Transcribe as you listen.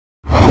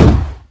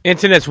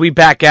Internets, we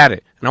back at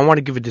it. And I want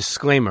to give a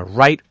disclaimer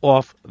right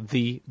off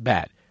the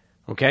bat.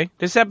 Okay?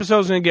 This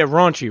episode's going to get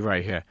raunchy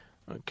right here.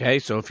 Okay?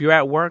 So if you're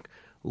at work,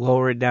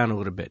 lower it down a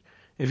little bit.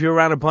 If you're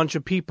around a bunch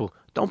of people,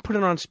 don't put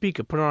it on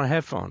speaker. Put it on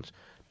headphones.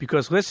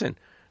 Because listen,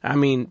 I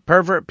mean,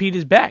 Pervert Pete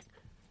is back.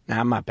 Nah,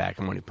 I'm not back.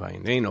 I'm only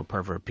playing. There ain't no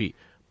Pervert Pete.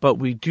 But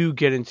we do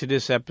get into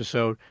this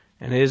episode,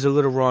 and it is a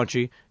little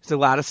raunchy. It's a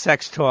lot of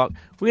sex talk.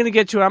 We're going to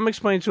get to it. I'm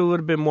explaining to you a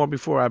little bit more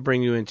before I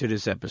bring you into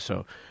this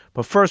episode.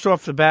 But first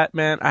off the bat,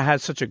 man, I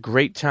had such a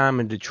great time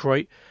in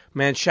Detroit.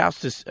 Man,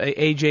 shouts to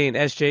AJ and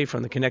SJ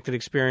from the Connected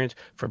Experience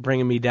for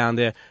bringing me down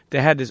there.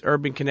 They had this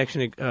Urban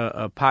Connection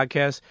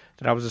podcast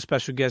that I was a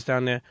special guest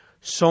down there.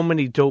 So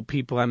many dope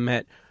people I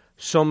met.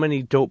 So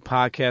many dope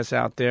podcasts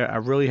out there. I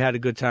really had a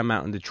good time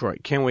out in Detroit.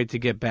 Can't wait to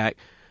get back.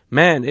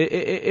 Man,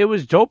 it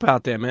was dope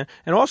out there, man.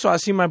 And also, I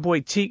see my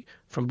boy Teak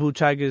from Blue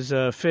Tigers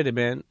Fitted,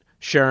 man.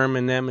 Sherm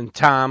and them and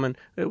Tom. And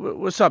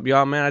what's up,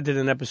 y'all, man? I did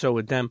an episode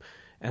with them.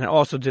 And I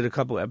also did a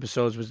couple of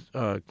episodes with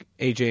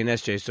AJ and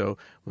SJ, so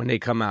when they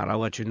come out, I'll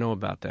let you know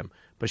about them.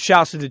 But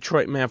shouts to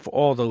Detroit, man, for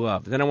all the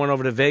love. Then I went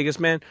over to Vegas,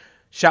 man.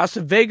 Shouts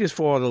to Vegas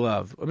for all the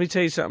love. Let me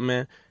tell you something,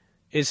 man.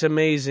 It's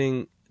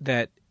amazing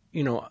that,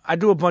 you know, I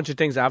do a bunch of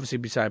things, obviously,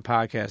 besides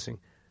podcasting.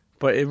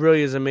 But it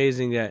really is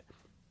amazing that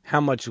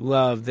how much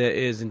love there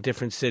is in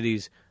different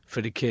cities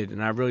for the kid.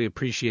 And I really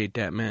appreciate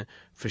that, man,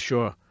 for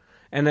sure.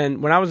 And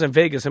then when I was in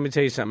Vegas, let me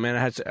tell you something, man. I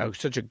had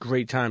such a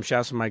great time.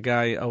 Shouts to my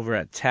guy over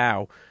at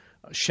Tao.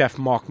 Chef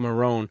Mark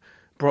Marone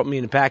brought me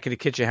in the back of the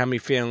kitchen, had me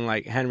feeling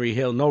like Henry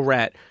Hill, no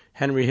rat,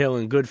 Henry Hill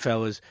and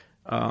Goodfellas.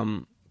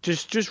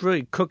 Just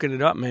really cooking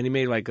it up, man. He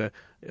made like a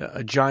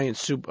giant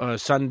soup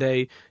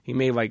sundae. He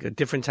made like a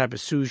different type of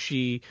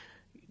sushi.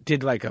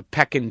 Did like a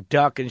Peking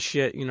duck and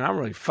shit. You know, I don't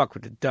really fuck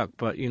with the duck,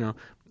 but you know,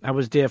 I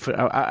was there for the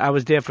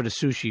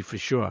sushi for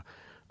sure.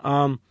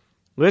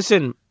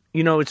 Listen,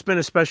 you know, it's been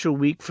a special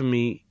week for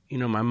me. You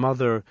know, my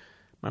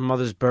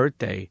mother's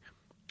birthday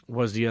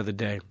was the other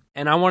day.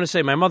 And I want to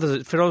say, my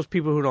mother, for those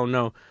people who don't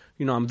know,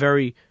 you know, I'm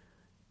very,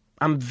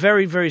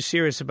 very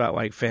serious about,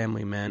 like,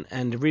 family, man.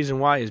 And the reason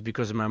why is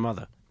because of my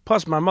mother.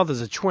 Plus, my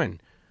mother's a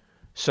twin.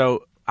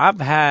 So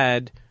I've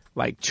had,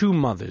 like, two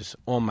mothers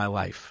all my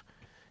life.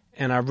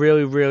 And I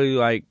really,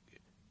 like,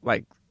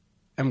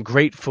 I'm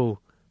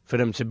grateful for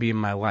them to be in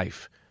my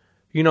life.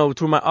 You know,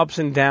 through my ups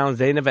and downs,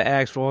 they never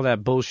asked for all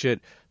that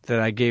bullshit that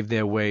I gave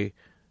their way.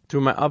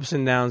 Through my ups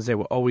and downs, they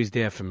were always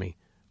there for me,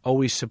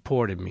 always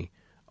supported me.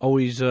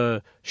 Always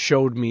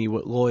showed me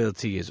what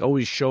loyalty is.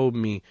 Always showed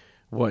me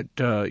what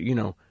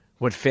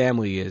what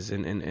family is,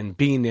 and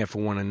being there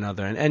for one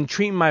another, and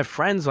treating my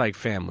friends like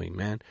family,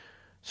 man.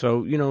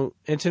 So you know,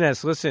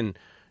 internets, listen.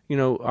 You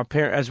know,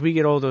 as we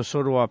get older,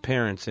 so do our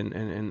parents,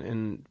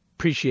 and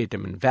appreciate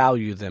them and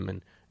value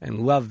them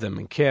and love them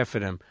and care for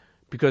them.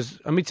 Because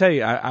let me tell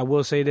you, I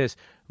will say this: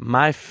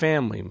 my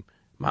family,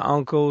 my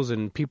uncles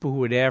and people who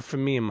were there for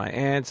me, and my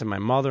aunts and my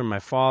mother and my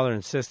father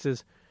and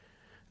sisters.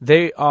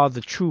 They are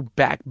the true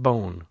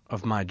backbone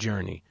of my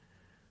journey.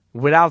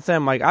 Without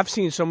them, like, I've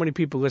seen so many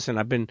people, listen,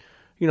 I've been,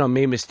 you know,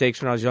 made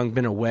mistakes when I was young,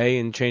 been away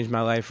and changed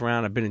my life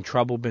around. I've been in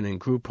trouble, been in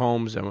group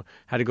homes, and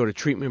had to go to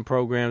treatment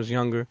programs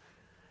younger.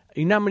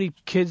 You know how many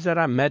kids that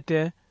I met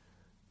there?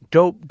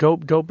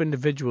 Dope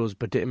individuals,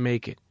 but didn't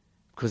make it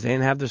because they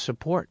didn't have the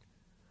support.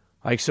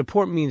 Like,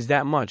 support means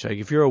that much. Like,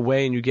 if you're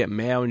away and you get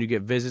mail and you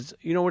get visits,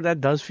 you know what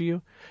that does for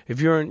you? If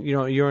you're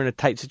in a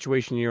tight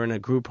situation, you're in a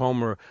group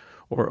home or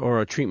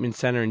a treatment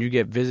center and you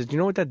get visits, you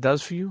know what that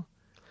does for you?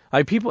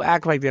 Like, people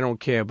act like they don't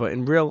care, but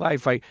in real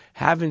life, like,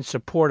 having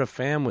support of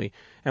family,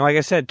 and like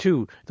I said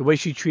too, the way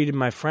she treated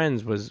my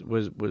friends was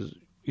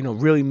you know,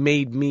 really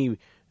made me,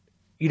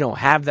 you know,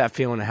 have that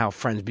feeling of how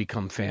friends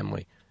become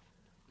family.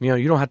 You know,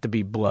 you don't have to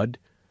be blood.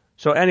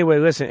 So anyway,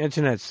 listen,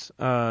 internets,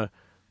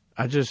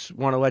 I just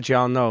want to let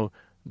y'all know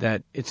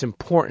that it's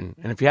important,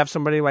 and if you have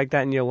somebody like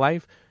that in your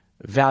life,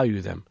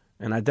 value them.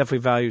 And I definitely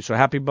value. So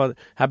happy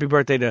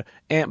birthday to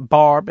Aunt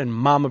Barb and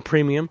Mama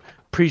Premium.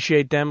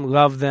 Appreciate them,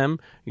 love them.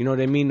 You know,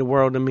 they mean the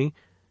world to me.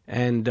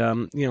 And,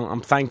 you know,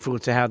 I'm thankful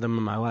to have them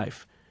in my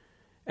life.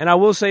 And I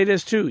will say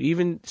this, too.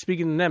 Even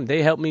speaking to them,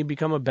 they helped me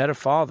become a better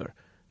father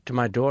to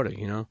my daughter,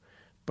 you know.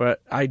 But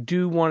I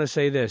do want to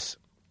say this.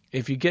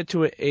 If you get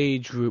to an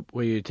age group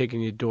where you're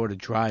taking your daughter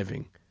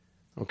driving,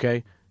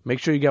 okay, make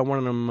sure you got one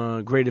of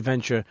them Great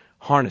Adventure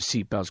harness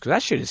seatbelts, because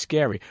that shit is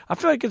scary. I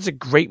feel like it's a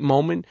great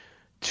moment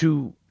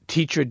to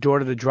teach your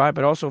daughter to drive,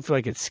 but I also feel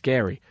like it's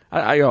scary.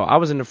 I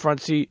was in the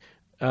front seat,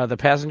 the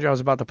passenger. I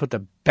was about to put the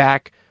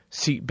back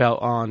seat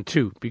belt on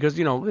too, because,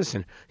 you know,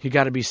 listen, you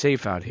got to be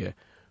safe out here.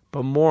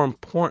 But more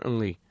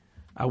importantly,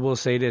 I will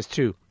say this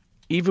too.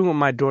 Even with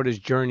my daughter's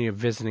journey of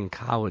visiting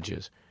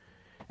colleges,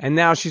 and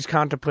now she's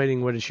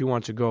contemplating whether she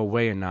wants to go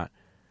away or not.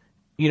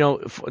 You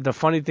know, the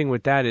funny thing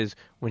with that is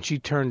when she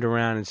turned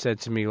around and said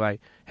to me, like,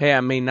 hey,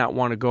 I may not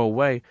want to go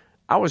away,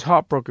 I was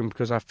heartbroken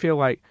because I feel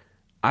like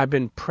I've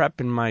been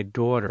prepping my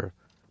daughter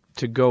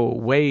to go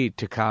away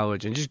to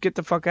college and just get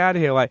the fuck out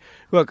of here. Like,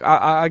 look,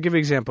 I'll give you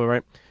an example,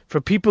 right? For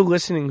people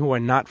listening who are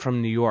not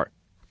from New York,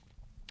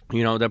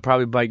 You know, they'll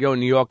probably be like, yo,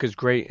 New York is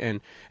great.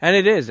 And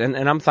it is. And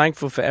I'm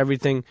thankful for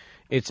everything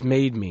it's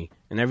made me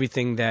and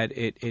everything that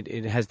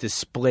it has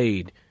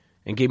displayed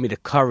and gave me the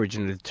courage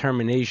and the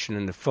determination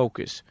and the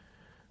focus.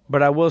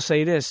 But I will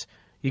say this,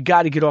 you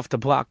got to get off the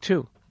block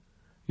too.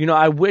 You know,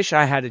 I wish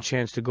I had a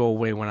chance to go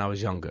away when I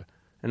was younger.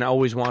 And I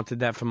always wanted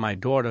that for my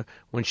daughter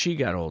when she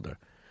got older.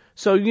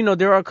 So, you know,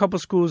 there are a couple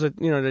schools that,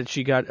 you know, that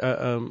she got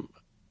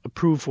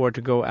approved for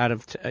to go out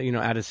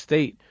of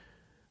state.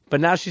 But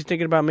now she's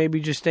thinking about maybe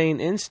just staying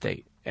in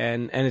state.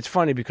 And it's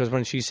funny because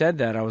when she said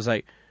that, I was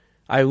like,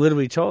 I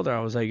literally told her,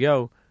 I was like,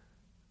 yo,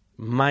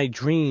 my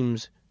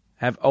dreams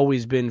have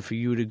always been for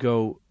you to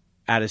go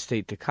out of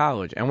state to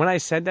college. And when I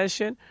said that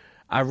shit,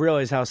 I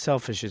realized how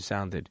selfish it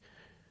sounded.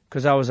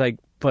 Because I was like,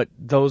 but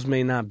those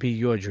may not be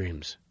your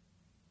dreams.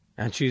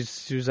 And she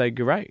was like,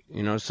 you're right.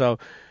 You know, so,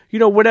 you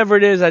know, whatever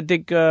it is, I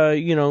think,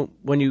 you know,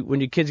 when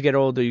your kids get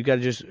older, you got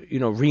to just, you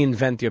know,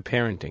 reinvent your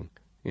parenting.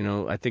 You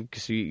know, I think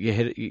so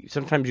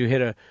sometimes you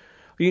hit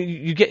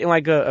you get in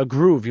like a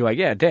groove. You're like,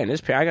 yeah, damn,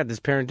 I got this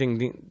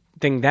parenting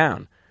thing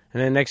down.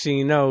 And then next thing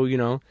you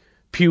know,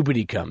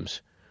 puberty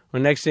comes. Or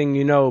next thing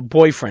you know,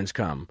 boyfriends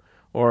come.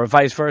 Or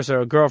vice versa,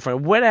 or a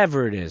girlfriend.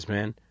 Whatever it is,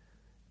 man.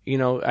 You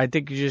know, I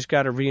think you just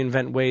got to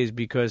reinvent ways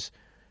because,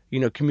 you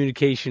know,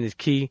 communication is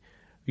key.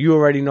 You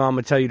already know I'm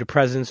going to tell you the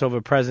presence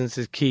over presence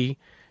is key.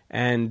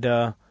 And,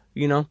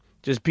 you know,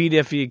 just be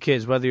there for your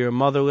kids, whether you're a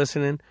mother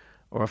listening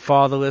or a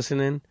father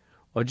listening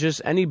or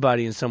just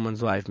anybody in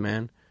someone's life,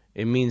 man.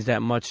 It means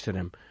that much to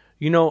them.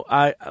 You know,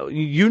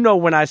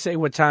 when I say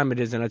what time it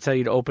is and I tell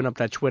you to open up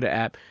that Twitter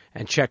app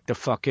and check the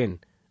fuck in.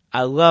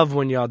 I love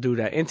when y'all do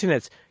that.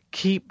 Internets,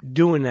 keep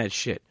doing that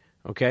shit,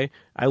 okay?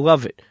 I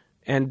love it.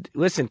 And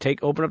listen,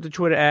 open up the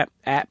Twitter app,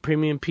 at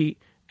Premium Pete,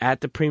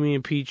 at The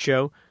Premium Pete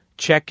Show.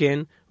 Check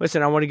in.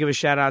 Listen, I want to give a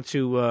shout out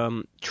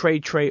to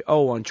Trey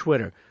O on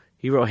Twitter.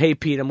 He wrote, "Hey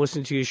Pete, I'm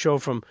listening to your show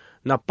from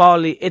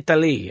Napoli,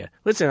 Italy.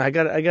 Listen, I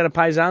got a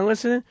paisan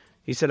listening.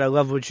 He said, I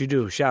love what you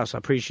do. Shouts, I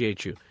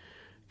appreciate you."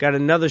 Got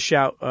another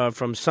shout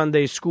from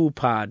Sunday School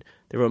Pod.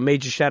 They wrote,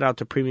 "Major shout out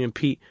to Premium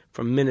Pete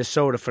from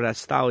Minnesota for that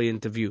Stolly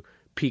interview.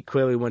 Pete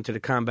clearly went to the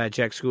Combat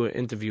Jack School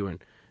interviewing."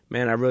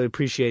 Man, I really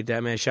appreciate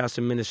that, man. Shouts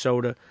to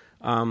Minnesota.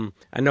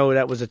 I know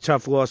that was a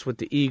tough loss with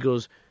the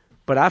Eagles,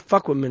 but I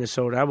fuck with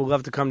Minnesota. I would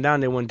love to come down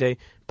there one day,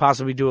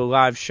 possibly do a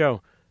live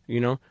show, you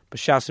know. But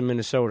shouts to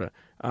Minnesota.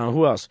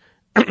 Who else?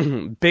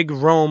 Big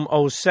Rome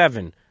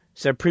 07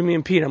 said,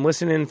 "Premium Pete, I'm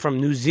listening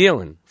from New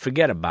Zealand.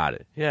 Forget about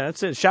it." Yeah,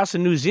 that's it. Shouts to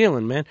New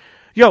Zealand, man.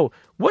 Yo,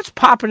 what's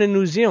popping in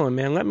New Zealand,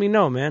 man? Let me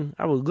know, man.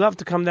 I would love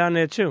to come down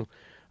there, too.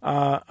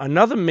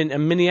 Another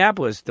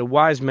Minneapolis, the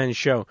Wise Men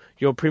Show.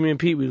 Yo, Premium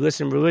Pete, we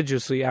listen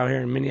religiously out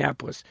here in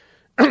Minneapolis.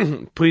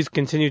 Please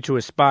continue to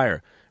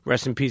aspire.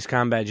 Rest in peace,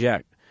 Combat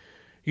Jack.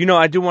 You know,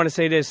 I do want to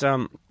say this.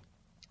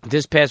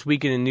 This past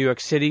weekend in New York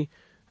City,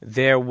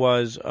 there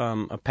was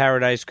a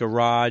Paradise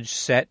Garage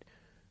set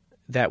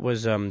that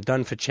was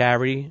done for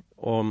charity.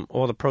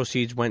 All the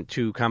proceeds went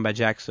to Combat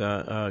Jack's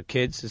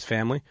kids, his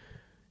family.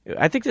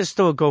 I think there's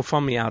still a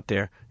GoFundMe out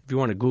there if you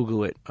want to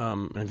Google it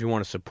and if you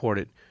want to support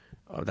it.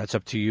 That's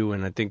up to you,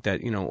 and I think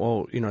that,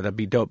 that'd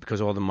be dope because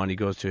all the money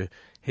goes to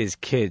his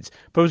kids.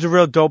 But it was a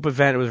real dope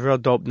event. It was a real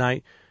dope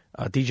night.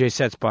 DJ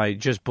sets by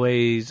Just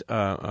Blaze,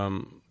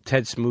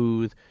 Ted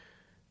Smooth,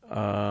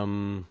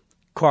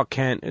 Clark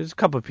Kent. It was a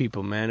couple of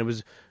people, man. It was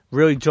a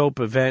really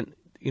dope event.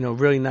 You know,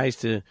 really nice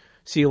to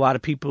see a lot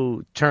of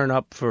people turn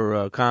up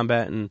for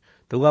Combat, and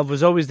the love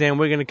was always there, and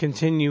we're going to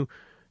continue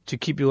to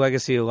keep your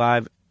legacy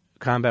alive,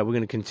 Combat. We're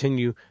going to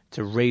continue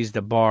to raise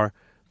the bar.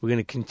 We're going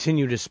to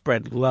continue to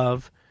spread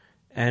love.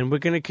 And we're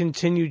going to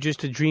continue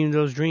just to dream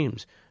those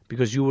dreams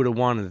because you would have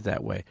wanted it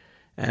that way.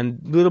 And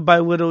little by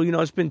little,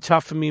 it's been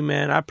tough for me,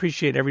 man. I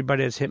appreciate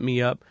everybody that's hit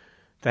me up,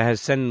 that has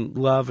sent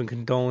love and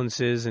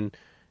condolences. And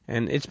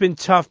it's been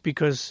tough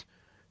because,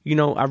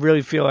 I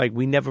really feel like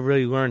we never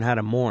really learned how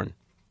to mourn.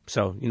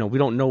 So, we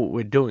don't know what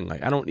we're doing.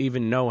 Like, I don't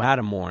even know how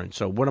to mourn.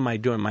 So what am I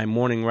doing? Am I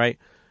mourning right?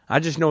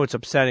 I just know it's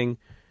upsetting.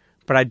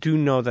 But I do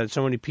know that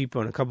so many people,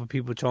 and a couple of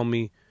people told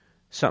me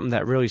something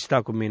that really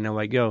stuck with me. And they're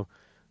like, yo,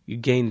 you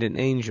gained an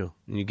angel,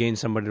 and you gained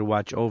somebody to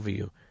watch over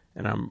you,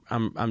 and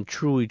I'm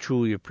truly,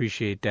 truly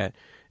appreciate that.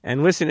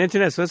 And listen,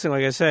 internets,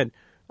 like I said,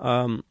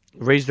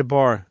 raise the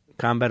bar.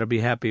 Combat will be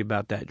happy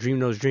about that. Dream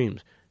those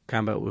dreams.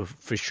 Combat will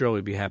for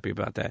surely be happy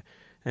about that.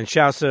 And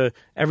shouts to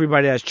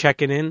everybody that's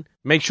checking in.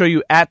 Make sure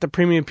you at the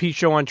Premium Pete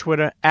Show on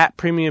Twitter, at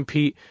Premium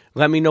Pete.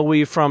 Let me know where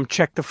you're from.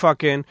 Check the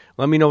fuck in.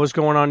 Let me know what's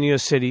going on in your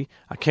city.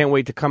 I can't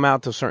wait to come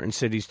out to certain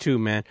cities too,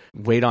 man.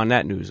 Wait on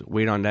that news.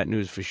 Wait on that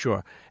news for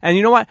sure. And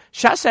you know what?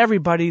 Shouts to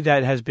everybody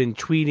that has been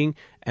tweeting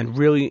and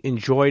really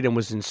enjoyed and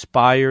was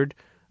inspired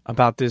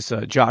about this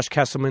Josh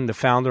Kesselman, the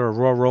founder of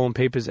Raw Rolling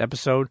Papers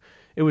episode.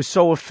 It was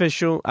so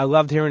official. I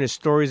loved hearing his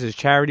stories. His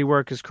charity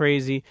work is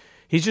crazy.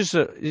 He's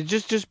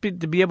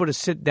to be able to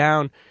sit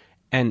down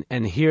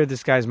and hear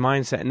this guy's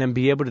mindset and then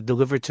be able to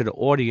deliver it to the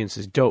audience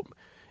is dope.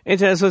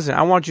 Internet, listen,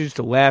 I want you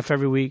to laugh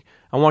every week.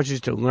 I want you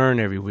to learn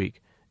every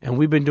week. And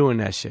we've been doing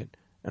that shit.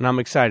 And I'm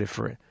excited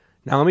for it.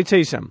 Now, let me tell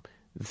you something.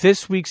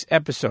 this week's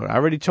episode, I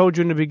already told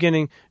you in the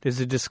beginning, there's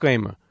a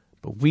disclaimer,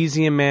 but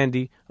Weezy and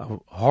Mandy, a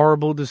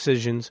Horrible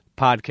Decisions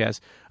podcast,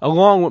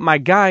 along with my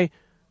guy,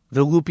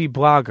 the Loopy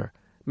Blogger.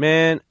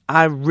 Man,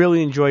 I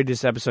really enjoyed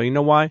this episode. You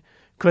know why?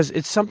 Because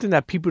it's something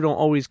that people don't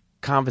always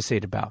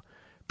conversate about.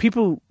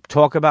 People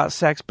talk about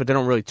sex, but they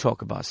don't really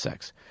talk about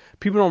sex.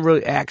 People don't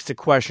really ask the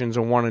questions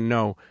or want to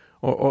know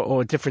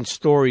or different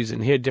stories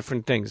and hear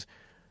different things.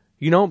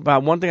 You know,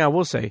 but one thing I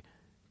will say,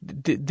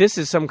 this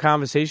is some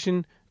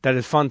conversation that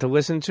is fun to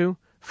listen to,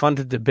 fun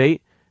to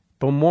debate,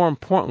 but more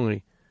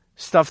importantly,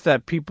 stuff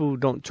that people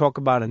don't talk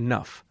about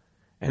enough.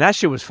 And that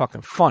shit was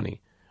fucking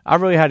funny. I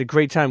really had a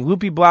great time.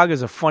 Loopy Blogger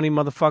is a funny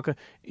motherfucker.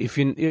 If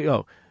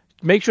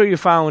make sure you're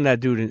following that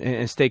dude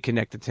and stay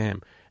connected to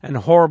him. And the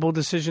Horrible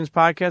Decisions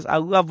podcast, I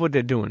love what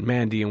they're doing,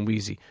 Mandy and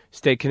Weezy.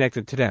 Stay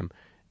connected to them.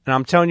 And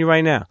I'm telling you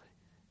right now,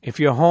 if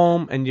you're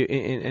home and you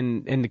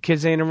and the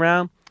kids ain't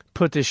around,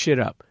 put this shit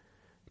up.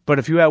 But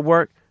if you're at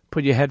work,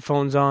 put your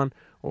headphones on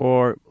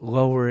or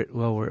lower it,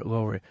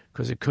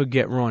 because it could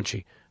get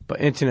raunchy. But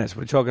internets,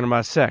 we're talking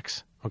about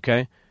sex,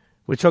 okay?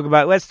 Let's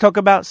talk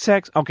about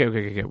sex. Okay,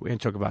 we're going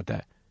to talk about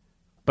that.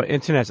 But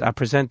internets, I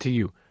present to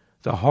you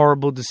the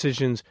Horrible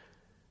Decisions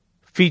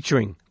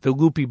featuring the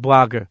Loopy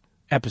Blogger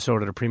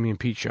episode of the Premium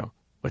Pete Show.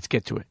 Let's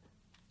get to it.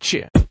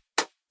 Cheers.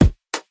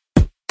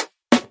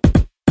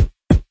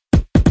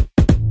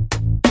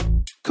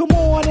 Come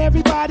on,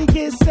 everybody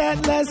get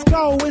set, let's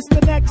go. It's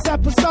the next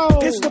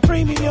episode. It's the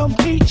Premium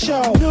Pete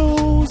Show.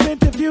 News,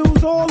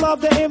 interviews, all of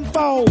the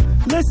info.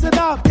 Listen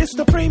up, it's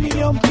the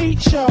Premium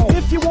Pete Show.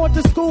 If you want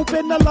the scoop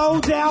in the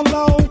low, down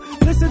low,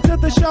 listen to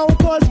the show,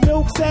 cause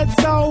Milk said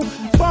so.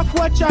 Fuck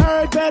what you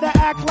heard, better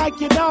act like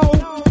you know.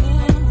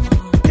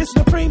 It's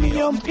the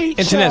Premium Pete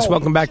Show. Internets,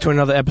 welcome back to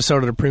another episode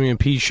of the Premium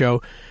Pete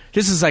Show.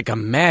 This is like a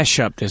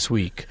mashup this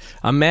week.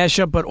 A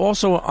mashup, but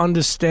also an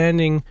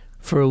understanding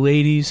for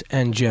ladies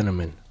and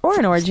gentlemen. Or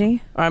an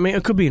orgy. I mean,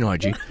 it could be an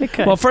orgy. It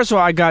could. Well, first of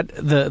all, I got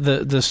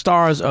the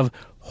stars of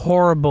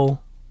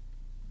Horrible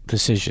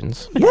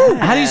Decisions. Yes.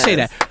 How do you say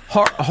that?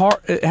 How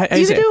do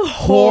You do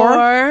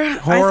whore.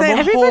 Horrible. I say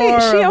Everybody,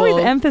 she always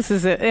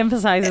horrible.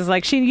 emphasizes,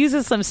 like, she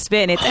uses some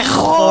spit. It's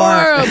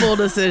Horrible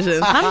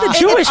decisions. I'm the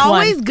Jewish It's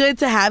always one. good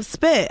to have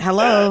spit.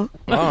 Hello.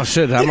 Oh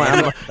shit!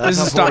 This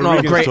is starting off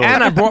Puerto great, Rican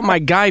and I brought my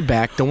guy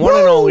back, the one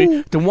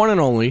and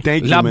only,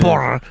 Thank you, La man.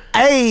 Porra,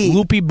 Hey,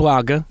 Loopy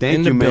Blogger Thank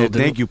in the you, man.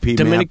 building. Thank you, Pete,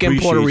 man. I Dominican,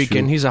 Puerto appreciate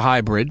Rican. you. He's a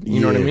hybrid. You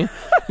know what I Yeah. mean?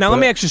 Now let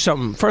me ask you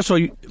something. First of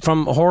all,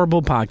 from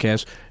Horrible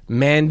Podcast,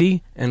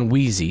 Mandy and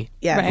Weezy,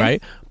 Yeah.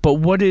 right? But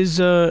what is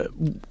your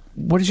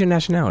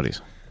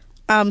nationalities?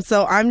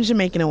 So I'm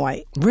Jamaican and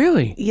white.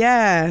 Really?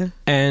 Yeah.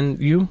 And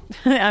you?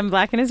 I'm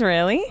black and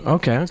Israeli.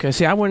 Okay.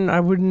 See, I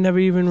would never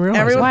even realize.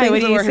 Everyone Why? thinks What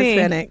do that you we're see?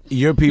 Hispanic.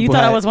 your people. You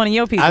thought I had- was one of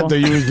your people. I thought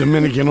you was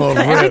Dominican off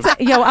Every rip. time,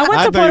 I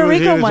went I to thought Puerto you was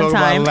here Rico to one talk about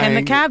time, and the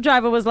language. cab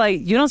driver was like,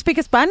 "You don't speak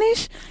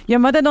Spanish? Your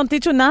mother don't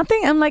teach you nothing?"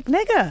 I'm like,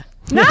 "Nigga,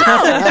 no,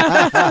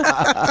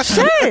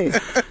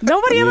 shit.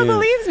 Nobody ever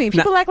believes me.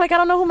 People act like I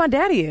don't know who my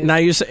daddy is." Now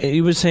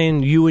you were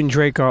saying you and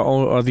Drake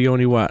are the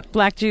only what?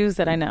 Black Jews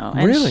that I know,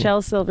 and Really?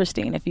 Shel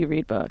Silverstein. If you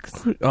read books,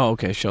 Oh,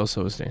 okay. Shel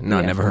Silverstein. No,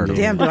 Yeah. never heard of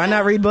him. Damn, do I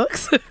not read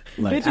books?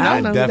 Like,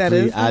 I don't know who that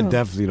is. I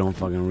definitely don't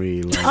fucking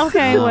read. Like,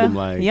 Okay, well, I'm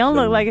like, you don't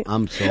look like it.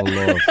 I'm so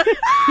lost.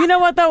 you know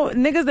what though?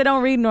 Niggas that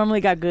don't read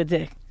normally got good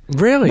dick.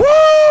 Really?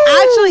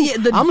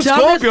 Actually, the I'm a dumbest,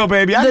 Scorpio,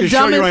 baby. I the can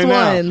show you right dumbest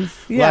now. ones.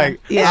 Yeah, Like,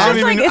 it's yeah. I just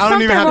don't like even, it's I don't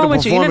something even have wrong to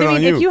with you. You know perform what I it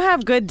on mean? you. If you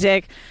have good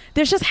dick,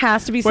 there just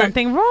has to be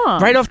something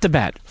wrong. Right off the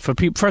bat, for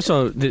people, first of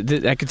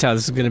all, I can tell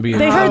this is going to be.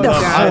 They heard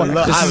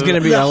the This is going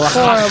to be a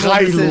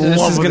Horrible decision.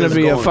 This is going to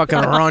be a going. fucking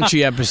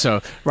raunchy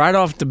episode. Right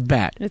off the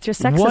bat, It's your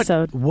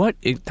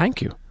sexisode.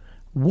 Thank you.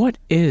 What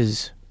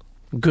is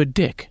good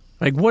dick?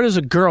 Like, what does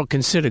a girl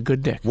consider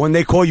good dick? When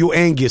they call you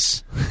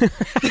Angus, Wait,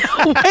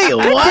 Good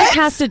what? dick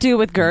has to do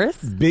with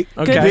girth. big,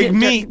 Okay. big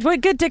meat.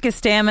 What good dick is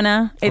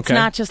stamina. It's Okay.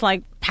 not just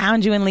like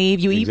pound you and leave.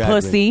 You eat Exactly.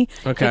 pussy.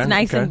 Okay, It's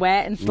nice okay. and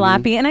wet and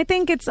sloppy. And I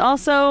think it's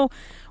also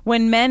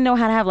when men know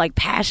how to have like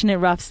passionate,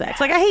 rough sex.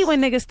 Like I hate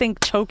when niggas think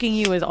choking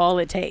you is all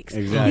it takes.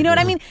 Exactly. You know what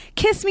I mean?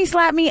 Kiss me,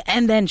 slap me,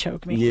 and then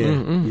choke me.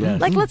 Yeah, yes.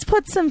 Like let's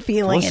put some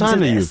feeling What into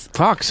sign are you? this.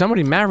 Fuck,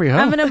 somebody marry her.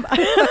 I'm an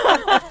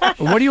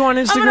What are you on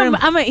Instagram?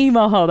 I'm an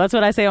emo hoe. That's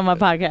what I say on my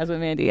podcast with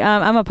Mandy.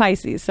 I'm a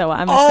Pisces, so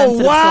I'm a Oh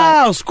sensitive slut.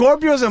 wow,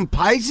 Scorpios and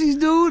Pisces,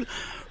 dude.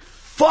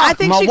 Fuck, I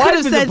think my she could wife have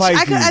is a said.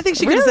 Pisces. I think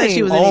she could have said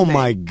she was. Oh anything.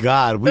 my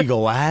god, we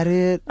go at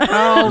it.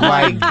 Oh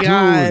my Like,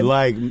 god. dude,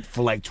 like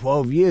for like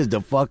 12 years,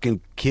 the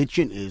fucking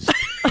kitchen is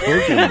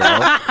cooking,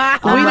 bro.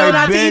 We know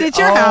not to eat at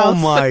your oh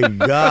house. my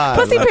god,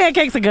 Pussy Like,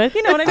 pancakes are good.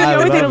 You know what I mean? I You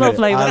always need a love little it.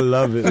 flavor. I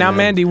love it. Now, man.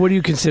 Mandy, what do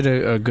you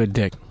consider a good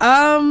dick?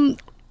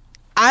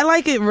 I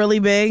like it really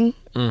big.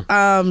 Mm.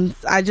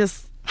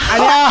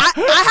 I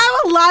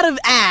have a lot of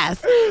ass.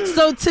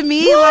 So to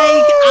me, like,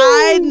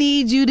 I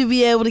need you to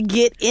be able to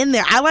get in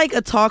there. I like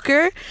a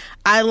talker.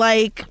 I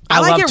like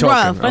love it talking.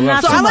 rough. I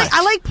love So too I much.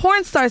 like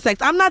porn star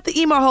sex. I'm not the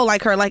emo hoe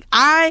like her. Like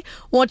I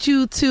want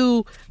you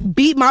to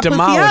beat my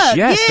Demolish, pussy up.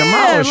 yes, yeah,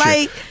 demolish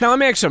like it. Now, let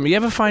me ask you something. You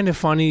ever find it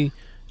funny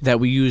that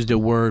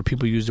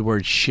people use the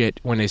word shit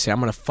when they say, I'm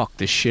going to fuck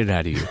the shit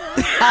out of you.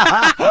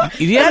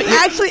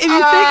 Actually, if you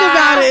think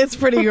about it, it's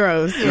pretty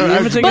gross.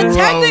 But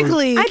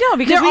technically, I know,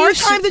 because there are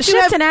times that you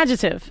shit's have an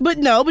adjective. But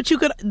you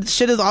could.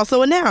 Shit is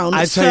also a noun.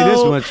 I tell you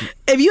this much.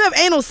 If you have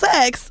anal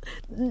sex,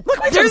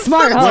 there's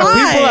smart, some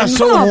huh? People are times.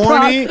 so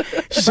horny.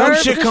 Some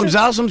shit comes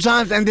out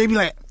sometimes, and they be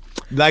like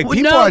people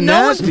no, are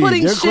no one's nasty.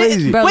 putting They're shit-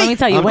 crazy. Bro, let me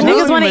tell you, when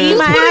niggas want to eat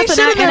my ass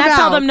and I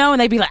tell them no, and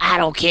they be like, I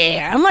don't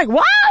care. I'm like,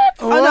 what?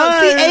 Oh, no,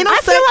 see, anal I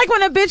sex. feel like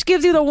when a bitch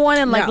gives you the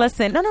warning, like, No.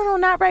 listen, no,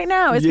 not right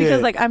now. It's Yeah.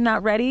 because, like, I'm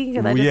not ready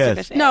because I just took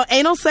a shit. No,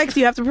 anal sex,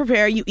 you have to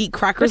prepare. You eat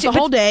crackers the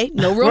whole day.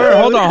 No real Wait, food.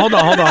 hold on.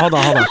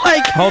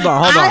 Like, Hold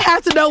on. I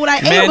have to know what I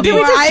ate Mandy.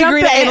 before I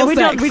agree to anal we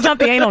sex.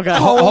 jumped the anal gun.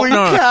 Holy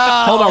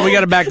cow. Hold on, we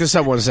got to back this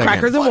up 1 second.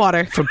 Crackers and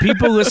water. For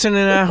people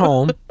listening at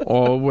home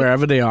or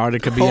wherever they are,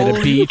 it could be at a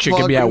Holy beach, it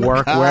could be at fucking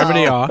work, cow. wherever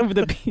they are. Over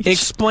the beach.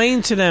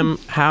 Explain to them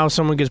how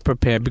someone gets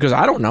prepared, because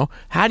I don't know.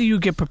 How do you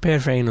get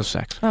prepared for anal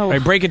sex? Oh.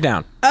 Right, break it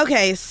down.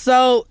 Okay,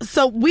 so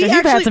we You've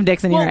actually had some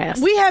dicks in your ass.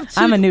 We have two,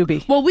 I'm a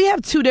newbie. Well, we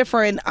have two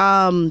different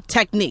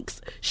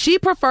techniques. She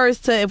prefers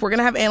to, if we're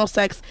gonna have anal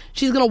sex,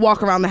 she's gonna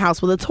walk around the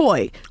house with a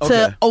toy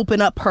to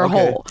open up her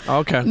hole.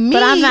 Okay. Me,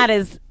 But I'm not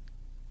as...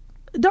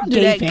 Don't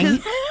do that, gaping.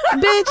 'cause,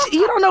 bitch,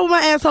 you don't know what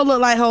my asshole look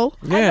like, hoe.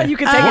 Yeah. You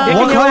can take a dick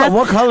What in your color- ass.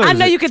 what color I is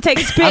know it? you can take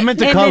spit I meant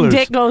the and then colors.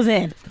 dick goes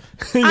in.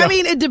 I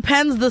mean, it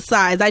depends the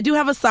size. I do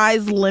have a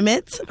size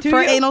limit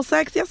for you? anal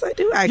sex. Yes, I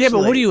do. Actually, Yeah, but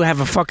what do you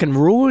have, a fucking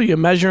rule? You're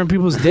measuring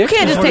people's dicks?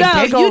 can't just Or- take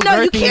No, big you old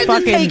know, you girthy can't just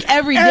fucking- take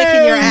every dick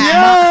in your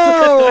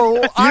ass.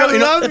 Yo, I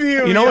love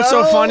you. You know what's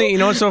so yo.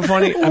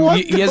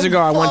 funny? Years ago,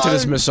 I went to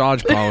this fuck?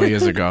 massage parlor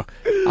years ago.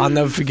 I'll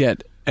never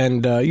forget.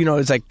 And,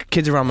 it's like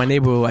kids around my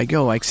neighborhood were like,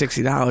 yo, like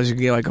 $60, you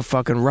can get like a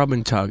fucking rub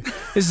and tug.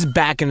 This is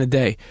back in the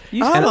day.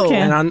 You Oh. still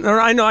can. And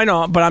I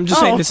know, but I'm just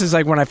saying this is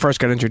like when I first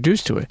got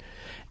introduced to it.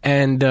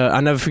 And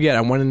I'll never forget,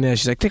 I went in there,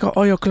 she's like, take off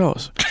all your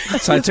clothes.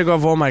 So I took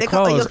off all my Take off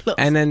all your clothes. clothes.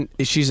 And then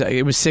she's like,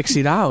 it was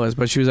 $60,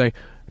 but she was like,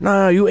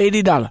 no, you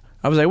 $80.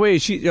 I was like,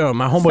 wait,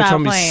 my homeboy Stop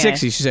told me playing.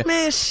 60. She said,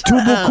 Man, shut too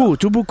up.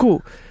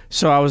 buku.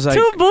 So I was like,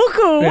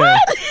 Tubuku, yeah.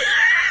 what?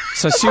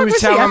 So she Fuck was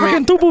was she, telling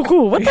African me,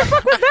 Tubuku? What the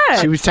fuck was that?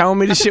 she was telling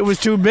me the shit was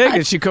too big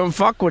and she couldn't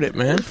fuck with it,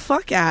 man.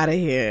 Fuck out of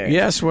here.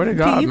 Yeah, I swear to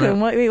God, you man.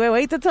 can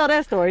wait to tell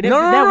that story. No,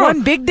 that no.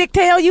 one big dick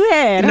tail you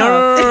had.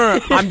 No.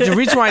 The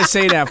reason why I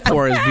say that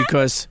for is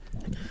because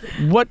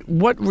what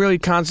really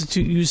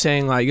constitutes you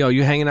saying like, yo,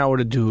 you're hanging out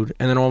with a dude,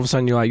 and then all of a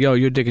sudden you're like, yo,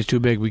 your dick is too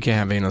big, we can't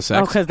have anal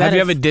sex. Oh, 'cause that have you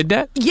is- ever did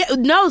that? Yeah,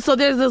 no. So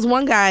there's this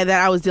one guy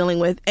that I was dealing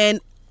with, and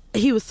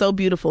he was so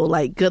beautiful,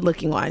 like good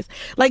looking wise.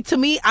 Like to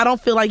me, I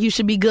don't feel like you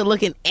should be good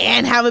looking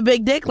and have a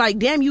big dick. Like,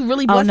 damn, you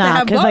really blessed to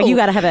have both. like you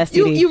gotta have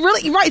STD. You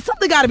really right.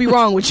 Something got to be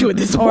wrong with you at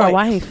this Or point. a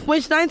wife.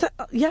 Which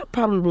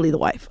probably the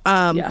wife.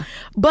 Yeah.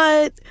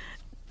 But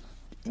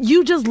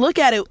you just look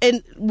at it,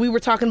 and we were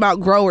talking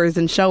about growers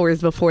and showers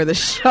before the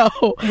show.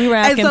 We were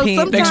asking Pete.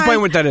 sometimes- Explain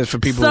what that is for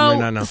people who may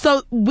not know.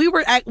 So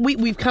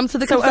we've come to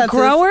the So a consensus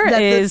grower that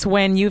is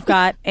when you've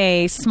got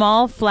a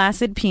small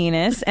flaccid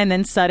penis and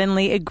then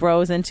suddenly it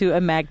grows into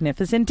a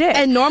magnificent dick.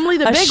 And normally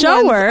the a big ones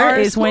shower are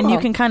is when you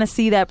small. can kind of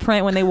see that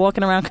print when they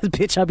walking around because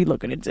bitch, I'll be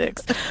looking at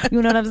dicks.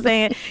 You know what I'm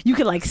saying? You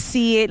can like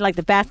see it like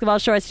the basketball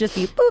shorts just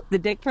be boop the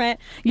dick print.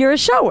 You're a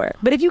shower,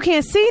 but if you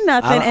can't see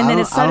nothing and then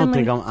it's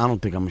suddenly I don't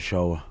think I'm a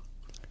shower.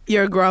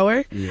 You're a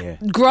grower? Yeah.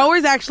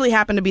 Growers actually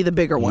happen to be the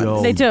bigger ones.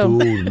 Yo, They do.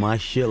 dude, my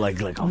shit like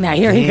Now,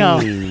 here he go.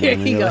 Here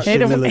he go.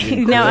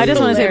 Now I just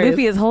want to say Hilarious.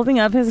 Loopy is holding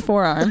up his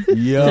forearm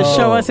Yo. to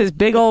show us his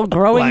big old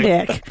growing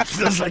dick.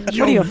 What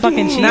are you, a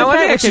fucking cheese? Now let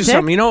me with ask you your dick?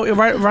 something. You know,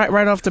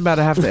 right off the bat,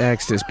 I have to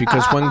ask this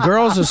because when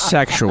girls are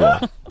sexual,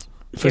 for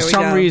Here we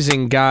some go.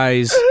 reason,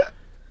 guys,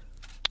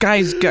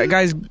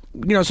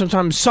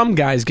 sometimes some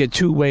guys get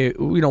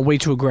way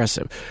too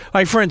aggressive.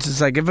 Like for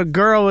instance, like if a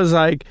girl is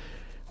like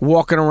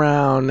walking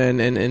around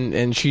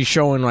and she's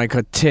showing like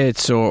her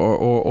tits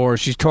or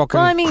she's talking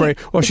Well, I mean-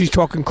 or she's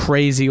talking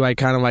crazy, like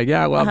kind of like,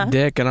 yeah, I love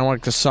dick and I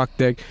like to suck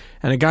dick,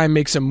 and a guy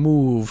makes a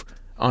move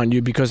on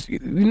you because you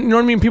know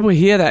what I mean. People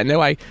hear that and they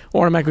like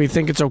automatically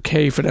think it's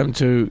okay for them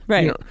to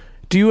Right.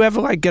 Do you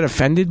ever like get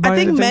offended by I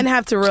think anything? men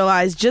have to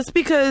realize just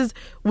because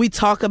we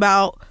talk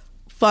about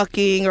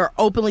fucking or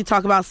openly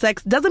talk about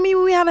sex doesn't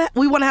mean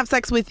we want to have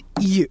sex with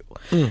you.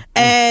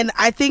 And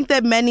I think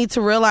that men need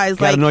to realize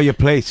Gotta know your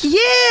place.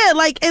 Yeah,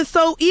 like, and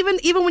so even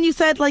when you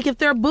said like if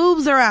their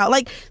boobs are out,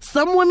 like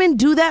some women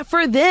do that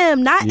for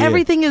them. Not Yeah,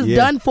 everything is yeah.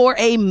 done for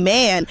a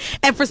man.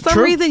 And for some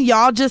True. reason,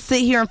 y'all just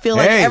sit here and feel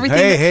like Hey, everything.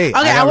 hey, okay,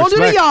 I I won't do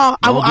to respect. y'all.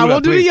 I Don't do won't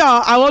that, do to please.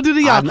 y'all. I won't do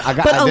to y'all. I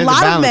got- but a there's a lot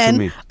of balance in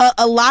men, me.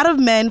 a lot of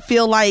men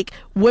feel like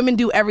women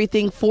do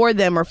everything for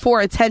them or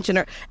for attention,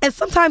 and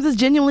sometimes it's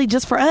genuinely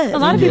just for us. A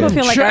lot of people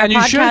feel like should, our and you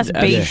podcast should.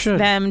 base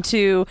them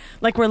to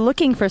like we're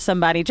looking for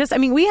somebody. Just, I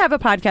mean, we have a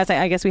podcast.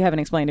 I guess we haven't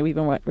explained it. We've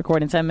been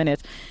recording 10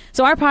 minutes.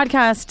 So our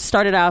podcast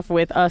started off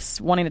with us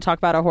wanting to talk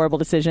about our horrible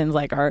decisions,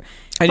 like our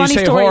and funny you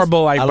say stories.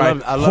 horrible, like I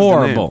love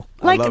horrible.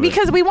 Like,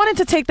 because we wanted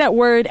to take that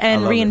word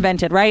and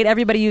reinvent it, right?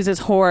 Everybody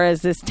uses whore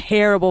as this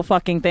terrible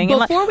fucking thing.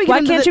 Before and like, we get why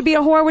into can't you be a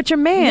whore with your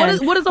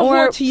man? What is a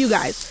whore to you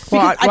guys?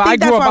 Well, Because I think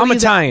that's grew up. why I'm we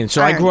use Italian,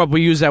 so I iron. grew up.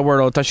 We use that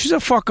word all the time. She's a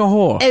fucking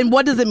whore. And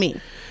what does it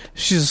mean?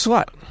 She's a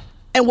slut.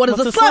 And what does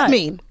What's a a slut slut?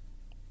 mean?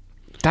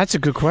 That's a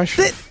good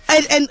question.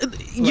 And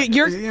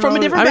you're from a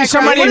different I mean, background.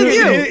 somebody What who- is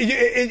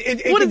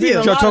you? What is you?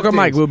 Joe, talk on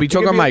mic, Ruby.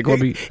 Talk on mic,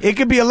 Ruby. It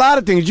could be a lot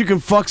of things. You can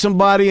fuck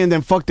somebody and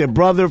then fuck their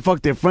brother,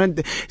 fuck their friend.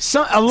 A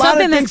lot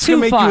Something of that's things too can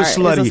make you far a is a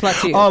slutty.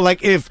 slut to you. Oh,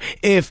 like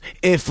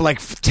if like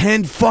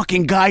 10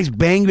 fucking guys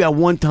bang you at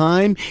one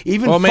time,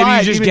 even Or maybe you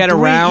 5, just even get 3,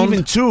 around.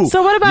 even 2.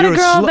 So what about you're a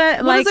girl slut. that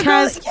What like is a girl-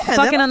 has yeah,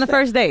 fucking that- on the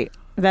first date?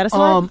 Is that a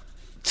slut?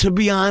 To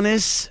be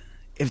honest,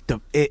 if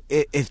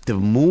the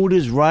mood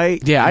is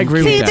right, Yeah, I agree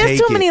you with See, can that. there's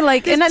take too many it.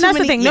 like, and There's that's too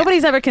the thing. many- yeah.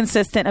 Nobody's ever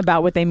consistent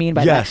about what they mean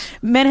by Yes.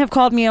 that. Men have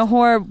called me a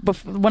whore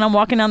when I'm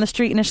walking down the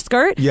street in a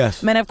skirt.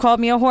 Yes. Men have called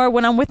me a whore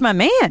when I'm with my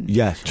man.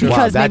 Yes. Because Wow,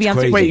 that's maybe I'm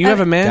crazy. Wait, you have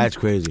a man? That's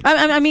crazy.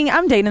 I mean,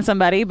 I'm dating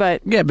somebody,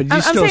 but Yeah, but you're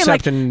I'm still saying, like,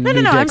 accepting no.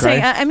 new I'm dick,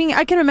 saying, right? I mean,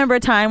 I can remember a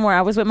time where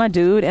I was with my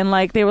dude, and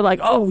like they were like,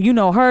 "Oh, you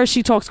know her?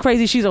 She talks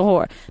crazy. She's a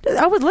whore."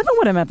 I was living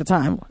with him at the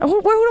time. Who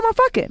am I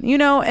fucking? You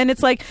know, and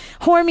it's like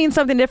whore means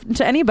something different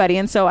to anybody,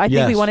 and so I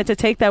think we Yes. wanted to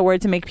take that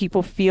word to make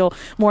people feel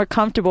more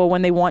comfortable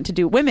when they want to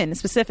do, women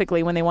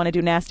specifically, when they want to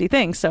do nasty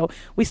things. So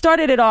we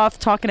started it off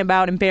talking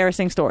about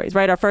embarrassing stories,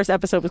 right? Our first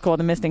episode was called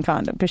 "The Missing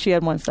Condom" because she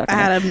had one stuck I in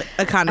her. had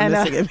a condom And,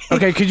 missing in me.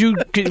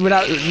 Okay,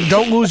 without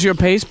don't lose your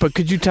pace, but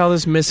could you tell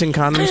this missing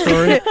condom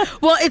story?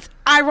 Well, it's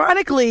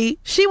ironically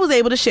she was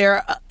able to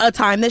share a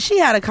time that she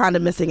had a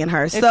condom missing in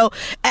her. So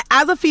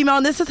as a female,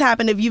 and this has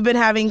happened if you've been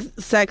having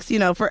sex,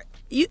 for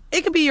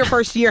it could be your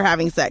first year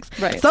having sex.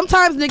 Right.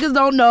 Sometimes niggas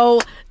don't know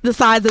the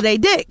size of their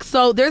dick,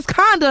 so there's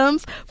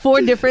condoms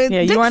for different. Yeah,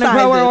 you dick aren't sizes.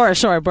 a grower or a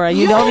short, bro.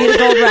 You don't need a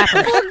gold wrapper.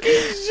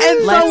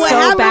 And Let's so what go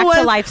happened back to was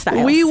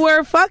lifestyles. we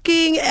were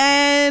fucking,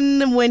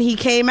 and when he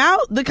came out,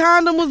 the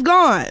condom was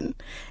gone.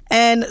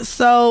 And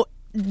so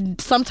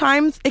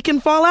sometimes it can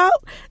fall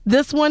out.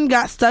 This one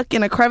got stuck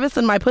in a crevice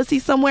in my pussy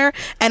somewhere,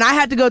 and I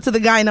had to go to the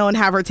gyno and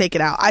have her take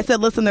it out. I said,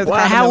 "Listen, there's a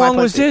condom How in my long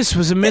was pussy." this?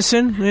 Was it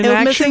missing? It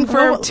was missing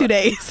for 2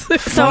 days.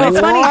 So it's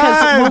funny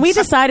because when we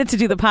decided to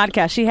do the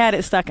podcast, she had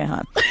it stuck in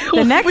her.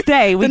 The next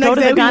day, we The go next to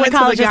the day, we went to the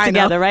gynecologist gyno.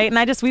 together, right?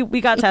 And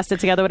we got tested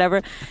together, whatever.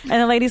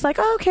 And the lady's like,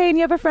 "Oh, okay, and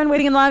you have a friend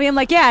waiting in the lobby?" I'm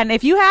like, "Yeah, and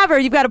if you have her,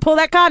 you've got to pull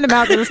that condom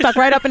out because it's stuck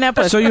right up in that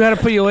pussy." So you had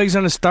to put your legs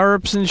on the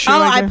stirrups and shit. Oh,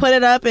 like I that? put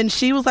it up, and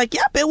she was like,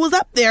 "Yep, it was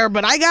up there,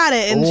 but I got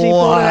it," and she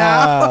pulled it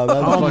out. That's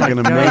Oh my fucking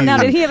God. amazing. Now,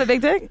 did he have a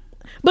big dick?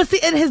 But see,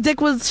 and his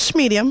dick was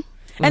medium.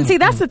 And see,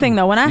 that's the thing,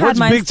 though. When I had What's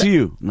mine, big to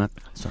you? Not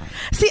sorry.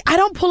 See, I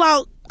don't pull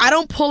out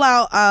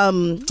a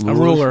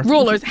ruler.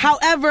 rulers.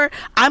 However,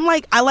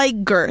 I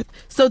like girth.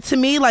 So to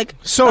me, like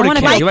Soda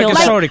wanna can. feel You like a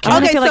like- soda I can.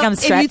 wanna okay, feel like so I'm if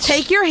you stretched.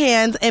 take your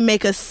hands and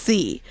make a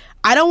C,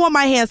 I don't want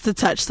my hands to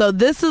touch. So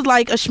this is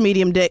like a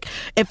schmedium dick.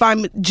 If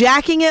I'm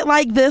jacking it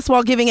like this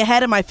while giving a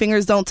head and my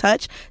fingers don't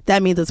touch,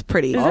 that means it's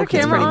pretty. is there a It's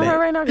camera pretty on big. her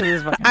right now? 'Cause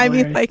it's fucking I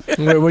mean, hilarious. like,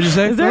 Wait, what'd you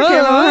say? Is there a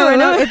camera on her right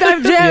now? If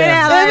I'm jamming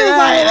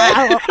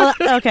Yeah.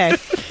 out, okay.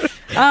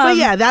 but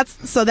yeah,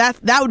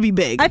 that would be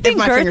big. I if think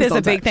my girth fingers is a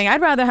don't big touch. thing.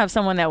 I'd rather have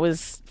someone that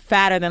was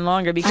fatter than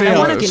longer because I Yeah,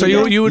 want to so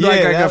you would like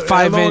Yeah, a that-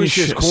 5-inch that long is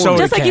soda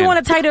just like can. you want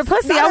a tighter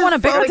pussy. Not I want a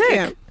bigger soda dick.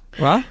 can.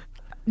 What?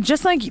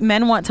 Just like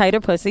men want tighter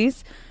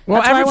pussies.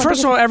 Well, That's why I want first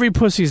of bigger- all, every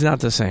pussy's not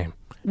the same.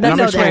 And That's I'm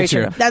very explaining to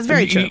true. you. That's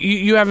very You- true.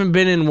 You haven't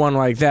been in one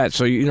like that,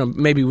 so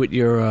maybe with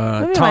your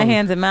Maybe tongue. my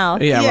hands and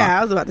mouth. Yeah, Yeah, well,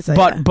 I was about to say.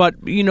 but that. but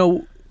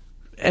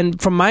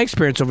and from my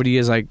experience over the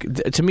years, like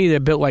to me, they're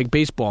built like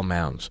baseball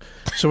mounds.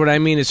 So what I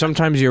mean is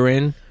sometimes you're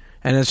in,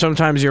 and then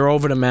sometimes you're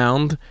over the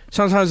mound.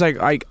 Sometimes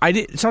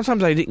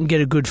sometimes I didn't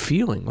get a good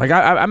feeling. Like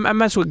I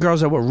messed with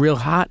girls that were real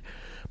hot,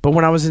 but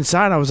when I was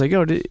inside, I was like,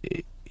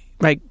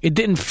 it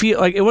didn't feel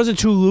like it wasn't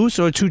too loose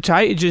or too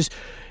tight.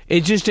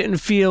 It just didn't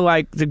feel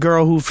like the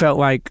girl who felt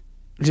like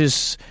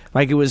just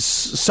like it was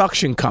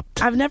suction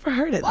cupped. I've never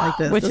heard it like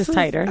this. Which This is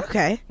tighter.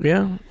 Okay.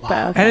 Yeah,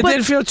 But, and it But-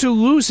 didn't feel too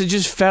loose. It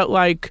just felt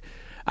like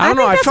I don't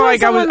know. think I that's felt why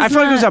like I felt like it was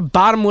someone's a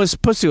bottomless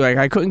pussy. Like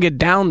I couldn't get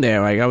down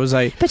there. Like I was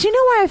like, But you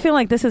know why I feel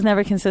like this is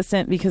never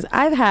consistent? Because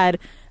I've had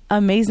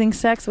amazing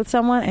sex with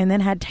someone and then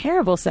had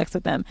terrible sex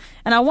with them,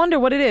 and I wonder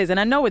what it is. And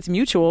I know it's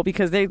mutual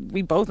because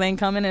we both ain't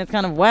coming and it's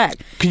kind of whack.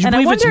 Could you and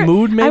believe I it's wonder,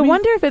 mood, maybe? I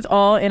wonder if it's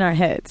all in our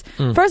heads.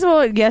 First of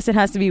all, yes, it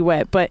has to be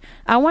wet, but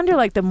I wonder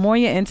like the more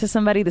you're into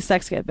somebody, the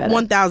sex get better.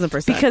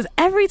 1000%. Because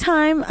every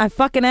time I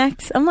fucking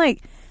ex, I'm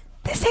like,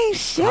 this ain't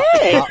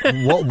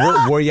shit.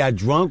 What were y'all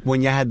drunk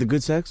when y'all had the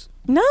good sex?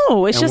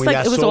 No, it's And just when like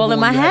y'all it was sober all in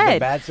when my you had the head.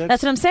 bad sex?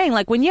 That's what I'm saying.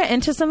 Like when you're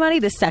into somebody,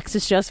 the sex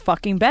is just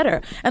fucking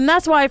better. And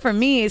that's why for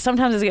me,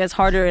 sometimes it gets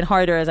harder and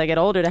harder as I get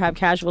older to have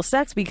casual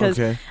sex because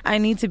Okay. I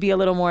need to be a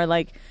little more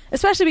like,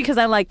 especially because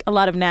I like a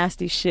lot of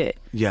nasty shit.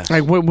 Yes.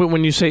 like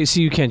when you say,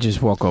 see, you can't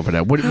just walk over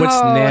that. What's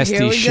nasty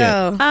here we shit?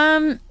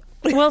 go.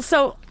 Well,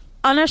 so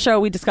on our show,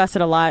 we discuss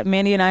it a lot.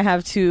 Mandy and I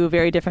have two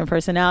very different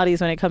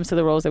personalities when it comes to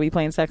the roles that we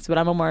play in sex, but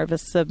I'm a more of a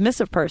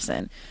submissive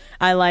person.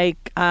 I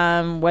like,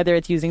 whether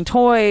it's using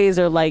toys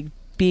or like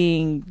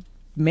being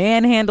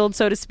manhandled,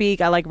 so to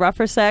speak. I like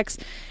rougher sex.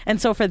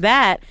 And so for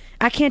that,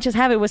 I can't just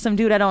have it with some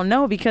dude I don't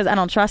know because I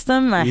don't trust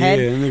him. My head,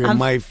 nigga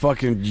might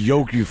fucking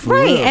yoke you for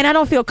right, real. and I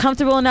don't feel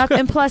comfortable enough.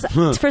 And plus,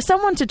 for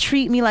someone to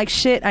treat me like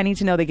shit, I need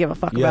to know they give a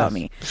fuck about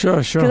me. Sure.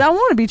 Because I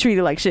want to be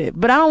treated like shit,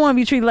 but I don't want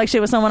to be treated like shit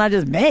with someone I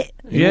just met.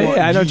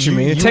 Yeah, I know what you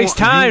mean. It takes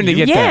time to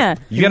get yeah.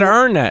 that. You got to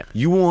earn that.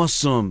 You want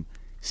some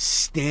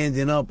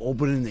standing up,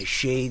 opening the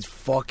shades,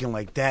 fucking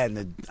like that,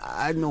 and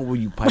I know where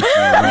you piping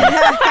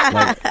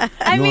around.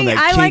 I mean,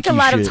 I like a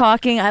lot of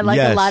talking. I like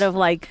a lot of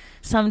like.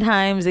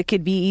 Sometimes it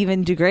could be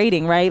even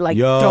degrading, right? Like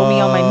throw me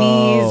on my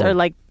knees or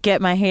like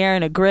get my hair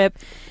in a grip.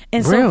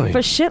 And so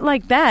for shit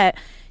like that,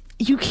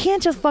 you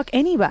can't just fuck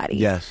anybody.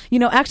 Yes. You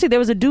know, actually there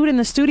was a dude in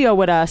the studio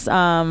with us,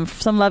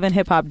 some Love and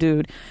Hip Hop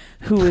dude,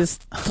 who was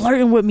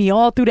flirting with me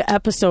all through the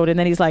episode. And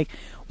then he's like,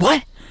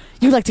 what?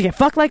 You like to get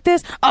fucked like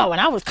this? Oh,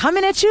 and I was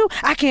coming at you?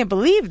 I can't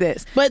believe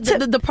this. But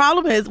the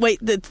problem is,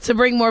 to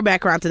bring more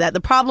background to that, the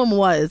problem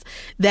was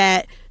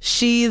that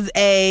she's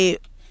a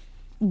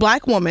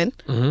black woman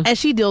and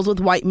she deals with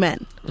white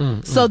men.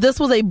 So this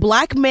was a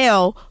black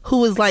male who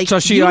was like, so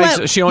she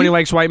only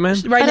likes white men.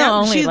 Right I now,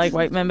 don't only like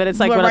white men, but it's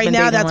like but what I've right been now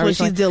dating that's more what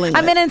recently. she's dealing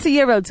with. I'm into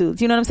Euro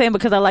dudes, you know what I'm saying?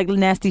 Because I like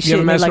nasty shit. You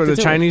ever and they mess like with to a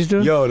do it. Chinese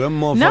dude? Yo, them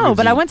motherfuckers. No,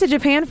 but I went to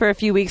Japan for a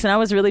few weeks and I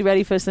was really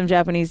ready for some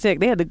Japanese dick.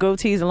 They had the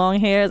goatees and long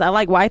hairs. I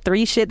like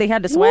Y3 shit. They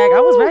had the swag. I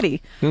was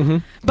ready.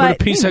 Put But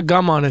a piece of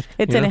gum on it.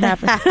 it didn't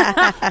happen.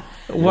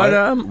 What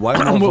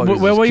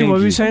Where were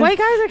you saying? White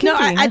guys are kinky.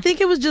 No, I think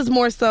it was just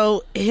more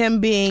so him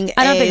being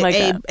I don't think like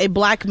that. a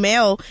black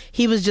male.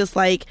 He was just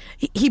like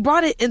he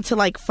brought it into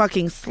like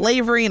fucking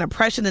slavery and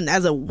oppression. And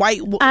as a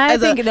white, I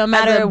as think a, no as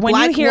matter a when you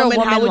black hear woman,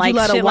 a how woman would you like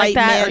let a shit white like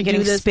that man or do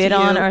getting this spit to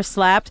on you? or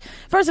slapped.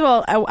 First of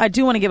all, I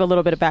do want to give a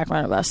little bit of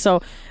background of us.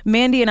 So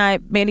Mandy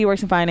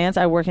works in finance.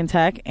 I work in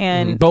tech,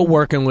 and Both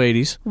working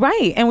ladies.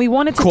 right, and we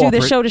wanted to do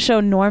Corporate. this show to show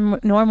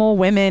normal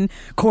women,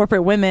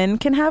 corporate women,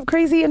 can have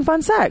crazy and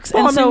fun sex.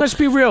 Well, And I mean, let's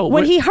be real.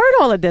 When he heard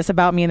all of this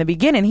about me in the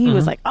beginning, he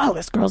was like, "Oh,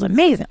 this girl's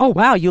amazing. Oh,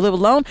 wow, you live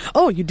alone.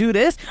 Oh, you do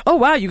this. Oh,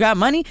 wow, you got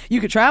money. You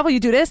could travel. You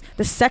do this."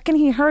 The second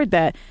he heard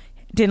that,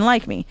 didn't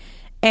like me,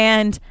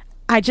 and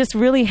I just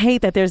really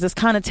hate that there's this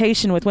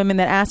connotation with women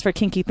that ask for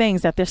kinky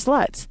things that they're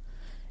sluts.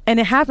 And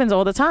it happens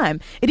all the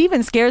time. It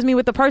even scares me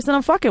with the person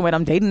I'm fucking with.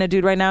 I'm dating a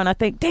dude right now, and I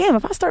think, damn,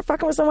 if I start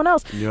fucking with someone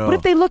else, what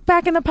if they look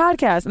back in the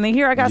podcast and they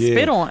hear I got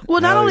spit on?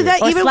 Well, not only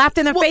that, or even slapped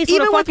in the face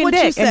with a fucking what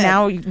you dick. said. And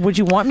now, would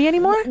you want me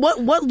anymore?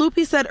 What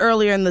Loopy said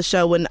earlier in the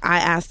show when I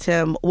asked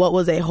him what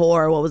was a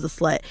whore, what was a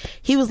slut,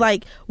 he was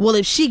like, "Well,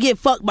 if she get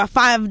fucked by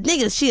 5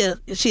 niggas, she a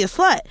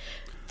slut."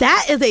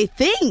 That is a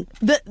thing.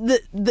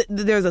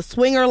 There's a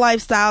swinger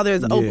lifestyle.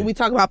 We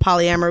talk about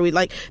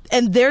polyamory.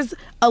 And there's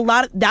a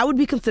lot that would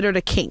be considered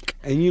a kink.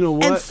 And you know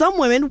what? And some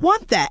women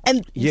want that,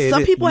 and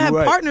some people have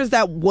partners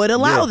that would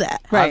allow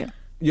that. Right.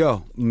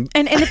 Yo, and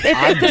if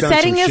the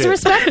setting is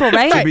respectful,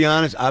 right? To be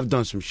honest, I've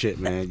done some shit,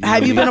 man.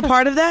 Have you been a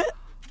part of that?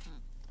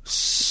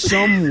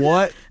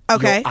 Somewhat.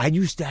 Okay. Yo, I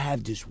used to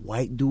have this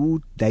white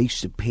dude that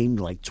used to pay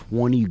me like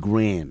 20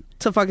 grand.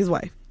 To fuck his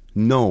wife?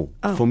 No,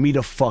 for me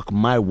to fuck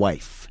my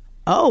wife.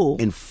 Oh.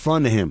 In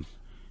front of him.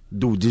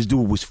 Dude, this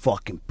dude was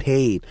fucking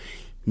paid.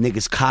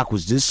 Nigga's cock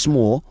was this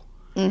small.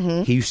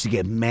 Mm-hmm. He used to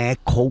get mad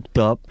coked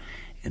up.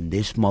 And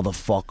this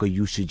motherfucker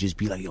used to just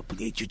be like, "Yo,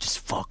 you just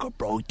fuck her,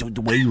 bro."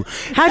 The way you.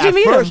 How'd you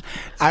meet him?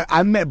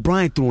 I met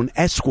Brian through an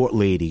escort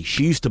lady.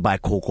 She used to buy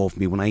coke off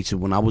me when I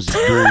was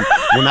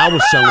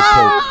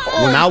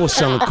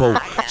selling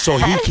coke. So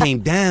he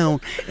came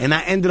down, and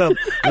I ended up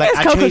like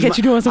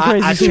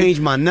I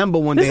changed my number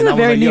one day. This is a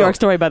very New York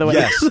story, by the way.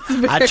 Yes,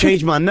 I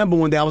changed my number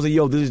one day. I was like,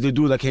 "Yo, this is the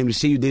dude that came to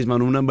see you. This is my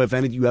new number. If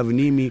anything you ever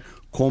need me,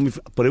 call me."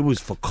 But it was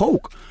for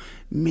coke.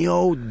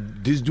 Yo,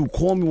 this dude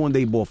called me one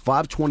day, bought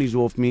 520s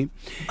off me,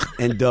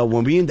 and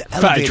when we in the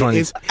elevator,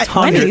 520s,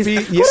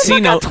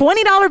 Who got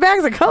 $20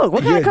 bags of coke?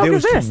 What kind of coke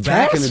is this?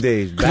 Back in the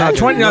days, back in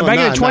the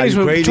 20s, 20s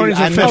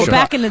were Fisher.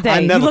 Back in the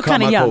day, you look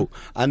kind of young.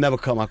 I never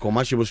cut my coke.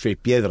 My shit was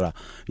straight piedra.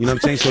 You know what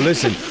I'm saying? So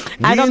listen,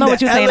 I don't know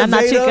what you're saying. I'm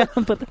not chica.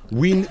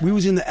 We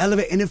was in the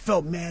elevator, and it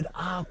felt mad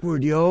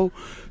awkward, yo.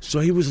 So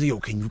he was like, "Yo,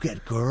 can you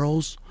get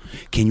girls?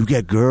 Can you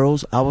get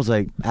girls?" I was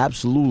like,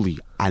 "Absolutely."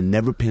 I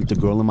never pimped a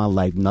girl in my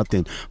life,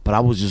 nothing. But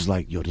I was just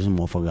like, "Yo, this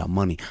motherfucker got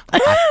money.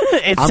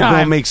 I'm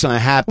gonna make something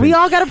happen." We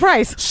all got a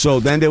price. So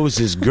then there was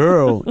this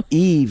girl,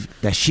 Eve,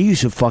 that she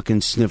used to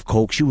fucking sniff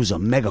coke. She was a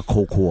mega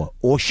coke whore.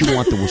 All she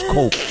wanted was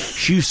coke.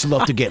 She used to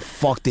love to get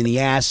fucked in the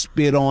ass,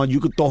 spit on.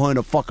 You could throw her in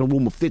a fucking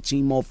room of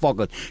 15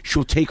 motherfuckers.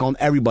 She'll take on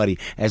everybody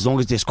as long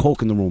as there's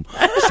coke in the room.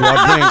 So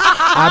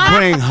I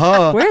bring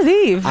her. Where's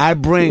Eve? I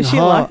bring Is she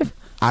her. alive?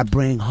 I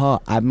bring her.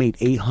 I made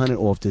 $800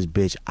 off this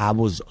bitch. I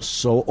was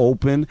so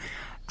open.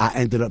 I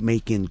ended up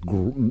making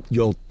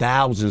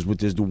thousands with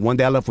this dude. One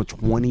day I left with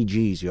 20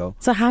 G's, yo.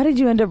 So how did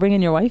you end up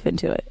bringing your wife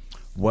into it?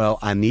 Well,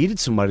 I needed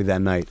somebody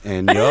that night,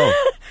 and yo,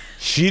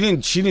 she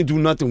didn't do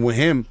nothing with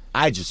him.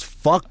 I just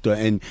fucked her,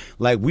 and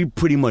like we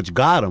pretty much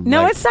got him.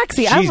 No, like, it's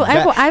sexy. she's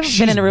I've she's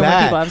been in a room with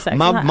bad. people who have sex.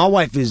 My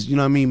wife is, you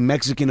know what I mean,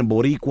 Mexican and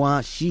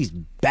Boricua. She's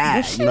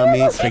bad. You know what I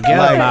mean? Forget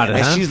like, about it,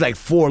 and huh? she's like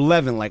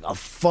 4'11", like a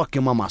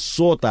fucking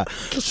mamazota.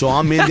 So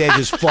I'm in there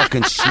just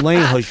fucking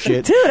slaying her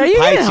shit. Dude, are you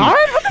getting hard?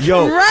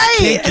 Yo,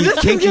 Right. This is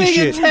kinky getting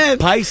shit,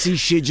 intense. Pisces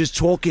shit, just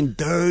talking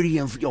dirty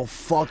and yo,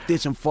 fuck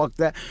this and fuck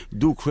that.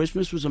 Dude,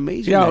 Christmas was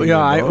amazing. Yo, that year,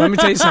 bro. let me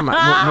tell you something.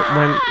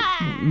 When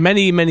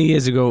many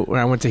years ago, when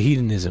I went to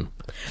hedonism,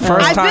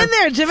 I've been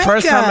there, Jamaica.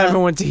 First time I ever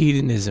went to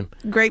hedonism.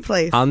 Great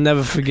place. I'll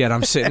never forget.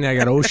 I'm sitting there. I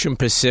got Ocean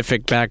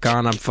Pacific back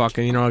on. I'm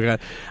fucking. You know, I got.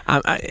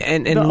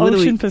 And The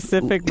literally, Ocean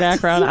Pacific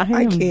background. I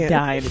am can't.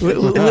 dying.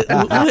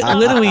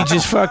 literally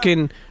just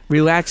fucking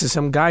relaxes.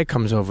 Some guy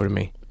comes over to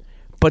me,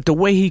 but the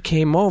way he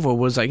came over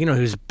was like, you know,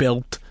 he was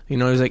built. You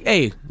know, he was like,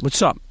 "Hey,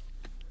 what's up?"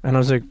 And I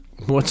was like,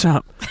 "What's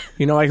up?"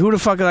 You know, like who the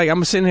fuck? Like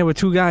I'm sitting here with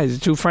two guys,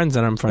 two friends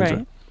that I'm friends Right.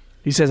 with.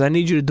 He says, "I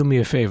need you to do me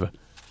a favor."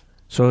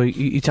 So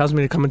he tells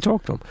me to come and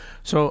talk to him.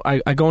 So I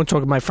go and talk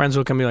to my friends.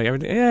 Look at me like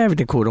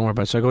everything cool. Don't worry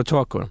about it. So I go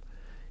talk with him.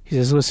 He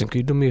says, "Listen, can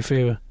you do me a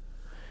favor?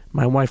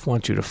 My wife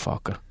wants you to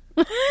fuck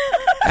her."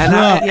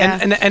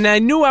 And I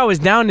knew I was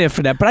down there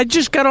for that, but I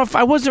just got off.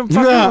 I wasn't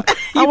fucking.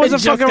 I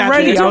wasn't just fucking got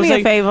ready. there. Do I was me a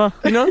like, favor.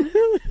 you know.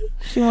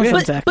 She wants some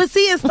sex. But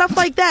see, it's stuff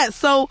like that.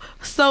 So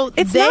It's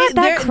not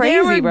that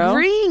crazy, they're bro.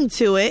 agreeing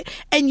to it,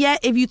 and yet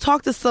if you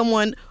talk to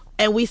someone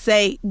and we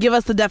say, "Give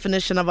us the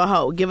definition of a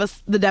hoe," "Give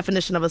us the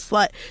definition of a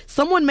slut,"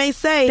 someone may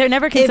say They're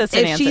never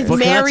consistent if she's answers. But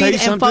can I tell married you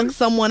and something? fuck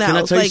someone else. Can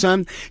I tell you Like,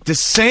 something? The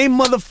same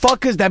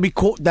motherfuckers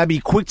that be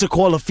quick to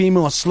call a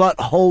female a slut,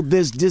 hold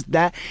this,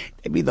 that,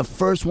 they be the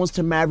first ones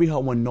to marry her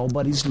when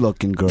nobody's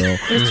looking, girl.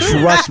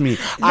 Trust me.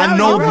 I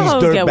know all these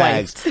hoes get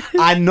dirtbags.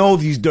 I know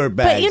these dirtbags.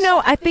 But you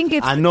know, I think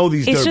I know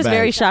these it's just dirtbags.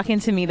 very shocking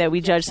to me that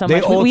we judge so They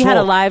much. all We had a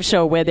talk. live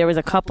show where there was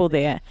a couple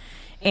there.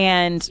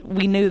 And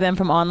we knew them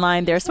from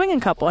online. They're a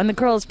swinging couple, and the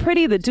girl is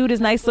pretty. The dude is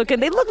nice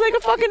looking. They look like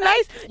a fucking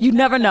nice. You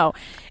never know.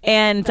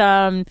 And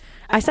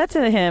I said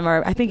to him,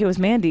 or I think it was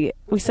Mandy.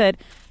 We said,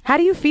 "How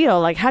do you feel?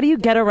 Like, how do you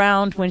get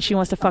around when she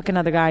wants to fuck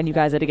another guy and you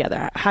guys are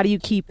together? How do you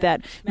keep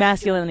that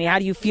masculinity? How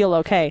do you feel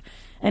okay?"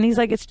 And he's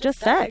like, "It's just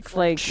sex,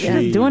 like yeah,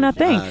 doing a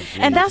thing."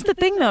 And that's the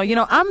thing, though. You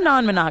know, I'm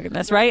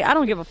non-monogamous, right? I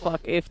don't give a fuck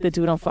if the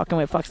dude I'm fucking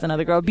with fucks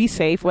another girl. Be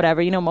safe,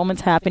 whatever. You know,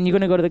 moments happen. You're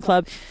gonna go to the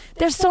club.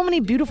 There's so many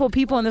beautiful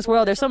people in this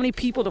world. There's so many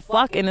people to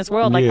fuck in this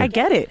world. Like, Yeah. I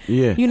get it.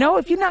 Yeah. You know,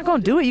 if you're not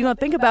gonna do it, you're gonna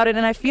think about it.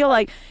 And I feel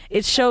like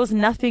it shows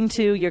nothing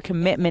to your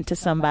commitment to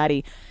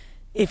somebody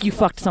if you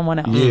fucked someone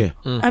else. Yeah.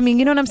 I mean,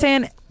 you know what I'm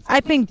saying? I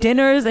think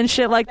dinners and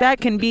shit like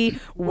that can be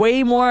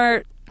way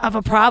more of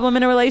a problem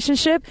in a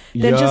relationship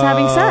than just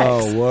having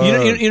sex.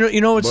 Word. You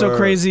know what's so Word.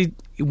 crazy?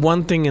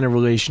 One thing in a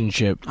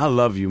relationship. I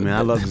love you, man.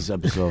 I love this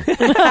episode.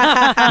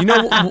 You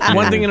know,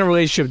 one thing in a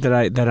relationship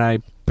that I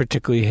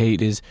particularly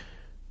hate is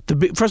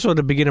first of all,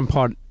 the beginning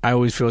part I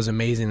always feel is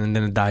amazing, and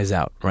then it dies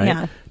out. Right?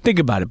 Yeah. Think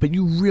about it, but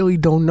you really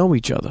don't know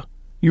each other.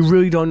 You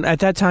really don't. At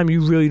that time,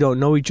 you really don't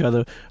know each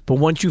other. But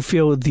once you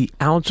feel the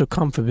ounce of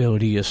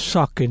comfortability, you're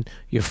sucking,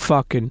 you're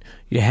fucking,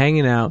 you're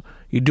hanging out,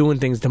 you're doing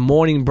things. The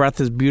morning breath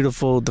is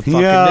beautiful. The fucking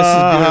this is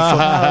beautiful.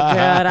 Oh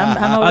God,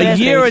 I'm over A that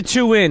year or stage.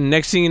 two in,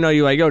 next thing you know,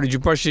 you're like, yo, did you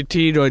brush your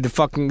teeth or did you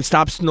fucking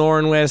stop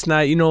snoring last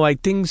night? You know,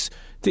 like things.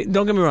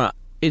 Don't get me wrong.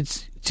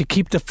 It's to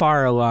keep the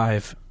fire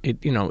alive.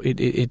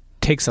 It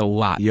takes a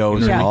lot. Yo,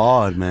 it's you know what I mean?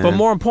 hard, man. But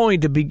more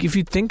importantly, if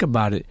you think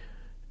about it,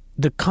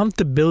 the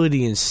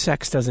comfortability in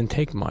sex doesn't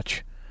take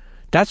much.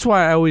 That's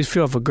why I always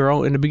feel if a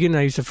girl, in the beginning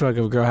I used to feel like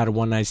if a girl had a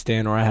one-night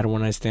stand or I had a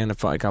one-night stand, I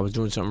felt like I was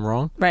doing something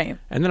wrong. Right.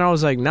 And then I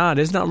was like, nah,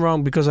 there's nothing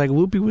wrong because like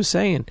Loopy was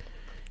saying,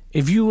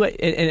 if you,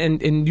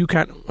 and you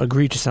can't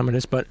agree to some of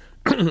this, but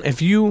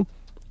if you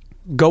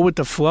go with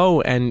the flow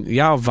and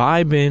y'all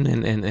vibing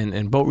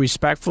and both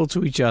respectful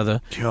to each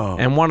other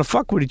and want to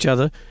fuck with each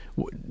other,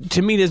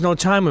 to me there's no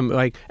time.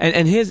 Like,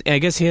 and I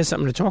guess here's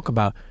something to talk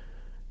about.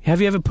 Have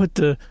you ever put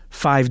the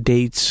 5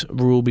 dates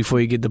rule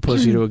before you get the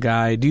pussy to a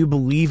guy? Do you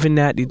believe in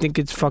that? Do you think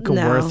it's fucking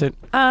No. worth it?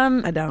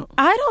 I don't.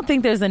 I don't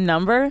think there's a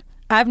number.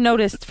 I've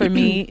noticed for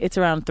me, it's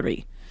around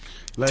 3.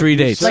 Like 3 you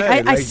dates. said,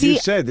 Like, I you see-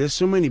 said, there's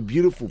so many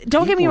beautiful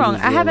Don't get me people in wrong.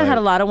 this I world, haven't had like-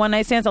 a lot of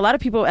one-night stands. A lot of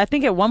people, I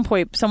think at one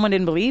point, someone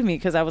didn't believe me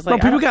because I was Bro,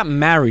 like, people got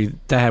married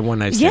that had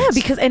one-night stands. yeah,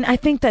 because, and I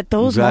think that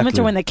those moments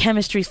Exactly. are when the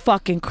chemistry's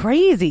fucking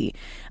crazy.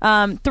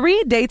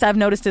 3 dates I've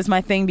noticed is my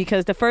thing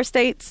because the first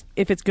dates,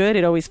 if it's good,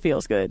 it always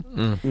feels good.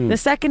 The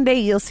second date,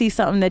 you'll see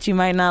something that you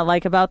might not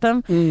like about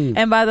them.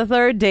 And by the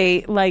third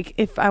date, like,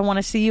 if I want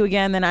to see you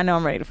again, then I know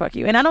I'm ready to fuck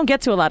you. And I don't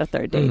get to a lot of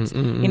third dates.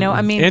 You know,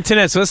 I mean,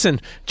 Internets,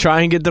 listen,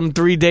 try and get them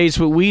 3 dates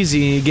with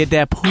Weezy and you get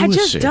that pussy. I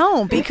just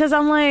don't because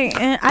I'm like,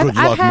 I've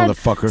luck, had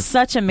motherfucker.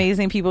 such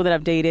amazing people that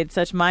I've dated,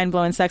 such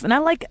mind-blowing sex. And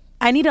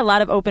I need a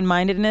lot of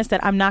open-mindedness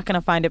that I'm not going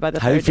to find it by the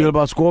How third you feel date.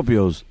 about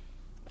Scorpios?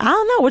 I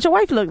don't know. What your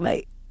wife look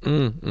like?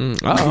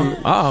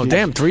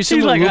 Damn, threesome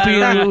with like,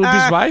 Loopy and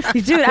Loopy's wife?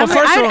 Dude, Well,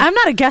 first of all, I'm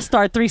not a guest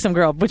star threesome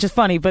girl, which is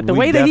funny, but the We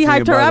way that he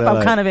hyped definitely her up, about I'm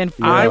that. kind of in.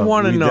 Yeah, I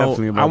want to we know.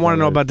 definitely I want to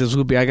know that. about this,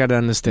 Loopy. I got to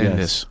understand Yes.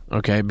 this,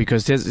 okay?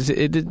 Because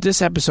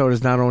this episode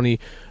is not only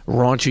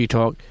raunchy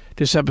talk.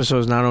 This episode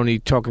is not only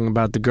talking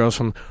about the girls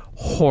from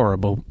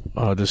horrible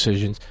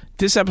decisions.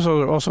 This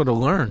episode is also to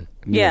learn.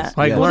 Yeah.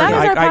 Like, Well, learn.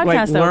 that is our I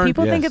podcast, though. learn.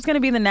 People think Yes. it's going to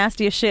be the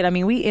nastiest shit. I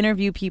mean, we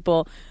interview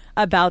people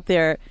about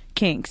their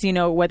kinks, you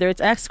know, whether it's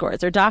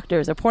escorts or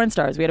doctors or porn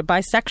stars. We had a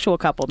bisexual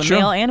couple, the Sure.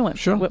 male and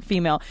Sure.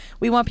 female.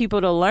 We want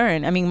people to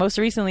learn. I mean, most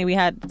recently we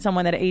had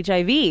someone that had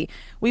HIV.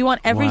 We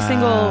want every Wow.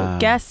 single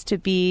guest to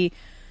be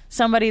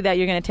somebody that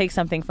you're going to take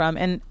something from.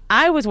 And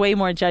I was way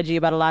more judgy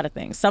about a lot of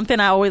things. Something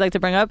I always like to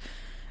bring up,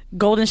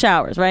 golden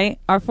showers, right?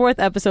 Our 4th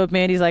episode,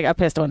 Mandy's like, I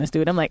pissed on this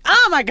dude. I'm like,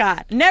 oh my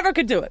God, never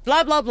could do it.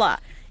 Blah, blah, blah.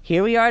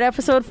 Here we are at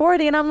episode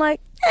 40, and I'm like,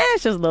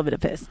 it's just a little bit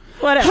of piss.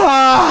 Whatever.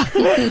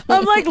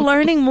 I'm like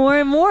learning more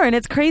and more, and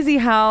it's crazy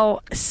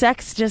how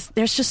sex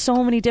there's just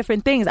so many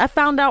different things. I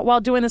found out while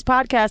doing this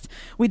podcast,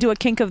 we do a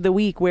kink of the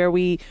week where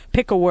we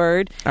pick a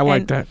word. I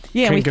like that.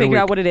 Yeah, and we Kink of the figure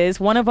out week. what it is.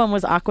 One of them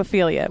was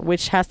aquaphilia,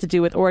 which has to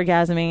do with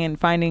orgasming and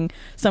finding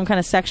some kind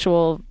of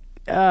sexual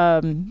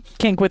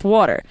kink with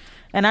water.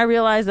 And I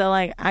realized that,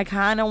 like, I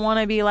kind of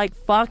want to be, like,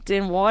 fucked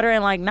in water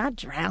and, like, not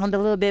drowned a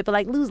little bit, but,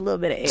 like, lose a little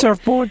bit of air.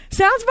 Surfboard.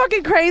 Sounds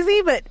fucking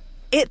crazy, but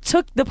it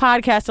took the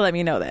podcast to let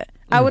me know that.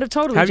 I would have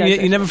totally Have judged you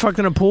it. never fucked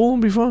in a pool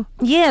before?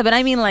 Yeah, but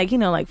I mean, like, you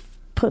know, like,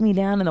 put me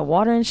down in the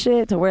water and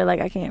shit to where,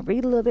 like, I can't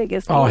breathe a little bit.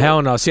 Gets Oh,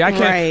 hell no. See, I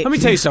can't. Right. Let me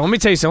tell you something.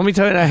 Let me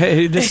tell you.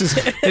 Hey, this is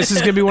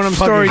going to be one of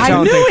them Fucking-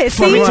 storytelling I knew things.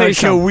 it, Let me see? tell you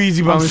Kill something.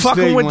 Weezy by I'm mistake,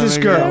 fucking with my this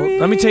nigga. girl.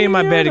 Let me tell you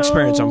my bad You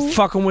experience. I'm know.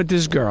 fucking with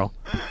this girl.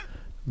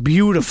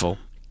 Beautiful.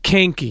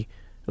 Kinky.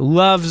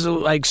 Loves,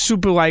 like,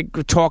 super,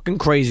 like, talking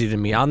crazy to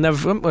me. I'll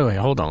never... Wait,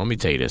 hold on. Let me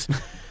tell you this.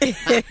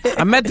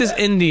 I met this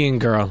Indian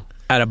girl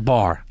at a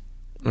bar.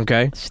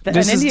 Okay? An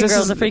Indian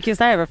girl's the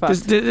freakiest I ever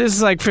fucked. This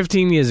is like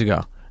 15 years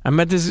ago. I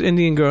met this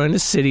Indian girl in the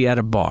city at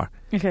a bar.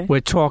 Okay. We're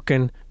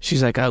talking.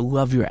 She's like, I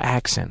love your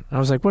accent. I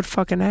was like, what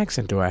fucking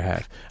accent do I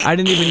have? I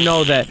didn't even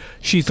know that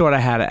she thought I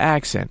had an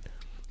accent.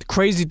 The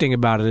crazy thing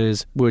about it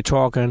is we were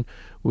talking,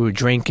 we were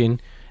drinking,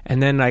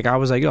 and then like I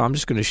was like, yo, I'm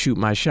just going to shoot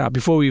my shot.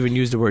 Before we even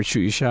used the word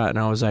shoot your shot, and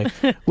I was like,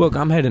 look,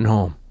 I'm heading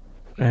home.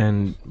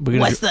 And we're gonna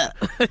What's up?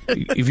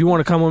 if you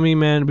want to come with me,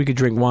 man, we could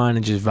drink wine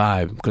and just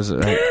vibe because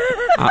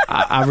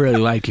I really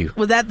like you.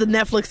 Was that the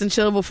Netflix and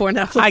chill before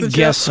Netflix I and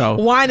guess chill?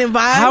 so. Wine and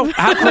vibe?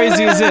 How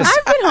crazy is this?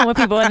 I've been home with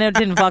people and it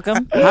didn't fuck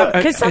them.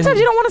 Because sometimes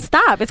you don't want to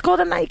stop. It's called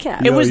a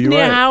nightcap. It was you're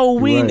near right.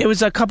 Halloween. You're right. It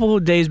was a couple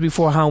of days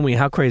before Halloween.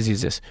 How crazy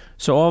is this?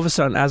 So all of a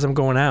sudden, as I'm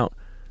going out,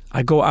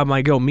 I'm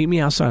like, yo, meet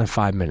me outside in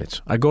 5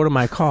 minutes. I go to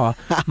my car.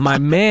 My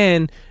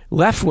man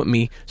left with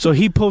me, so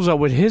he pulls up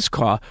with his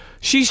car.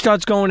 She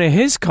starts going to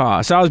his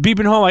car. So I was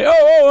beeping home like,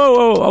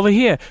 oh, over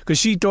here. Because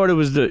she thought it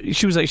was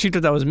she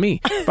thought that was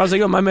me. But I was like,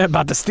 yo, my man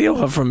about to steal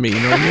her from me. You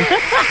know what I mean?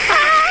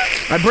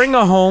 I bring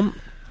her home.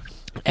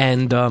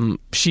 And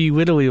she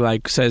literally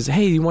like says,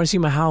 "Hey, you want to see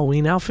my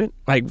Halloween outfit?"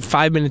 Like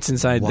 5 minutes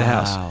inside the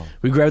house,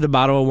 we grabbed a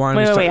bottle of wine.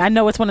 Wait. I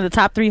know it's one of the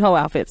top 3 hoe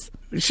outfits.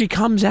 She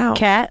comes out.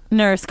 Cat,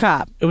 nurse,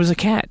 cop. It was a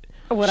cat.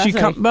 What'd She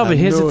I say? but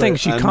here's the knew thing: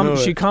 it. I knew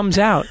she it. comes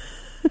out,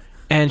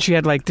 and she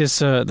had like this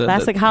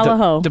Plastic hollow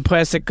hoe. the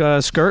plastic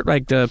skirt,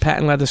 like the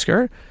patent leather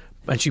skirt.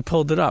 And she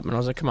pulled it up, and I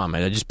was like, "Come on,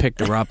 man!" I just picked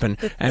her up and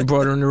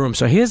brought her in the room.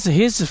 So here's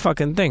the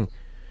fucking thing.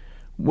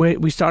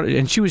 We started,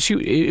 and she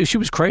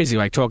was crazy,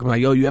 like talking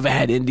like, "Yo, you ever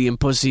had Indian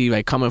pussy?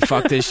 Like, come and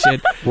fuck this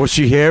shit." Was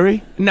she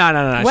hairy? No.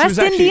 She West was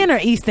actually- Indian or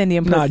East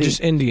Indian pussy? No, just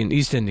Indian,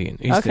 East Indian,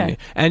 Okay.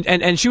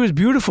 Indian. And she was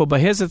beautiful,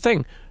 but here's the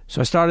thing.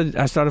 So I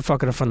started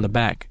fucking her from the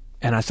back,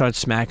 and I started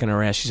smacking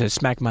her ass. She said,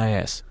 "Smack my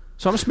ass."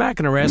 So I'm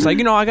smacking her ass, like,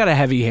 you know, I got a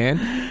heavy hand.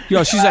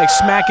 Yo, she's like,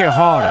 "Smack it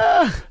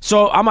harder."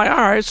 So I'm like, all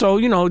right. So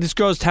you know, this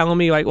girl's telling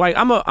me like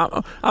I'm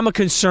a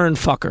concerned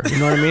fucker. You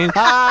know what I mean? like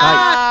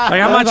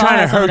I'm not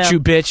trying to hurt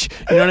you, bitch.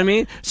 You know what I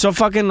mean? So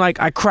fucking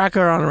like I crack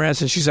her on her ass,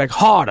 and she's like,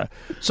 harder.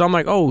 So I'm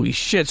like, holy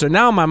shit. So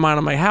now in my mind,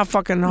 I'm like, how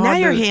fucking hard? Now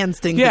your hand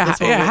stings Yeah, at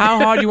this yeah. moment. How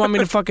hard do you want me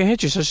to fucking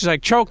hit you? So she's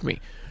like, choke me.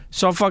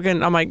 So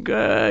fucking, I'm like,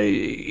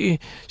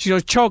 she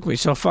goes, choke me.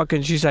 So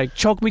fucking, she's like,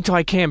 choke me till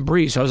I can't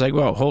breathe. So I was like,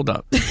 whoa, hold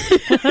up.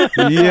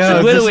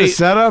 Yeah, Literally- this a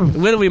setup.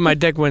 Literally, my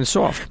dick went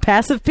soft.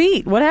 Passive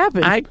Pete. What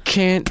happened? I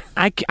can't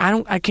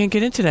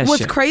get into that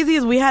What's shit. crazy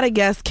is we had a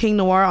guest, King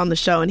Noir, on the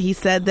show, and he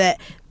said that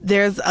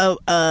there's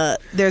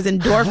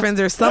endorphins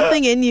or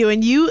something in you,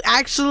 and you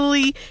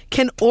actually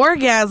can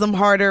orgasm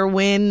harder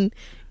when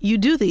you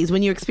do these.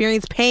 When you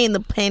experience pain, the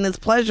pain is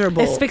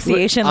pleasurable.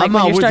 Asphyxiation, like I'm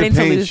when out you're with the starting to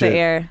pain lose shit. the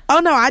air. Oh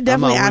no, I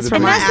definitely I'm out asked with for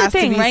the my And that's ass the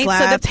thing, to be right?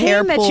 slapped, So the pain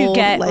hair that you pulled,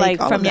 get,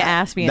 like all from of your that.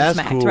 ass being That's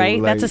smacked, cool, right?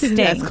 like- That's a sting.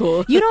 That's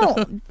cool. You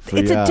don't.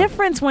 It's Yeah. a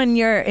difference when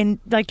you're in,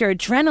 like your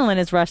adrenaline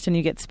is rushed and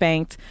you get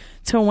spanked,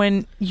 to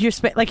when you're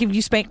like if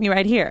you spank me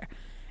right here.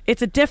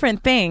 It's a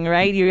different thing,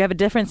 right? You have a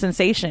different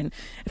sensation.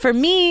 For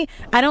me,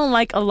 I don't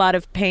like a lot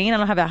of pain. I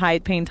don't have a high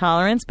pain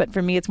tolerance, but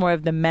for me, it's more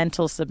of the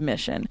mental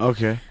submission.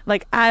 Okay.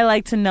 Like, I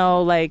like to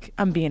know, like,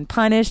 I'm being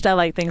punished. I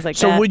like things like that.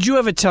 So would you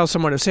ever tell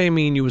someone, say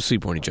me and you would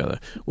sleep on each other,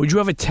 would you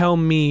ever tell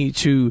me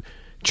to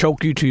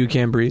choke you till you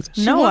can't breathe?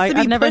 No,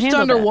 I've never pushed pushed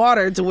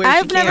underwater to where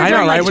I've she never can't. I know,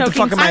 done, right? like, What the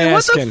fuck am I choking.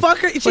 What the asking? fuck?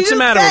 She What's the just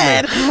matter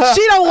said with me?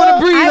 she don't want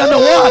to breathe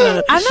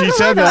underwater. I've She never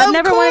said heard that. that. I've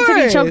never wanted to be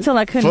course. choked till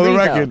I couldn't For the breathe,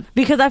 record. though.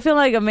 Because I feel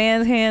like a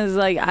man's hands,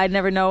 like, I'd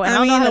never know. And I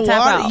don't know how to the tap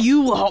water, out.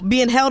 you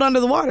being held under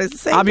the water is the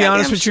same. I'll be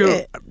honest goddamn with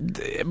shit.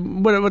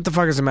 you. What the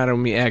fuck is the matter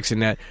with me asking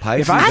that?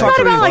 Pisces. If I fuck thought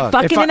with about you- like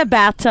fucking if I- in a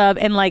bathtub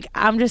and like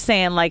I'm just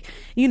saying like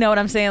you know what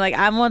I'm saying, like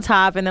I'm on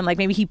top and then like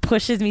maybe he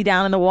pushes me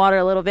down in the water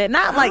a little bit,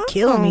 not like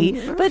kill me,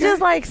 but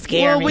just like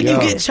scare Well, me. when Yo. you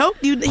get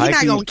choked, he's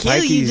not gonna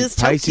kill you. Just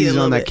choke Pisces you a is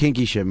little on that bit.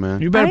 kinky shit,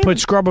 man. You better I- put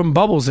scrubbing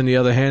bubbles in the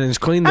other hand and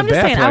clean the I'm just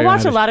bath saying, while I you're watch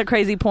at a it. lot of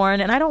crazy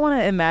porn, and I don't want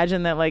to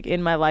imagine that, like,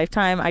 in my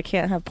lifetime, I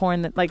can't have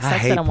porn that, like, I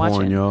sex hate that I'm porn,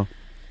 watching. yo.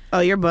 Oh,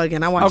 you're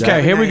bugging. I watch. Okay, it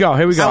every here we night. go,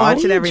 here we go. I What watch What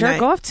it do you every jerk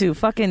night. off to?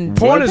 Fucking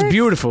Porn is dick pics?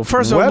 beautiful.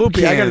 First of all,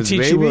 Loopy, I gotta Webcams,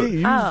 teach you. baby.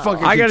 You Oh.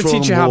 fucking I gotta control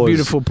teach you them how boys.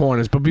 beautiful porn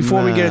is. But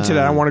before we get into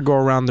that, I want to go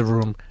around the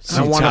room.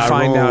 I want to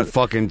find Tyrone out.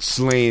 fucking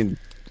slaying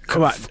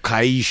Come on.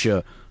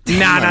 Kaisha.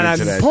 Nah.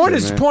 Into that Porn shit,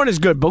 is man. porn is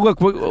good. But look,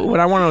 what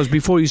I want to know is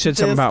before you said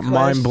something This about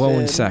mind blowing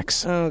question.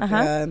 sex. Oh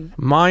God.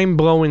 Mind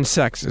blowing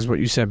sex is what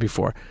you said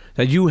before.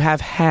 That you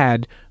have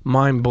had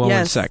mind blowing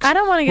Yes. sex. I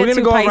don't wanna get We're gonna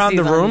too go around Pisces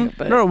the on room. you,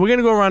 but- No, we're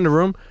gonna go around the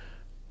room.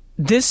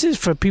 This is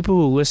for people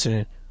who are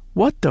listening.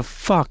 What the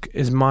fuck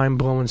is mind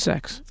blowing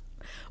sex?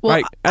 Well,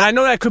 Right, and I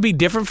know that could be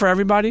different for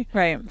everybody.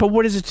 Right. But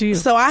what is it to you?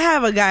 So I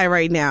have a guy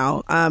right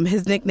now.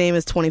 His nickname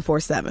is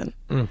 24/7.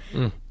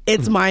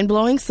 It's mind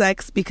blowing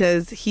sex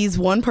because he's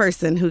one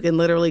person who can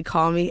literally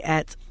call me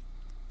at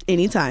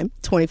any time,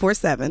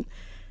 24/7,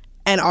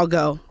 and I'll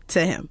go to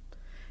him.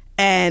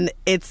 And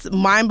it's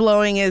mind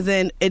blowing as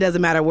in it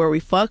doesn't matter where we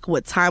fuck,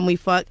 what time we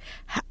fuck,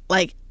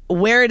 like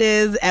where it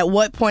is, at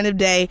what point of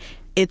day.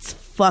 It's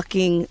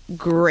fucking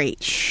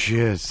great.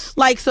 Shit.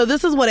 Like, so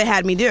this is what it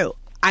had me do.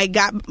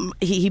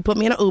 He put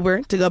me in an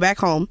Uber to go back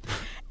home,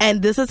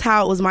 and this is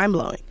how it was mind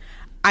blowing.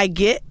 I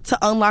get to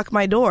unlock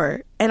my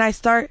door, and I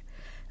start,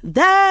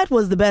 that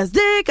was the best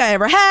dick I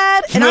ever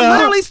had. And I'm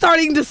literally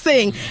starting to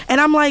sing. And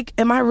I'm like,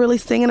 am I really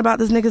singing about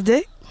this nigga's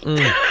dick? And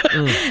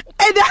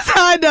that's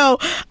how I know.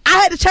 I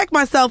had to check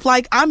myself,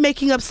 like, I'm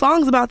making up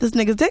songs about this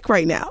nigga's dick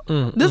right now.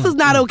 This is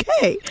not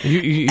okay.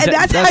 And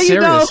that's how you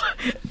know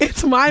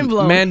it's mind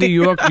blowing. Mandy,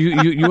 you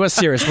are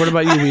serious. What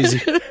about you,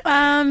 Weezy?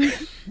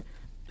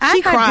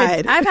 I've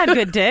cried. I've had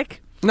good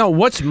dick. No,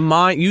 what's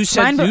mine? You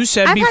said I've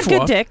before. had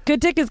good dick. Good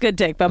dick is good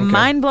dick. But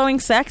mind-blowing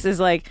sex is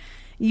like,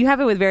 you have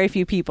it with very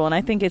few people. And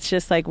I think it's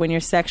just like when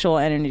your sexual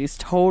energies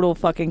total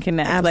fucking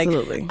connect.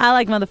 Absolutely. Like, I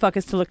like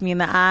motherfuckers to look me in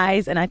the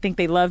eyes and I think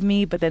they love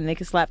me, but then they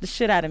can slap the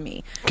shit out of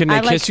me. Can they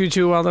I kiss you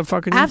too while they're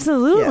fucking you?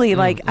 Absolutely.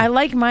 Like, I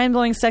like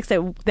mind-blowing sex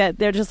that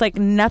they're just like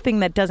nothing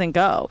that doesn't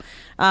go.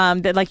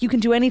 That like you can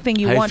do anything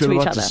you How want you to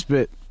feel each about other. the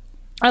spit?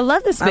 I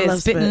love the spit. love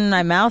Spit spit. in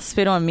my mouth,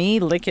 spit on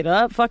me, lick it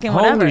up, fucking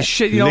whatever. Holy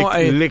shit! You know,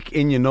 lick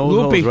in your nose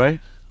Loopy. holes, right?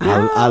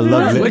 I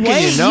love Lick lick.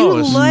 in your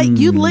nose.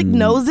 You lick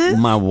noses?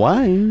 My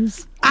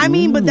wives. I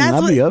mean, but that's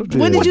I'll be up there.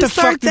 when did What you the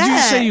start fuck did you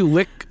that? say? You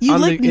lick? You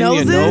on lick in your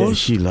noses? nose?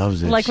 She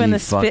loves it. Like she when the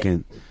spit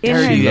fucking, in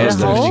her Dirty ass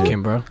the that hole? she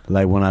can, bro.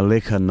 like when I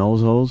lick her nose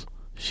holes,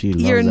 she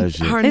loves Your that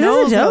shit. her Is this a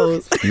nose joke?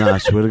 holes. Nah, I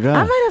swear to God.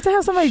 I might have to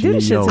have somebody do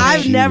this shit Yo, to me.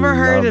 I've she never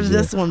heard loves of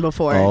this it. one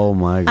before. Oh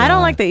my God. I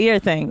don't like the ear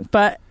thing,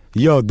 but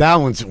Yo, that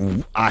one's.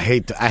 I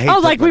hate.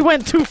 like we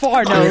went too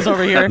far nose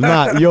over here.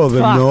 Nah, yo, the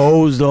Fuck.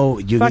 nose though.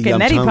 You, Fucking I'm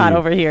neti telling pot you.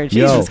 over here. Yo,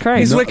 Jesus Christ.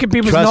 He's licking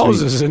people's trust me.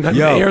 noses and the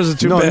Yo, ears are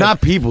too no, bad. not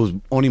people's.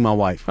 Only my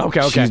wife.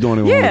 Okay. She's the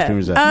only one who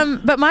experiences Yeah.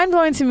 that. But mind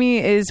blowing to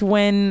me is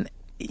when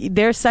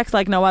there's sex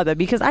like no other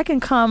because I can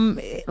come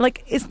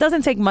like it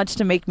doesn't take much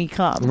to make me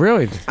come.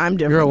 Really? I'm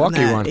different. You're a than lucky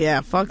that. one.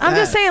 Yeah, fuck that. I'm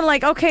just saying,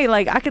 like, okay,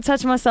 like I could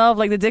touch myself,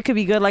 like the dick could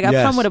be good, like I've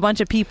Yes. come with a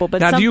bunch of people, but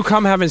Now, do you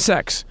come having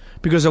sex?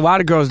 Because a lot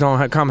of girls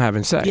don't come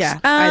having sex. Yeah,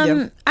 I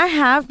do. I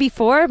have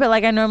before, but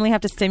like I normally have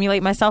to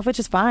stimulate myself, which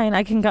is fine.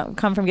 I can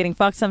come from getting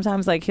fucked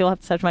sometimes. Like he'll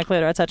have to touch my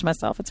clit or I touch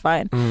myself. It's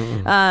fine.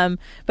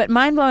 But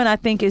mind blowing, I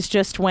think, is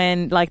just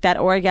when like that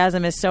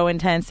orgasm is so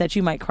intense that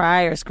you might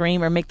cry or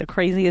scream or make the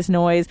craziest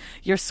noise.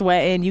 You're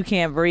sweating, you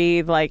can't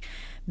breathe. Like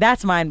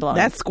that's mind blowing.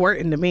 That's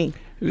squirting to me.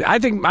 I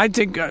think.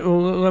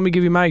 Let me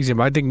give you my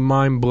example. I think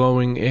mind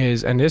blowing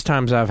is, and there's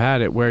times I've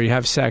had it where you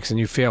have sex and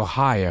you feel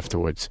high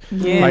afterwards.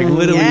 Yeah. Like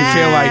literally,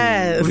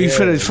 Yes. you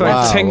feel like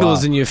Wow, tingles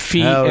wow. in your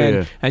feet Hell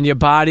yeah. and your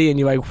body, and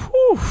you're like,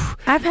 whew.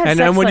 I've had And sex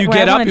then when like you where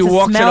get I up, wanted you to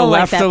walk to the smell like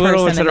left that a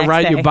little, person and to the the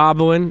right, next you're day.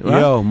 bobbling.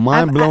 Yo,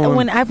 mind blowing.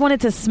 When I've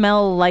wanted to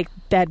smell like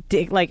that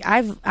dick, like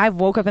I've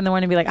woke up in the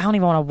morning and be like, I don't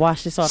even want to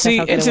wash this off. See,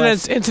 That's how good it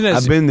was. internet.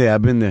 I've been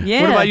there.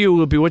 Yeah. What about you,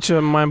 Loopy? What's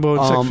your mind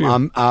blowing sex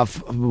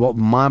for you?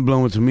 Mind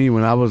blowing to me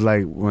when I was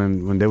like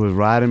when they was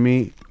riding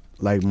me,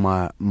 like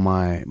my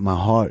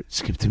heart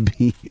skipped a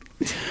beat.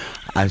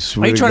 I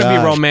swear Are you to trying God. to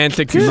be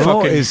romantic? You No,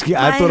 fucking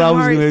I thought I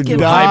was going to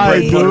die,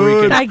 hybrid Puerto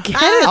Rican. dude. I get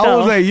it, I though.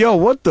 was like, yo,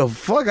 what the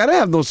fuck? I didn't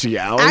have no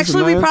Cialis.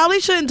 Actually, man. we probably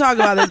shouldn't talk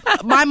about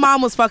this. My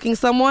mom was fucking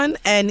someone,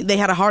 and they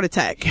had a heart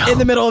attack in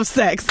the middle of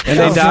sex. And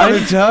they I'm died?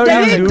 trying to tell They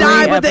you, didn't dude.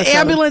 die, but the episode.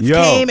 ambulance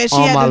Yo, came, and she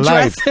on had my to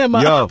dress life. him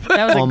up. Yo,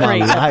 That was a on my great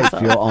life,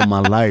 episode. yo, on my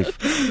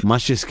life. My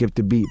shit skipped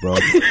the beat, bro.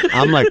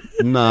 I'm like,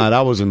 nah,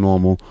 that wasn't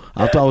normal.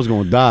 I thought I was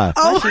going to die.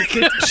 Oh,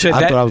 Shit,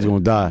 I thought I was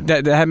going to die.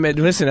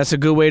 listen, that's a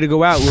good way to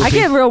go out, Loopy. I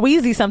get real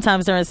wheezy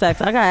sometimes during sex.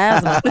 I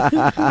got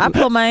asthma. I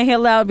pull my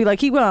inhaler out and be like,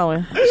 keep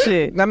going.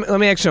 Shit. Let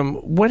me ask you,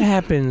 what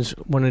happens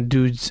when a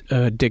dude's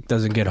dick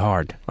doesn't get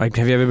hard? Like,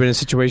 have you ever been in a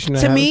situation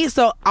that to happens? me,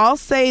 so I'll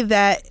say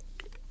that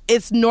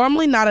it's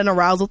normally not an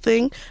arousal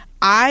thing.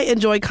 I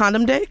enjoy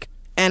condom dick,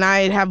 and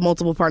I have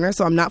multiple partners,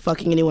 so I'm not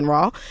fucking anyone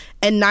raw.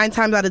 And 9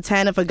 times out of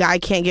 10, if a guy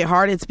can't get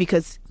hard, it's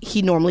because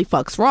he normally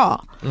fucks raw.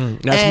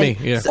 That's And me,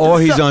 yeah. so-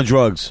 Or he's on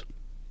drugs.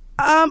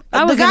 I was the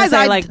gonna guys say,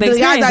 I like, the the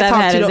guys experience I I've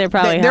talk had to, is they're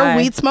probably they're high.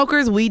 weed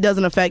smokers. Weed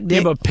doesn't affect dick.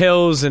 Yeah, but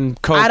pills and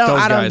coke, I those don't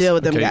guys. deal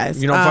with them Okay. guys.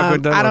 You don't fuck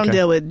with them? I don't Okay.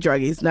 deal with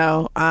druggies.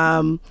 No.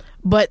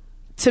 But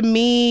to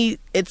me,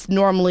 it's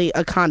normally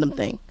a condom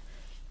thing,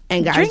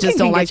 and guys Drinking just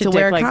don't can like get to your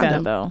wear a dick like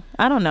condom. that, though.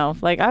 I don't know.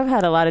 Like, I've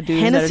had a lot of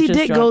dudes Hennessy that are just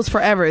dick drunk. goes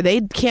forever.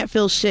 They can't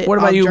feel shit. What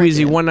about off you,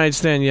 drinking. Weezy? One night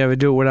stand, you ever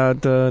do it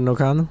without no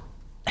condom?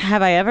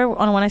 Have I ever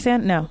on a one night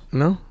stand? No.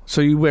 No?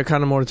 So you wear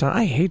condom all the time?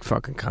 I hate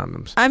fucking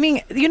condoms. I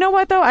mean, you know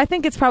what though? I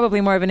think it's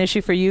probably more of an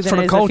issue for you than For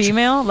the it is culture. a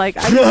female. Like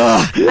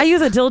I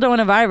use a dildo and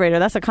a vibrator.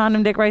 That's a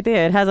condom dick right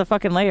there. It has a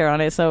fucking layer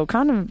on it, so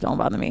condoms don't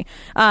bother me.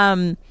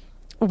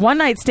 One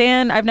night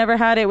stand, I've never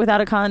had it without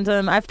a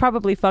condom. I've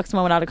probably fucked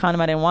someone without a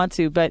condom. I didn't want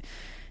to, but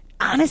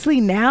honestly,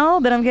 now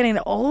that I'm getting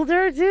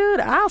older, dude,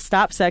 I'll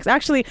stop sex.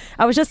 Actually,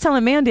 I was just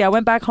telling Mandy, I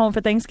went back home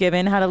for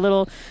Thanksgiving, had a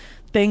little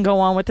thing go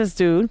on with this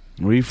dude.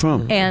 Where you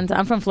from? And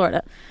I'm from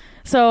Florida.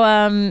 So,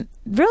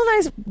 real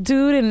nice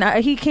dude,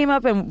 and he came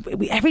up, and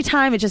every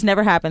time it just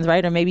never happens,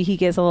 right? Or maybe he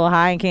gets a little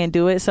high and can't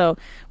do it. So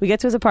we get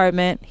to his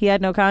apartment. He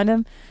had no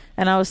condom,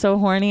 and I was so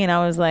horny, and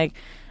I was like,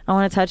 I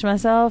want to touch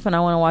myself, and I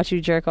want to watch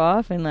you jerk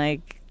off, and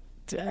like,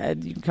 you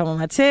can come on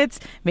my tits.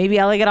 Maybe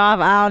I'll lick it off.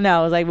 I don't know.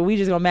 I was like, but we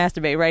just gonna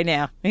masturbate right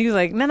now. And he was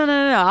like, no.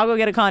 I'll go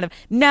get a condom.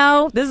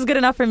 No, this is good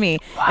enough for me.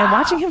 Wow. And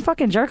watching him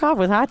fucking jerk off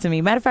was hot to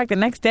me. Matter of fact, the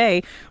next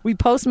day we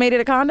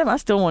postmated a condom. I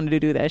still wanted to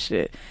do that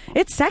shit.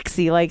 It's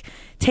sexy, like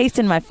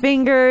tasting my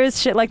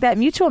fingers, shit like that.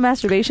 Mutual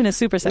masturbation is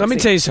super sexy. Let me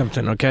tell you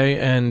something, okay?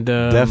 And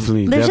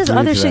Definitely. There's just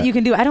definitely other for shit that. you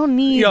can do. I don't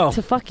need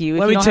to fuck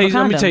you if you don't have a condom.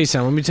 Let me tell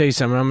you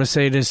something. I'm gonna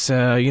say this.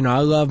 I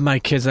love my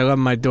kids. I love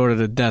my daughter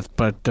to death.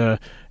 But the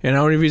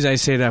only reason I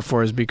say that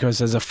for is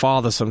because as a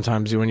father,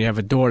 sometimes when you have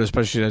a daughter,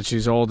 especially that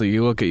she's older,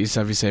 you look at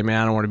yourself, you say,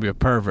 "Man, I don't want to be a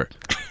pervert."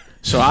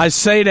 So I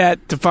say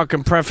that to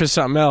fucking preface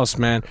something else,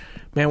 man.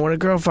 Man, when a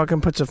girl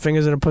fucking puts her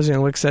fingers in her pussy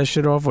and licks that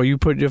shit off, or you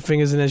put your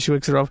fingers in there, she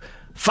licks it off.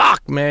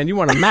 Fuck, man, you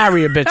want to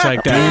marry a bitch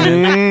like that,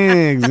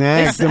 man.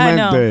 I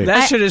know.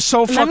 That shit is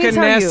so let me fucking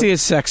tell nasty. you,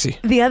 It's sexy.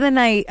 The other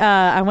night,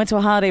 I went to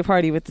a holiday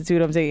party with the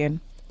dude I'm dating.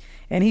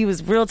 And he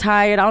was real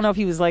tired. I don't know if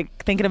he was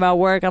like thinking about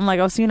work. I'm like,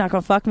 oh, so you're not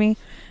going to fuck me?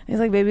 He's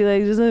like, baby,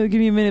 like, just give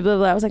me a minute, blah,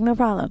 blah. I was like, no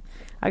problem.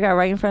 I got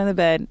right in front of the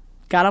bed,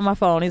 got on my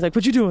phone. He's like,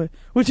 what you doing?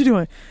 What you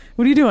doing?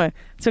 What are you doing?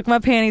 Took my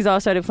panties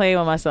off, started playing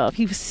with myself.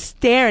 He was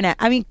staring at,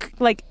 I mean,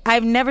 like,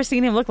 I've never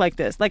seen him look like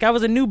this. Like, I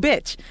was a new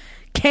bitch.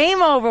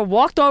 Came over,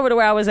 walked over to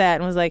where I was at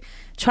and was like,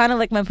 trying to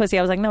lick my pussy.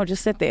 I was like, no,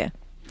 just sit there.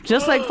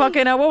 Just like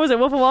fucking, what was it,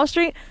 Wolf of Wall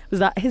Street? It was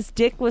that, his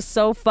dick was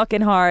so fucking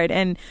hard.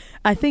 And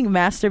I think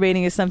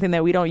masturbating is something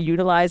that we don't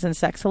utilize in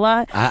sex a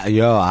lot.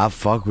 I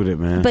fuck with it,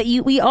 man. But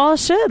we all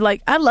should.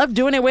 Like, I love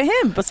doing it with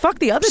him. But fuck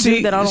the other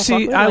dude that I don't fuck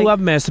with. I like, love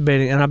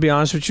masturbating, and I'll be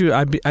honest with you.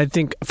 I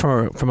think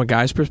from a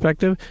guy's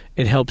perspective,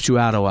 it helps you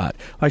out a lot.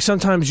 Like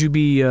sometimes you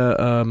be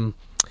too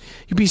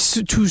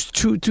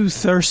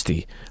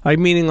thirsty. Like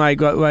meaning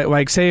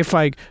like say if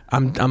like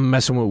I'm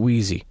messing with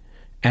Weezy,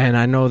 and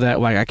I know that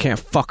like I can't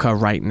fuck her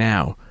right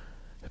now.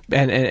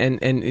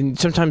 And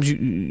sometimes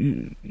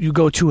you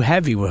go too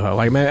heavy with her.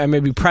 Like I may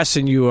be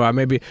pressing you, or I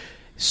may be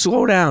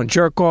slow down,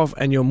 jerk off,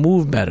 and you'll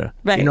move better.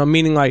 Right. You know,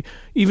 meaning like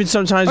even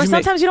sometimes or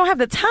sometimes you don't have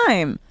the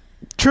time.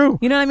 True.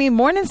 You know what I mean?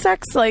 Morning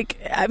sex, like,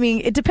 I mean,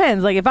 it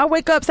depends. Like, if I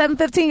wake up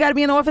 7:15, got to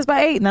be in the office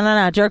by 8.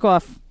 No, jerk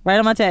off right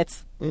on my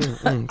tits.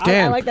 Damn.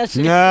 I like that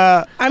shit.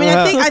 Nah. I mean,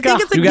 I think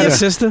it's a You got a gift.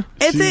 sister?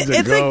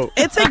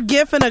 It's a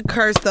gift and a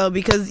curse though,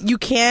 because you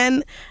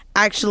can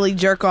actually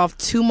jerk off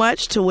too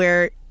much to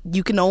where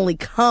you can only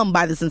come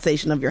by the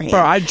sensation of your hand.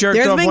 Bro, I jerked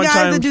There's off been one guys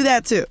time. that do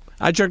that too.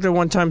 I jerked her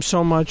one time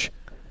so much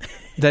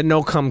that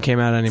no cum came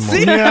out anymore.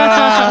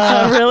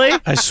 Really?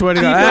 I swear to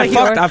God.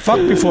 I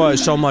fucked before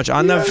so much.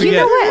 I'll never forget. You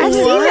know what? I've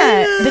seen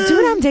that. The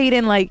dude I'm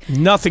dating, like,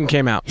 Nothing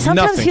came out.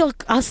 sometimes Nothing.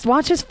 I'll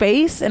watch his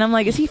face, and I'm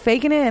like, is he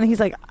faking it? And he's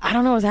like, I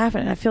don't know what's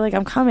happening. I feel like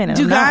I'm coming. And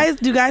Do I'm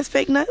not. guys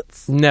fake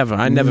nuts? Never.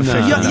 I never faked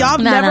a nut. Y'all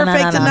No, never no,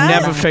 faked no, a no.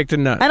 nut? Never faked a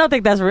nut. I don't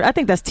think that's. I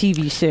think that's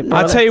TV shit. Bro.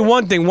 I'll tell you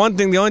one thing.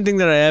 The only thing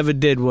that I ever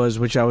did was,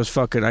 which I was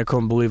fucking, I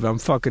couldn't believe it. I'm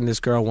fucking this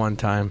girl one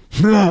time,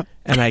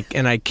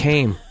 and I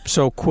came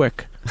so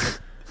quick.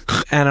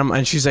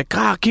 and she's like,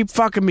 keep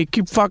fucking me.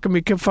 You took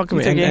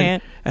your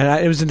hand?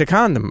 And it was in the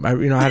condom. I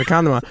had a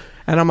condom on.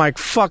 And I'm like,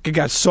 fuck, it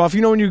got soft.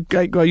 You know when you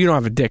don't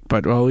have a dick,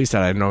 but at least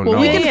I know. Well,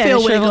 we can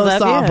feel when it goes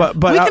soft. Yeah.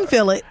 But we can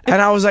feel it.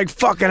 And I was like,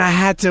 fuck, and I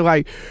had to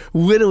like,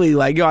 literally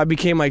like, I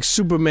became like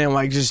Superman,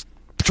 like just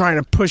trying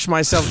to push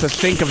myself to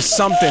think of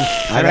something.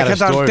 And I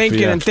kept on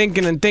thinking and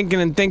thinking and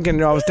thinking and thinking.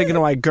 You know, I was thinking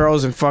of like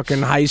girls in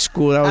fucking high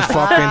school. That was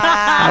fucking.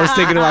 I was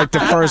thinking of like the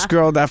first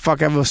girl that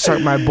fuck ever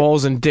sucked my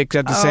balls and dicks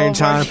at the same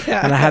time.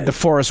 And I had the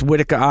Forrest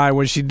Whitaker eye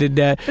when she did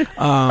that.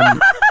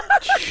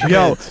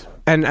 Yo.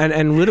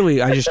 And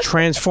literally, I just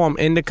transformed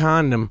in the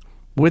condom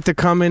with the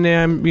cum in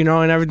there, you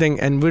know, and everything,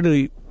 and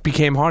literally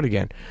became hard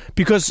again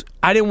because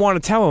I didn't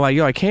want to tell her like,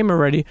 yo, I came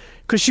already,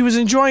 because she was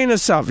enjoying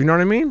herself. You know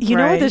what I mean? You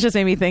know what this just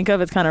made me think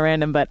of? It's kind of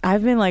random, but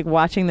I've been like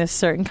watching this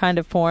certain kind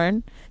of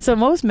porn. So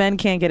most men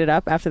can't get it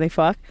up after they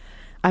fuck.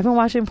 I've been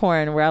watching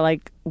porn where I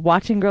like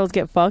watching girls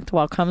get fucked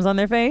while cum's on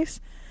their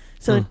face.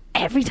 So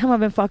every time I've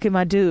been fucking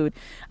my dude,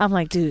 I'm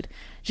like, dude,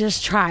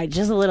 just try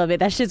just a little bit.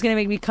 That shit's gonna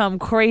make me come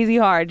crazy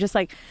hard. Just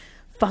like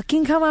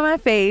fucking come on my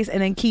face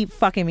and then keep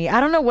fucking me.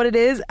 I don't know what it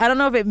is. I don't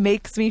know if it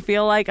makes me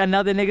feel like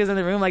another nigga's in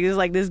the room, like it's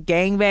like this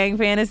gangbang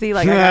fantasy,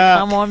 like I got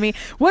come on me.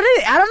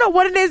 I don't know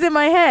what it is in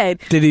my head.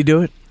 Did he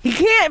do it? He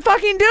can't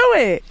fucking do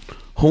it.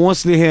 Who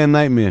wants to hear a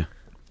nightmare?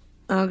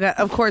 Oh God,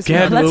 of course.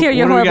 Let's hear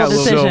your horrible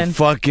decision.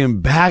 So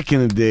fucking back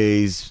in the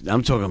days,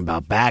 I'm talking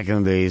about back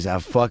in the days, I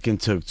fucking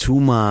took 2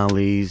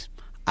 Mollies.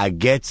 I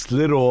get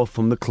slid off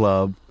from the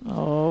club.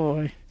 Oh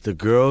boy. The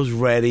girl's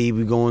ready.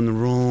 We go in the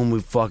room.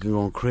 We fucking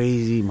going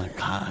crazy. My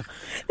God.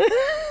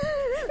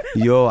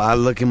 Yo, I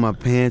look in my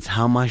pants.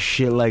 How my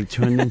shit like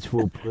turned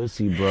into a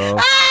pussy, bro.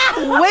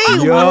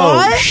 Wait, Yo,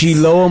 what? she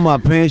lowered my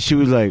pants. She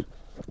was like,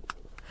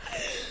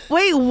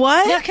 wait,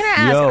 what? Now, can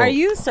I ask, Yo. are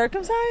you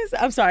circumcised?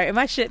 I'm sorry,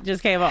 my shit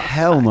just came off.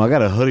 hell no. I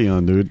got a hoodie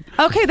on, dude.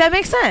 Okay, that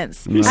makes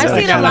sense. No, I've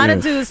seen a lot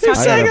of dudes talk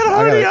I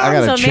got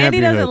a so Mandy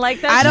champion doesn't hood.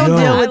 like that. I don't shit.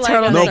 deal I with like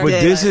turtleneck it. No, but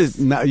dick. this is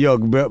not, yo,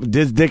 bro,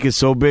 this dick is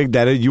so big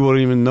that you won't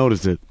even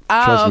notice it.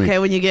 Trust Oh, me. okay.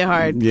 When you get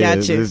hard, Yeah,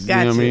 got you. this- Got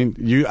you know you. what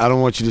I mean? I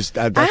don't want you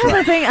to. I have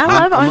a thing. I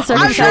love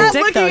uncircumcised not dick,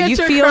 though. looking at You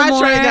your feel crotch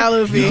more. right now,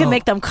 Loopy. You can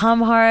make them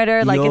come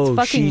harder. Like Yo, it's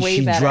fucking way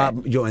she better.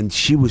 dropped, and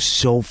she was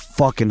so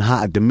fucking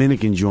hot. A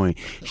Dominican joint.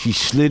 She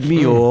slid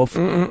me off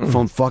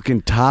from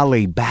fucking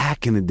Tale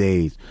back in the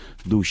days.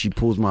 Dude, she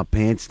pulls my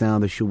pants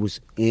down. The shit was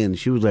in.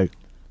 She was like,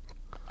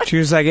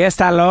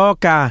 "Esta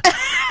loca."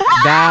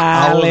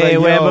 I was Dale, like,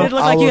 yo, huevo. It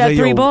looked like you had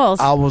 3 balls.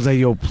 I was like,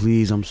 yo,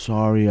 please, I'm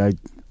sorry. I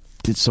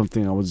did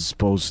something I was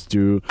supposed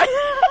to do.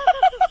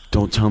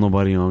 Don't tell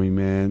nobody on me,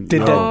 man. Did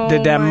Yo,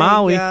 that my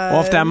Molly God.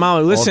 off that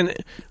Molly? Listen. Let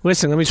me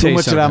tell too you much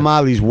something. of that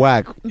Molly's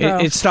whack.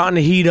 It's starting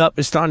to heat up.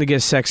 It's starting to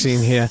get sexy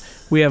in here.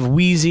 We have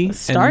Weezy and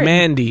Starting.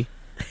 Mandy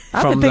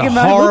I've from been the thinking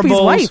about Loopy's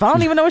Horribles. wife. I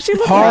don't even know what she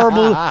looks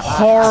like.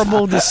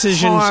 Horrible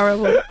decisions.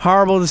 Horrible.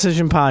 Horrible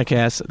decision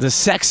podcast. The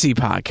sexy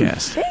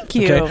podcast. Thank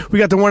you. We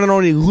got the one and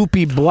only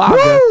Loopy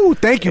Blogger. Woo!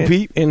 Thank you,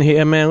 Pete. In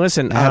here, man.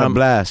 Listen, I had a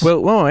blast.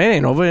 Well, it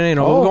ain't over. It ain't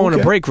over. Oh, We're going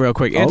okay. to break real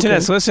quick. Okay.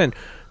 Internets, listen.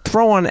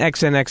 Throw on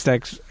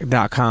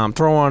xnxx.com.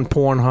 Throw on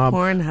Pornhub.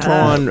 Throw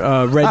on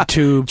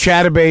RedTube.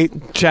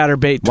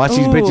 Chatterbait. Watch these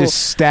Ooh. bitches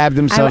stab I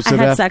themselves to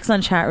had death. sex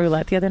on chat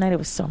roulette the other night. It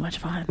was so much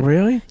fun.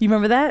 Really? You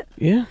remember that?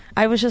 Yeah.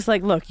 I was just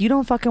like, look, you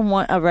don't fucking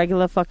want a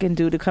regular fucking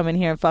dude to come in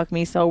here and fuck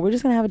me, so we're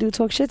just gonna have a dude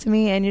talk shit to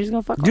me, and you're just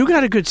gonna fuck You him.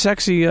 got a good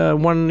sexy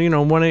one. You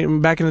know,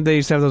 back in the day, you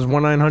used to have those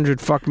 1-900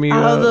 fuck me.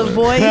 Oh, the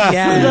voice.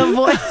 Yeah. The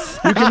voice.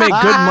 You can make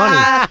good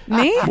money.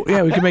 Me?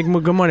 Yeah, we can make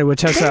good money. We'll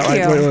test Thank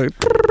that. you. Like,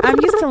 I'm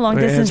used to long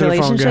Okay, distance answer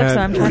the phone. Go relationships, so ahead.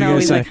 I'm What trying are to you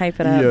always gonna like say? hype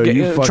it up. Yo,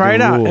 you fucking try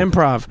it out. rule.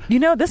 Improv. You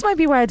know, this might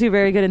be where I do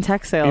very good in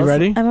tech sales. You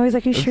ready? I'm always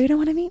like, you sure you don't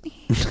want to meet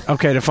me?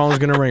 Okay, the phone's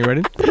gonna ring.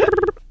 Ready?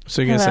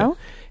 So you're gonna Hello? say,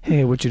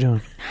 "Hey, what you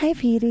doing?" Hi,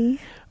 Petey.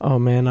 Oh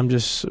man, I'm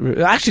just.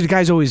 Actually, the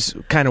guy's always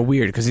kind of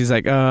weird because he's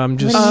like, I'm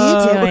just. What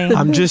are you doing?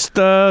 I'm just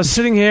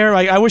sitting here.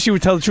 Like, I wish you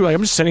would tell the truth. Like,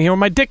 I'm just sitting here with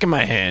my dick in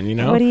my hand. You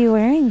know. What are you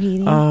wearing,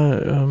 Petey?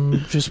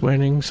 Just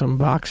wearing some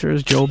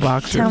boxers, Joe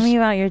boxers. Tell me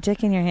about your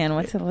dick in your hand.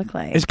 What's it look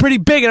like? It's pretty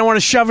big, and I want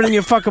to shove it in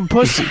your fucking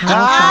pussy.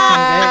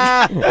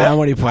 How fucking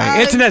What are you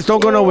playing? Internets,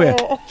 don't go nowhere.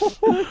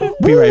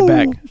 Be right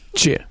back.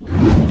 Cheer.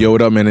 Yo,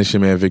 what up, man? It's your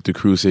man Victor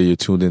Cruz here. You're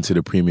tuned into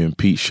the Premium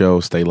Pete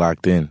Show. Stay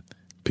locked in.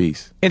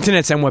 Peace.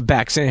 Internets, and we're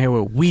back sitting here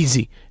with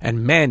Weezy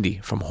and Mandy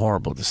from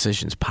Horrible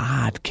Decisions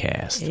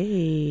Podcast.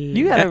 big?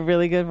 You got a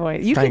really good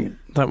voice. You Thank- can.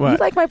 like what? You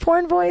like my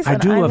porn voice? I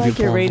and do I love like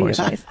your porn radio voice.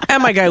 voice.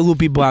 And my guy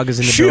Loopy Blogger's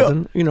in the Sure.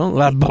 building. You know,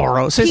 La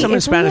Borro. Say Pete, something in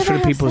if we Spanish ever for the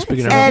have people sex,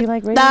 speaking would Arabic. you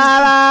like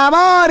radio?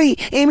 Mori.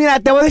 Y mira,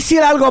 te voy a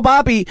decir algo,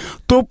 papi.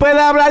 Tú puedes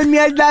hablar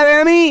mierda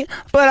de mí,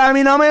 pero a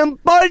mí no me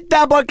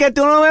importa porque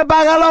tú no me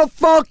pagas los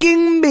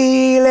fucking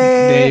biles.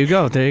 There you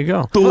go. There you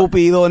go.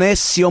 Estúpido,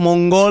 necio,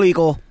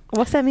 mongólico.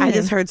 What's that mean? I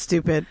just heard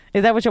stupid.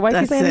 Is that what your wife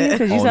is That's saying? it.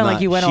 Because you sound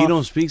like you went She off.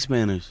 don't speak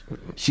Spanish.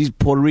 She's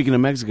Puerto Rican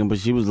and Mexican, but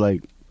she was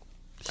like,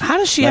 How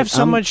does she have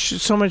so much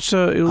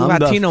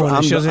Latino in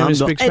her? She doesn't even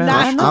speak Spanish.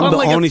 I'm the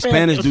like only a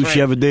Spanish dude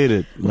she ever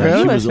dated. Like, You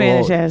she a was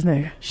Spanish ass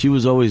nigga. She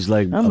was always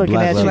like I'm a looking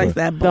black at you leather. like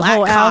that The black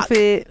whole cock.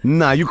 outfit.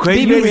 Nah, you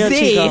crazy, BBC.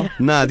 baby?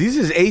 Nah, these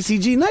is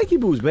ACG Nike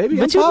boots, baby.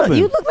 But you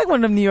look like one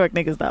of them New York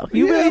niggas though.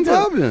 You really I'm do.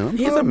 popping.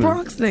 He's a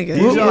Bronx nigga.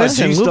 These are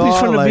Listen, G-Star, Loopy's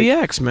from the like-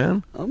 BX,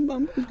 man. I'm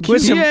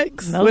Listen,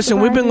 No listen,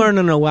 we've been surprise.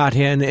 learning a lot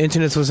here, and the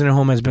internet's listening at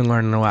home has been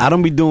learning a lot. I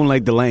don't be doing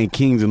like the Latin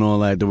Kings and all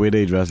that, the way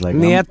they dress. Like,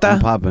 I'm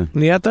Nieta? popping.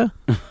 Nieta?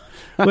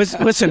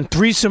 Listen,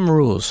 threesome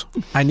rules.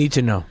 I need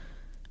to know.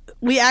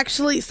 We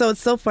actually, so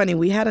it's so funny.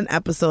 We had an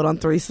episode on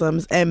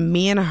threesomes, and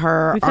me and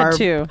her We've are had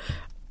two.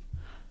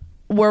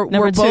 we're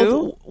Number both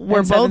two we're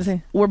and both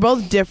 17. we're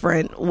both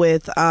different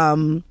with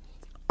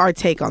our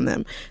take on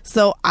them.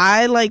 So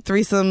I like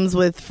threesomes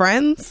with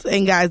friends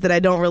and guys that I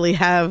don't really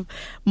have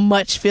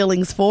much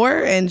feelings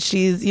for, and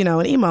she's, you know,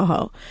 an emo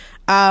hoe.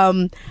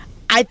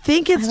 I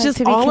think it's like just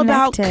to be all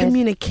about connected.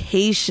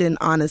 communication,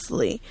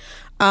 honestly.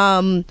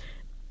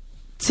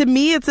 To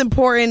me, it's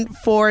important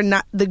for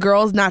the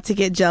girls not to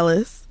get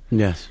jealous.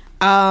 Yes.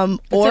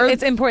 Or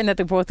It's important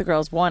that both the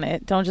girls want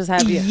it. Don't just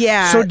have you.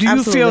 yeah. So do you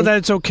absolutely. feel that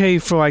it's okay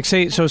for, like,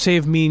 say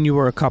if me and you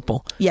were a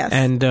couple, Yes.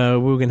 and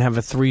we were gonna have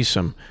a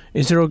threesome,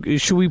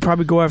 should we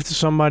probably go after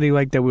somebody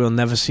like that we'll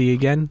never see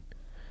again,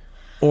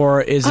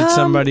 or is it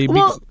somebody?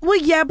 Well,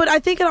 yeah, but I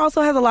think it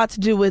also has a lot to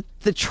do with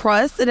the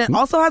trust, and it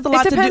also has a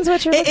lot to do. depends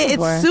what you're looking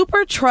for. It's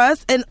super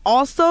trust, and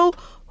also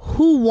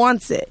who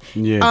wants it.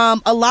 Yeah.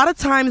 A lot of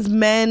times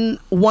men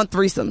want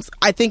threesomes.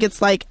 I think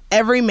it's like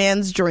every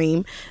man's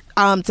dream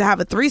to have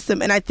a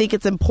threesome, and I think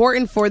it's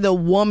important for the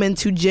woman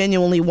to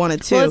genuinely want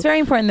it too. Well, it's very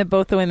important that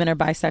both the women are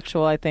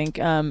bisexual, I think.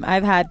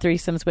 I've had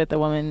threesomes with a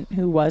woman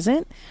who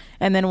wasn't,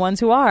 and then ones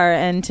who are,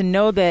 and to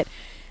know that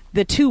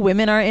the two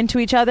women are into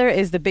each other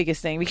is the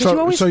biggest thing. Because you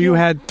always so you feel-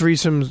 had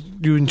threesomes,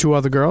 you and two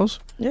other girls?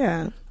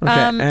 yeah. Okay,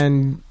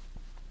 and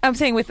I'm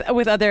saying with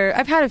other.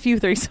 I've had a few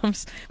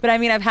threesomes, but I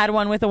mean, I've had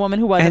one with a woman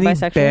who wasn't any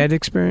bisexual. bad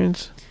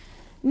experience?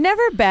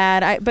 Never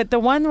bad. But the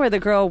one where the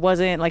girl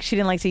wasn't like, she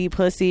didn't like to eat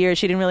pussy, or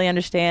she didn't really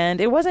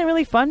understand. It wasn't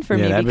really fun for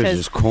Yeah, me that bitch because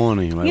is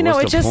corny. Like, you know,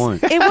 what's it the just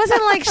point? it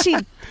wasn't like she.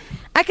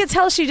 I could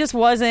tell she just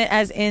wasn't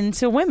as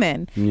into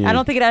women. Yeah. I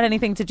don't think it had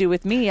anything to do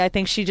with me. I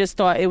think she just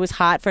thought it was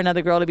hot for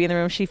another girl to be in the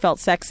room. She felt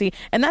sexy.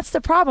 And that's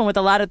the problem with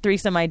a lot of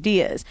threesome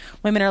ideas.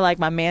 Women are like,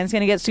 my man's going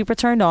to get super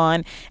turned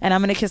on, and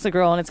I'm going to kiss a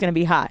girl, and it's going to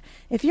be hot.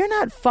 If you're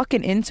not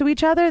fucking into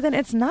each other, then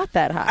it's not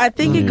that hot. I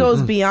think it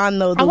goes beyond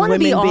though the I wanna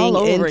women be all being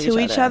over into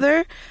each each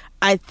other.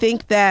 I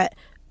think that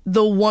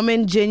the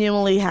woman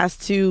genuinely has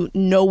to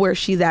know where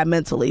she's at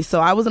mentally. So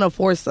I was in a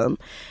foursome,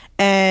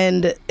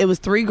 and it was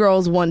 3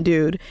 girls, 1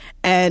 dude.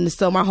 And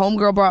so my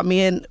homegirl brought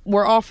me in.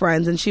 We're all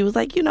friends, and she was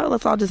like, you know,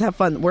 let's all just have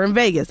fun. We're in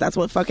Vegas. That's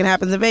what fucking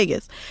happens in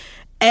Vegas.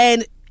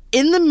 And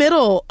in the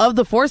middle of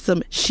the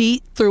foursome,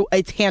 she threw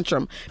a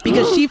tantrum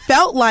because she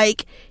felt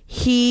like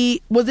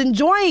he was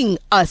enjoying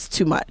us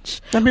too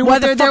much. I mean,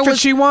 what the fuck did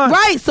she want?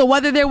 Right. So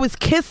whether there was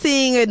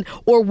kissing and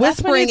or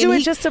That's when you whispering, do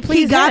and it just to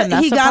please he got him.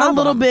 That's he the got a problem.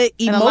 little bit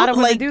And a lot of emotional.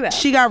 women Like do that.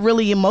 she got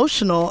really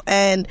emotional,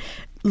 and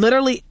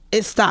literally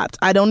it stopped.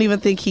 I don't even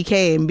think he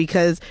came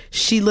because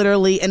she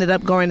literally ended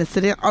up going and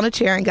sitting on a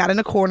chair and got in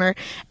a corner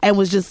and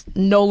was just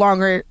no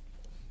longer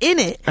in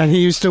it. And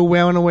he was still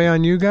wailing away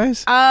on you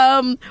guys?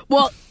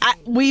 Well,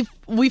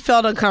 we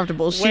felt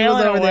uncomfortable. She was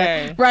Wailing over away.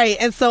 there, right?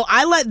 And so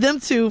I let them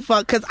two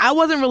fuck because I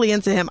wasn't really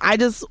into him. I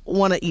just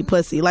want to eat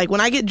pussy. Like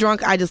when I get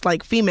drunk, I just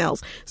like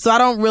females. So I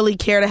don't really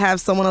care to have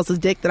someone else's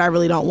dick that I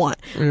really don't want.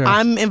 Yeah.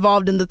 I'm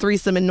involved in the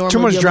threesome and normally Too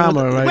much dealing with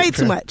drama, it. right? Way Okay.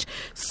 too much.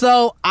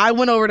 So I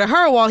went over to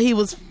her while he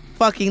was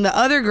fucking the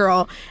other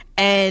girl,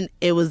 and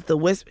it was the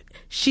whisper.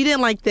 She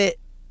didn't like that.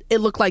 It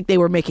looked like they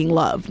were making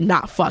love,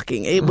 not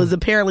fucking. It was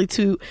apparently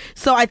too.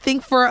 So I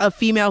think for a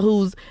female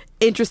who's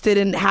interested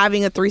in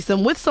having a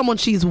threesome with someone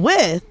she's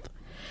with,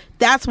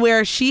 that's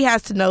where she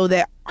has to know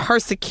that her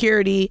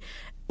security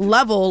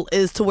level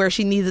is to where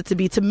she needs it to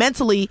be to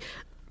mentally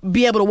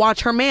be able to watch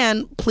her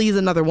man please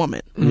another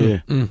woman. Yeah.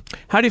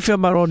 How do you feel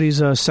about all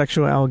these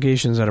sexual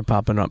allegations that are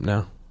popping up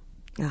now?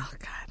 Oh,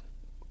 God.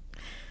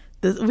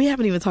 We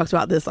haven't even talked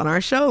about this on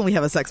our show, and we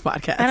have a sex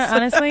podcast.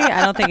 Honestly,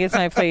 I don't think it's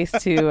my place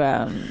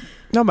to.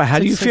 No, but how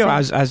do you to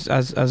feel say-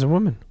 as a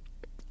woman?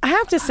 I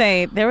have to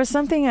say, there was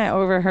something I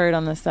overheard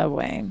on the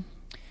subway,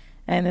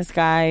 and this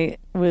guy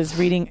was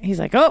reading. He's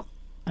like, "Oh,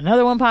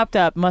 another one popped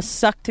up. Must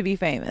suck to be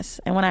famous."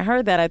 And when I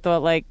heard that, I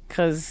thought, like,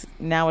 because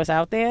now it's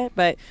out there.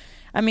 But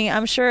I mean,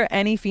 I'm sure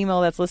any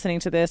female that's listening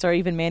to this, or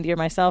even Mandy or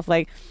myself,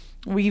 like,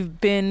 we've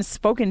been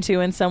spoken to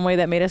in some way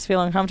that made us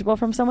feel uncomfortable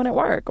from someone at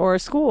work or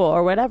school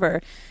or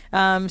whatever.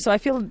 So I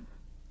feel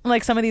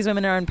like some of these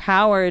women are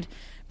empowered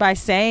by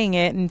saying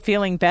it and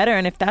feeling better,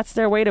 and if that's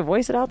their way to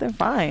voice it out, then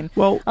fine.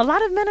 Well, a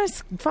lot of men are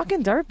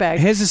fucking dirtbags.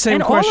 Here's the same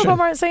and question. all of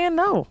them aren't saying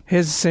no.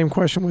 Here's the same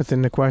question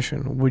within the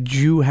question. Would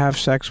you have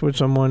sex with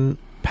someone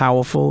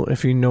powerful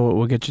if you know it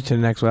will get you to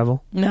the next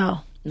level?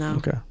 No.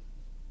 Okay.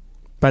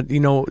 But, you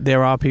know,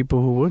 there are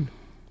people who would.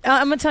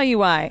 I'm going to tell you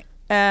why.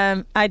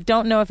 I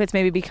don't know if it's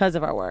maybe because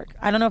of our work.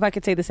 I don't know if I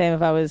could say the same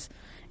if I was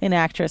an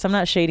actress. I'm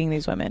not shading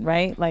these women,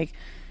 right? Like,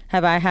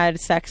 Have I had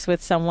sex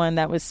with someone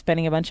that was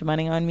spending a bunch of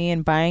money on me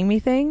and buying me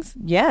things?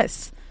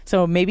 Yes.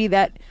 So maybe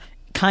that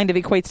kind of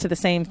equates to the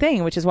same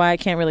thing, which is why I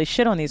can't really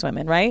shit on these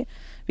women, right?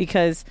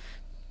 Because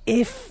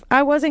if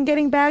I wasn't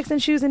getting bags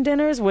and shoes and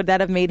dinners, would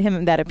that have made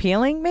him that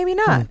appealing? Maybe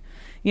not.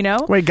 You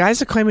know? Wait,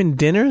 guys are claiming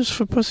dinners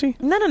for pussy?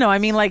 No. I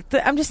mean, like,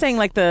 I'm just saying,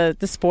 like, the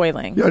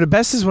spoiling. Yo, the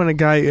best is when a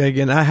guy,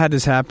 again, I had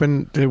this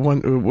happen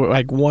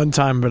one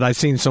time, but I've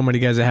seen so many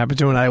guys that happen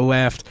to, and I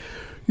laughed.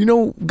 You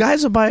know,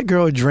 guys will buy a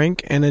girl a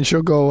drink, and then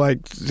she'll go, like,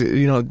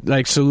 you know,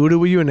 like, salute her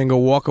with you, and then go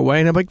walk away.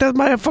 And I'm like, that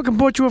might have fucking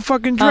bought you a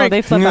fucking drink. Oh,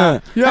 they flip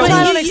out. Yeah, But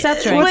I don't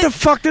accept drinks. What the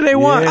fuck do they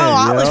want? Yeah,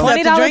 I'll accept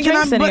 $20 the drink,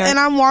 drinks in here. and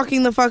I'm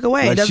walking the fuck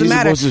away. Like, It doesn't she's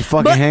matter. supposed to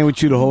fucking hang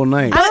with you the whole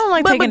night. I don't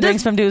like but taking this-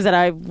 drinks from dudes that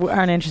I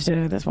aren't interested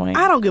in at this point.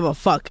 I don't give a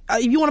fuck.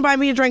 If you want to buy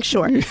me a drink,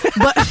 sure.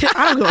 But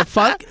I don't give a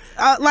fuck.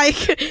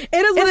 Like, it is what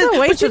It's it is. a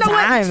waste But you of know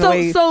time, the what?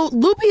 way- So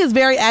Loopy is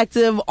very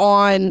active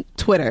on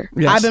Twitter.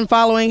 Yes. I've been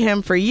following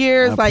him for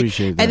years. I Like,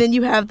 appreciate that. and then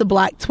you have the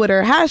Black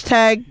Twitter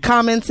hashtag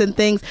comments and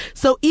things.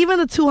 So even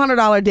the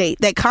 $200 date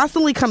that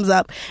constantly comes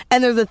up,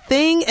 and there's a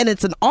thing, and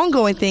it's an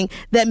ongoing thing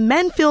that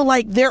men feel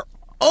like they're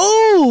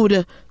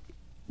owed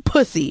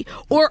pussy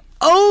or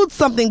owed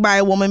something by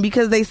a woman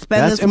because they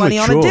spend That's this money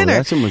on a immature. dinner.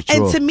 That's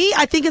immature. And to me,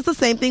 I think it's the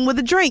same thing with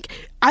a drink.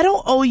 I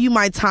don't owe you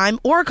my time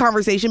or a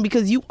conversation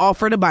because you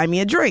offer to buy me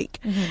a drink.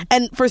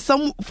 And for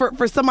some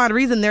odd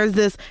reason, there's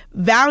this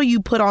value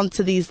put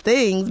onto these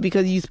things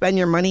because you spend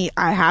your money.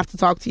 I have to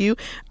talk to you.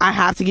 I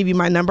have to give you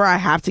my number. I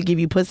have to give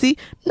you pussy.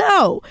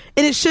 No,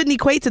 and it shouldn't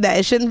equate to that.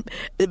 It shouldn't.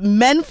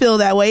 Men feel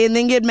that way and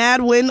then get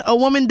mad when a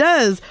woman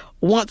does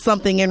want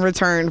something in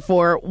return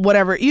for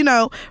whatever, you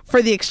know,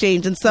 for the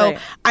exchange. And so Right.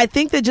 I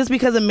think that just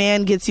because a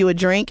man gets you a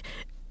drink,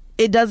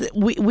 it doesn't,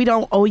 we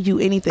don't owe you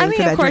anything. I mean,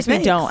 for that of course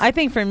drink. we don't. I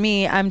think for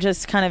me, I'm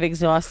just kind of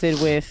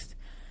exhausted with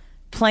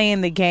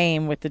playing the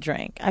game with the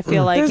drink. I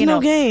feel like, There's you know,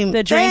 no game.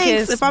 the drink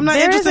Thanks. is. If I'm not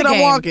there is interested, a I'm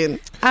game. walking.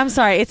 I'm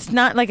sorry. It's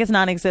not like it's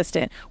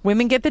non-existent.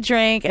 Women get the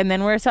drink, and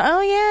then we're so, oh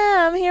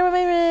yeah, I'm here with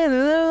my man, blah,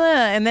 blah,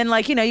 blah. And then,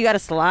 like, you know, you got to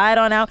slide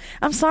on out.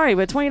 I'm sorry,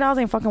 but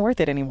 $20 ain't fucking worth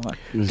it anymore.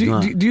 It's Do,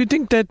 not. do you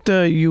think that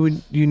you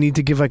need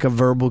to give like a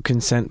verbal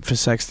consent for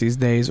sex these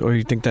days, or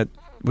you think that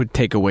would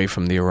take away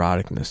from the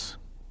eroticness?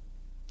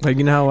 Like,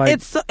 you know how like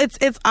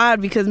It's odd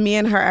because me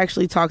and her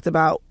actually talked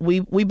about, we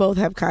both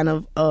have kind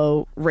of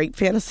a rape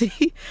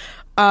fantasy.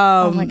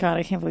 Oh my God,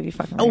 I can't believe you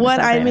fucking bringing What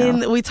this up I right mean,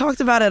 now. we talked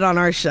about it on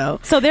our show.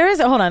 So there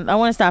is hold on, I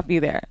want to stop you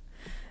there.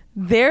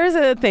 There's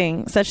a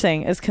such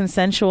thing as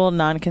consensual,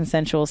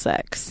 non-consensual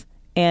sex.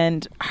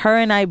 And her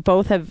and I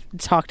both have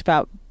talked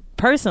about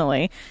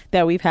personally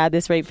that we've had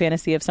this rape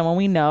fantasy of someone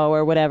we know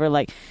or whatever,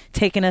 like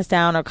taking us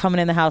down or coming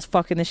in the house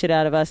fucking the shit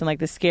out of us and like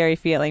the scary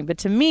feeling. But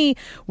to me,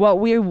 what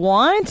we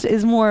want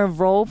is more of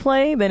role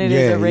play than it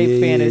is a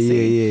rape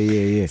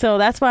fantasy. Yeah. So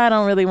that's why I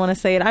don't really want to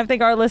say it. I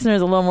think our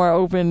listeners are a little more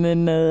open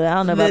than I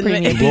don't know about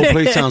premium. Role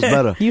play sounds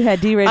better. You had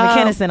D. Ray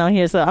McKinnison on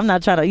here, so I'm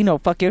not trying to, you know,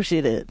 fuck your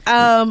shit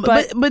up.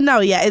 But no,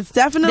 yeah, it's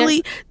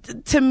definitely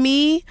to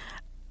me.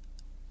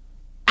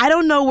 I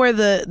don't know where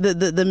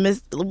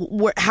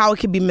how it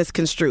could be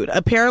misconstrued.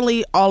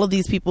 Apparently, all of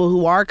these people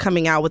who are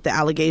coming out with the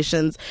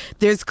allegations,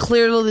 there's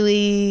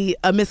clearly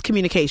a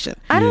miscommunication.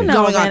 I don't know,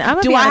 going on. man. I'm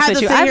gonna Do be I honest have with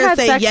to you. sit I've here and had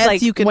say sex yes,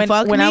 like you can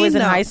fuck when me? I was in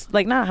No.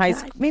 not high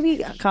school,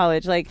 maybe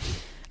college. Like,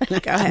 Go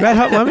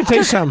ahead. let me tell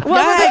you something.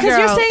 well, Go ahead, because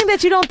girl. you're saying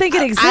that you don't think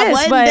it exists, I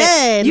wasn't but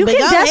dead, you but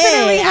can go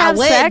definitely ahead. have I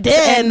wasn't sex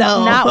dead, and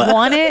though. not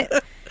want it.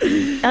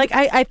 Like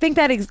I think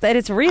that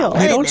it's real.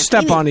 Hey, don't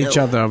step on each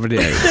other over there.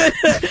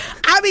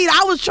 I mean,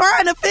 I was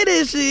trying to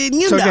finish, and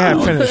you So know.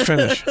 go ahead,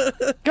 finish.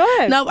 Go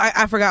ahead. No,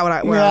 I forgot where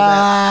I was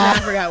at. I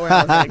forgot where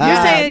I was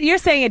at. You're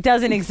saying it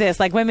doesn't exist.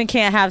 Like women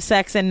can't have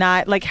sex and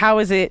not like how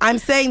is it? I'm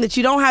saying that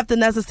you don't have to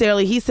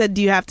necessarily. He said,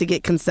 "Do you have to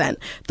get consent?"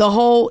 The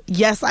whole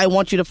yes, I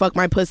want you to fuck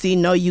my pussy.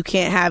 No, you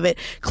can't have it.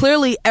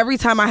 Clearly, every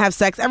time I have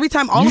sex, every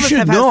time all You of us should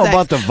have know had sex,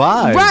 about the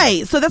vibe.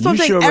 right? So that's what I'm You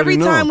saying. should Every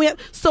already time know. we have.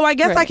 So I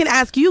guess I can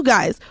ask you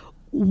guys,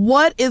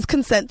 what is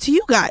consent to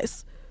you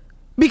guys?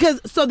 Because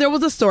so there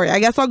was a story. I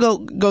guess I'll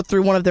go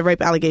through one of the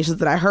rape allegations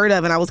that I heard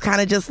of, and I was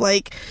kind of just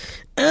like,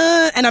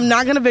 and I'm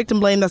not going to victim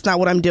blame. That's not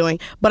what I'm doing.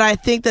 But I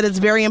think that it's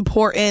very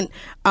important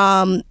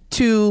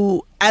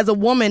to, as a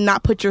woman,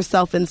 not put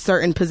yourself in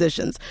certain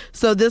positions.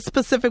 So this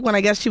specific one,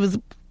 I guess she was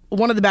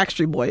one of the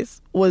Backstreet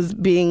Boys was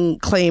being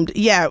claimed.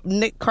 Yeah,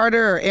 Nick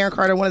Carter or Aaron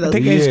Carter, one of those.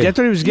 I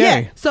thought he was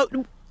gay. Yeah. So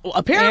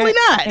apparently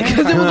not,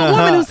 because it was a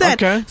woman who said.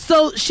 Okay.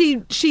 So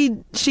she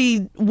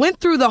went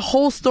through the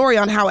whole story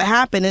on how it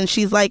happened, and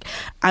she's like,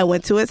 I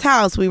went to his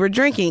house, we were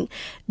drinking.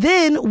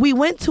 Then we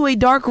went to a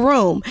dark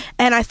room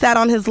and I sat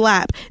on his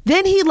lap.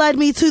 Then he led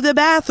me to the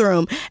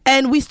bathroom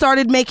and we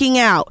started making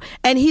out,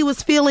 and he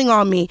was feeling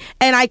on me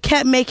and I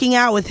kept making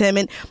out with him.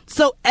 And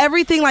so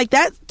everything like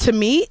that, to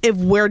me, if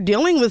we're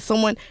dealing with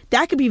someone,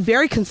 that could be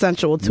very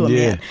consensual to a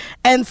man.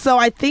 And so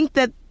I think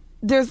that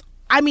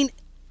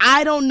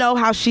I don't know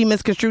how she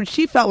misconstrued.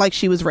 She felt like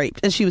she was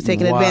raped and she was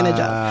taken advantage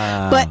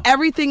of. But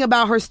everything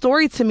about her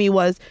story to me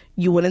was,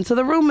 you went into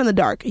the room in the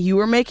dark. You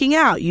were making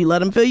out. You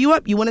let him fill you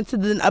up. You went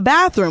into a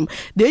bathroom.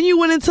 Then you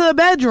went into a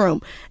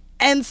bedroom.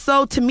 And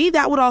so to me,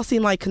 that would all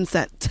seem like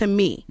consent to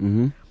me.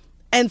 Mm-hmm.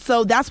 And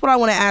so that's what I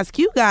want to ask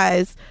you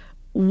guys.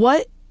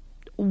 What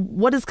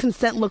does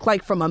consent look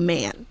like from a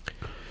man?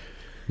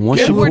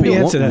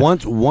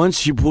 Once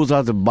she pulls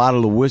out the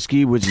bottle of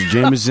whiskey, which is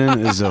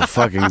Jameson, is a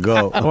fucking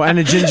go. Oh, and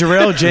a ginger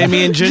ale,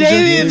 Jamie and Ginger.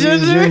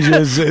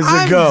 Is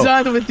a go.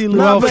 I'm done with you.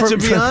 No, but to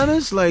be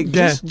honest, like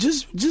just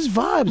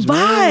vibes,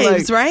 man.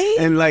 Vibes, right?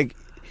 And like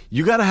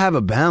you got to have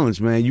a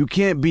balance, man. You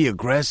can't be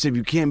aggressive.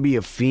 You can't be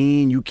a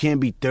fiend. You can't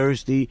be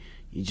thirsty.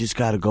 You just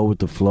got to go with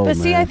the flow, But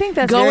man. see, I think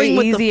that's Going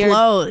very with the easier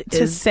flow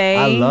to say.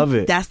 I love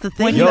it. That's the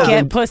thing. When you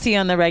get pussy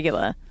on the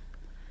regular.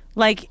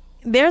 Like,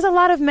 there's a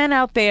lot of men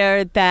out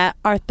there that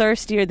are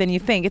thirstier than you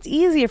think. It's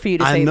easier for you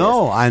to say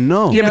I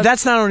know. Yeah, but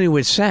that's not only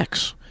with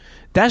sex.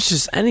 That's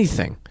just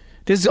anything.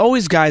 There's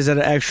always guys that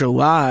are extra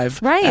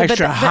live, right,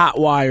 extra hot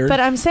wired.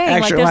 But I'm saying,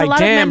 extra, like, there's a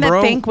lot of men that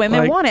bro, think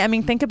women like, want it. I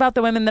mean, think about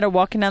the women that are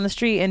walking down the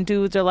street and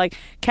dudes are like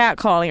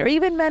catcalling, or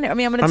even men. I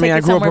mean, I'm going to take I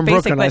it grew up somewhere in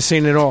basic, Brooklyn. but I've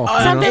seen it all.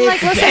 something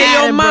like, let's say,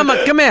 hey, yo,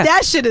 mama, come here.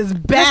 That shit is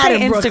let's bad say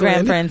in Instagram,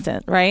 Brooklyn. for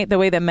instance, right? The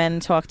way that men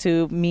talk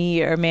to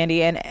me or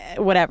Mandy and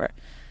whatever.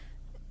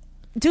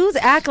 Dudes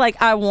act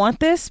like I want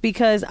this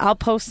because I'll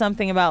post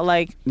something about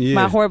like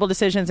my horrible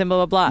decisions and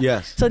blah, blah, blah.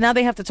 Yes. So now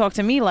they have to talk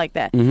to me like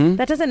that. Mm-hmm.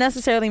 That doesn't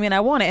necessarily mean I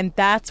want it. And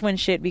that's when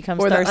shit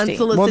becomes Or the thirsty.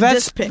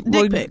 unsolicited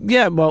dick pic.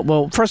 Yeah,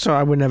 well, first of all,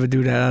 I would never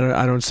do that.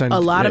 I don't send A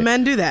lot of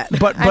men do that.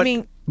 But I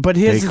mean, but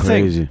here's They the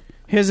crazy. thing.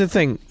 Here's the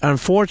thing.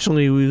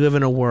 Unfortunately, we live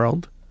in a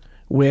world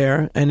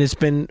where, and it's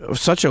been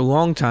such a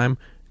long time,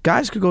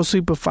 guys could go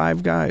sleep with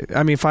 5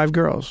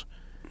 girls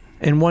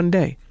in one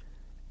day,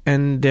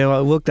 and they're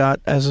looked at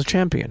as a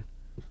champion.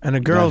 And a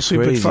girl That's sleep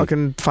with crazy.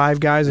 fucking 5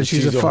 guys, and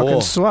she's a fucking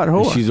whore. slut And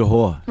whore. she's a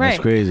whore. Right. That's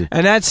crazy.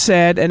 And that's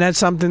sad, and that's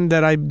something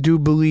that I do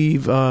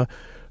believe, need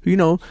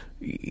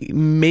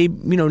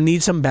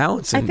some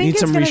balance. I And think need it's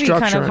some going to be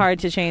kind of restructuring. hard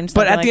to change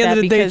But something at the like end that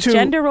of the day, because too,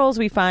 gender roles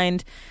we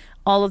find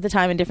all of the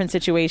time in different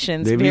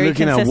situations. They be very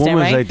looking at consistent,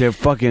 women right? like they're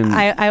fucking.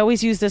 I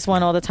always use this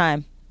one all the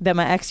time that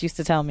my ex used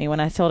to tell me when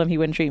I told him he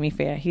wouldn't treat me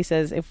fair. He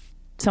says, if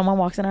someone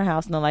walks in our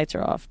house and the lights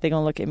are off, they're going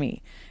to look at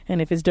me.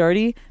 And if it's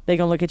dirty, they're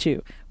going to look at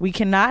you. We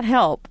cannot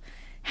help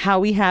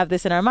how we have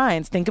this in our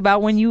minds. Think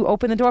about when you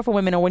open the door for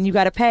women or when you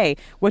got to pay.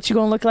 What you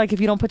going to look like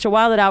if you don't put your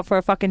wallet out for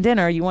a fucking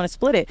dinner or you want to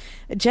split it.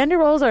 Gender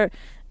roles are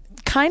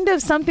kind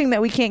of something that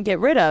we can't get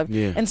rid of.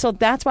 Yeah. And so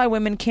that's why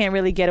women can't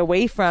really get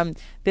away from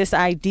this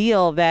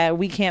ideal that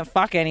we can't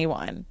fuck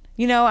anyone.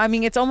 You know, I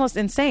mean, it's almost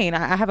insane.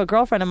 I have a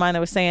girlfriend of mine that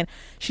was saying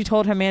she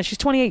told her man, she's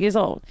 28 years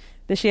old,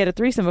 that she had a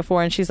threesome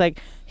before, and she's like,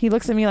 he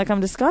looks at me like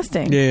I'm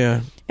disgusting.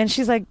 Yeah. And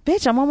she's like,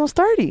 bitch, I'm almost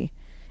 30.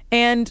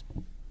 And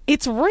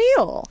it's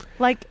real.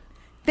 Like,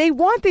 they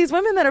want these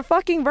women that are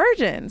fucking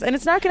virgins, and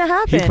it's not going to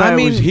happen. He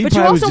probably was but you just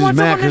also want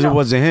mad someone to because it know.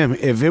 wasn't him.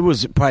 If it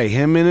was probably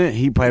him in it,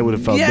 he probably would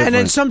have felt different. And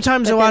then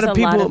sometimes But a lot there's of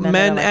a lot people, of men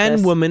men that are like and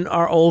this. women,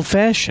 are old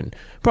fashioned.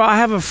 Bro, I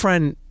have a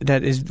friend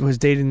that was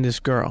dating this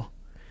girl,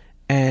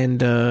 and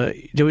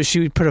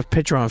she put a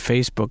picture on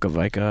Facebook of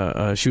like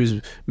she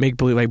was make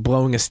believe like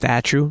blowing a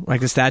statue,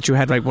 like the statue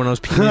had like one of those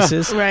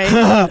penises, Right.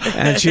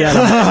 and she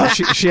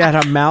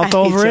had her mouth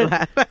over it.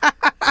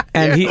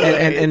 And he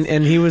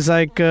and he was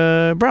like,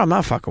 bro, I'm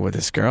not fucking with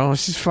this girl.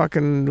 She's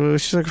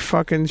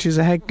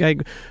a head.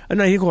 Like,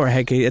 no, he called her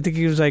head case. I think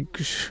he was like,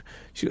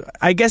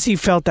 I guess he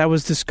felt that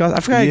was disgusting.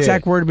 I forgot the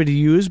exact word but he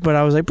used, but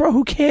I was like, bro,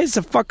 who cares?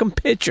 The fucking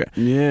picture.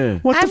 Yeah.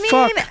 What the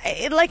fuck?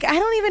 Like, I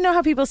don't even know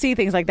how people see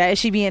things like that. Is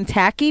she being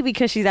tacky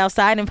because she's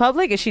outside in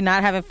public? Is she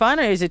not having fun,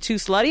 or is it too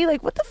slutty?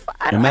 Like, what the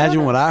fuck?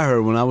 Imagine what I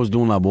heard when I was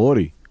doing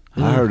Labori.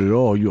 I heard it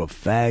all. You a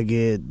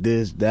faggot,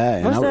 this,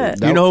 that. What's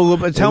that? You know,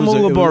 tell me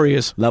who Labori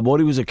is.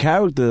 Labori was a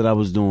character that I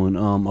was doing,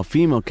 a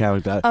female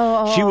character.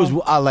 Oh. She was,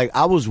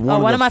 I was one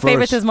of my the first.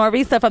 favorites is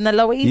Maurisa from the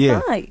Lower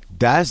East Side.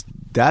 That's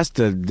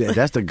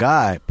the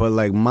guy. But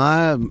like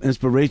my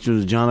inspiration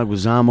was John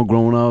Leguizamo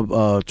growing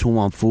up, Tu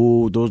Wong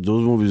Fu. Those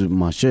movies were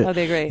my shit. Oh,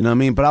 they're great. You know what I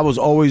mean? But I was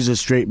always a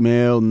straight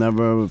male,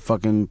 never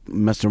fucking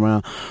messed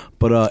around.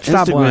 But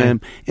Stop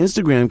lying.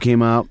 Instagram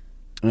came out,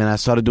 and I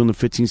started doing the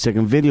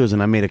 15-second videos,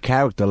 and I made a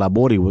character,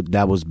 Labori,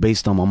 that was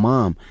based on my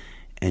mom.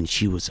 And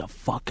she was a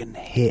fucking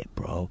hit,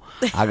 bro.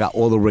 I got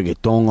all the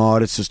reggaeton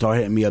artists to start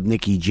hitting me up.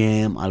 Nicky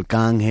Jam,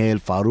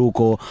 Arcangel,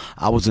 Farruko.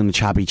 I was in the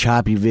Choppy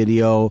Choppy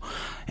video.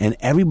 And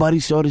everybody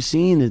started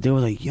seeing it. They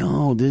were like,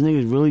 yo, this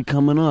nigga's really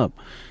coming up.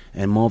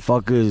 And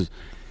motherfuckers...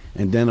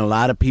 And then a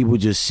lot of people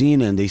just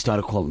seen it, and they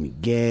started calling me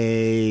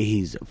gay.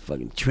 He's a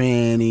fucking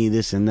tranny,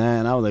 this and that.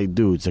 And I was like,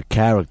 dude, it's a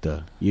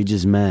character. You're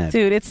just mad.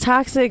 Dude, it's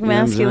toxic You know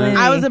what I'm saying?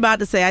 masculinity. I was about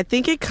to say, I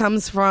think it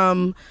comes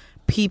from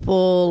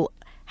people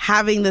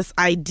having this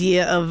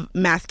idea of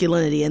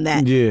masculinity and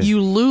that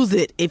you lose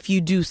it if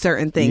you do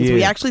certain things. Yeah.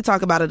 We actually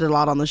talk about it a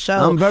lot on the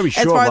show. I'm very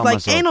sure as far as about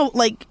like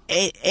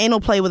myself. anal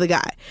play with a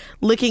guy,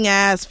 licking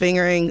ass,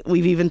 fingering.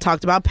 We've even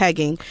talked about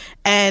pegging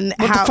and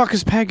What how the fuck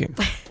is pegging?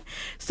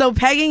 So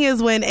pegging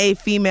is when a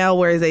female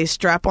wears a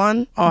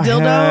strap-on dildo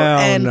hell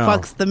and no.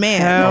 fucks the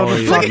man. Hell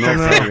the fuck no.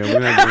 We're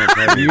not doing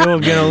pegging. You're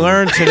gonna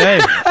learn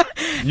today.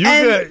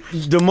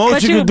 The most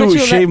But you you- can do but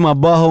is you shave my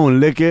butthole and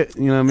lick it.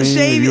 You know what I mean?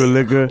 Shave If you're a it.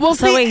 licker. Well,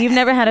 So see, wait, you've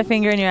never had a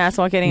finger in your ass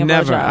while getting a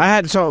Never. blowjob? I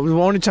had the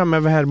only time I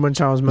ever had one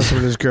time I was messing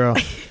with this girl,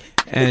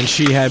 and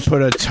she had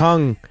put a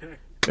tongue.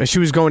 She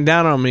was going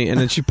down on me, and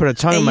then she put a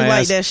tongue And in my you like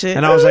ass, that shit?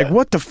 and I was like,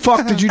 "What the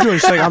fuck did you do?"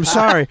 And she's like, "I'm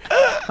sorry."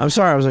 I was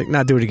like,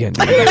 "Nah, do it again."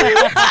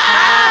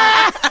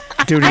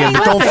 Do it again.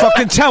 But don't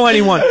fucking tell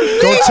anyone.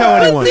 Don't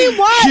tell anyone. see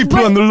what? Keep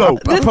it on the low.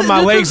 I put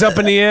my legs up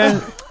in the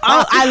air.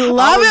 Oh, I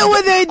love it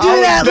when they do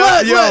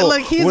that.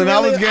 Look, he's when I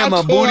really, was getting my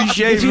can't. booty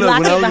shaved, Did you look, lock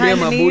when it I was behind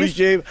getting my the booty knees?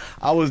 shaved,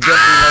 I was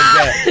definitely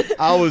like that.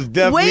 I was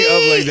definitely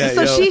up like that.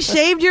 so yo. she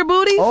shaved your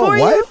booty Oh, for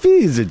you? wifey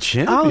is a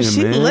champion, Oh,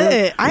 she man.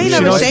 lit. I ain't She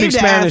never don't shaved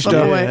speak the ass Spanish, though.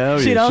 before. Hell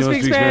She yeah, don't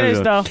speak Spanish,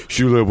 though.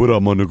 She like, what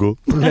up, my nigga?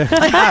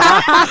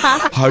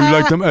 How you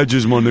like them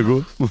edges, my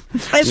nigga?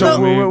 And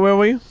So where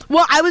were you?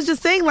 well, I was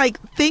just saying, like,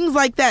 things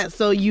like that.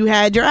 So you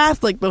had your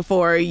ass licked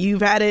before.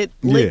 You've had it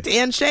licked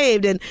and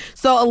shaved. And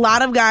so a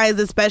lot of guys,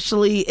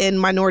 especially in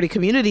minority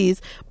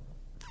communities,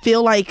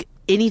 feel like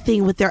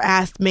anything with their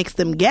ass makes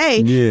them gay,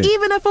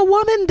 even if a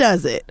woman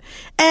does it.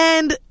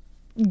 And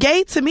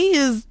gay to me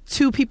is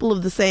two people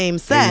of the same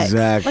sex.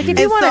 Exactly. Like if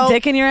you And want so- a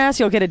dick in your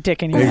ass, you'll get a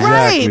dick in your ass.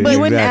 Exactly, Right, but you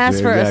wouldn't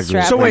ask for a exactly.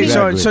 strap. So wait,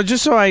 Exactly. so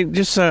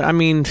just I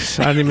mean,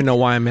 I don't even know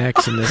why I'm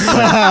asking this.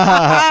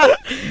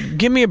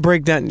 Give me a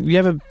breakdown. You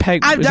have a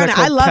peg? I've is done that it.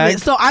 I called love peg?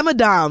 it. So I'm a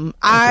dom.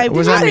 I What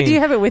does that mean? Do you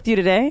have it with you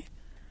today?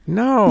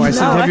 No, I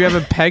said, No, have you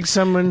ever pegged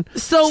someone?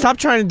 So- Stop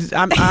trying to.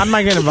 I'm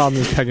not getting involved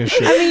in this pegging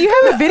shit. I mean,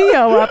 you have a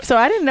video up, so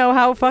I didn't know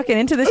how fucking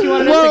into this you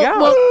wanted us to go.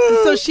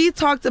 Well, so she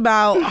talked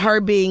about her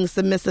being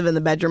submissive in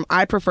the bedroom.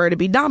 I prefer to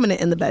be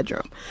dominant in the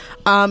bedroom.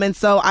 And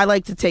so I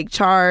like to take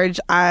charge.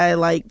 I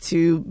like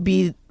to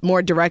be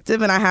more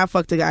directive, and I have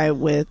fucked a guy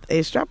with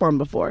a strap-on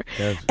before.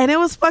 Yes. And it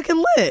was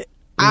fucking lit.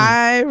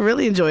 I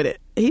really enjoyed it.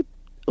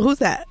 Who's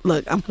that?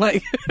 Look, I'm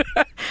like...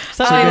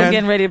 Somebody was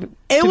getting ready to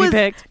be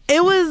picked.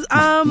 It was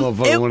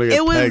Motherfucker wanna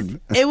get pegged.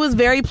 it was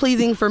very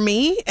pleasing for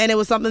me, and it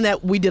was something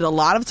that we did a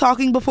lot of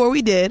talking before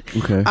we did.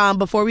 Okay.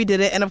 Before we did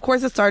it, and of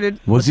course it started.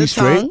 Was with he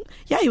the tongue. straight?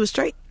 Yeah, he was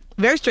straight.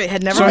 Very straight.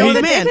 Had never So been he- with a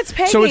If man. it's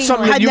pegging, So it's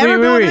something like, that you I'd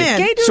never been with a man.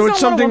 Gay dudes So don't it's want a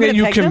something woman that to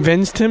you peg them.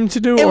 convinced him to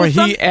do, It or was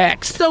he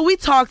asked. So we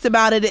talked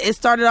about it. It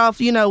started off,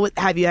 with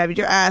have you had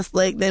your ass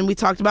licked? Then we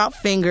talked about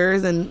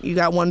fingers, and you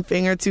got 1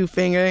 finger, 2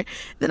 finger.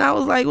 Then I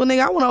was like, well,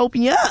 nigga, I want to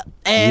open you up,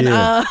 and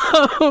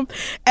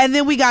and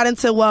then we got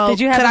into, well, Did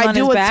you have could him I on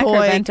do his a back toy?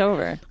 or bent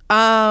over?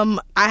 I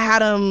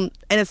had him,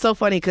 and it's so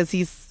funny because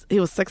he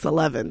was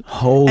 6'11",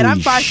 Holy and I'm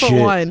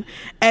 5'1", shit.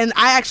 and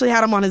I actually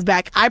had him on his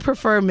back. I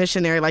prefer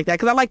missionary like that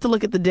because I like to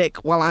look at the dick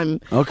while I'm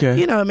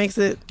Okay. it makes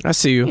it I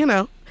see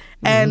you.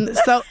 And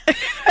so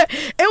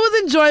it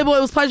was enjoyable, it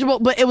was pleasurable,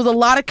 but it was a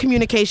lot of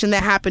communication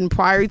that happened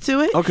prior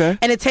to it. Okay.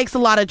 And it takes a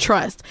lot of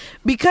trust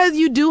because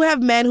you do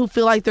have men who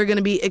feel like they're going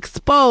to be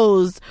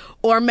exposed,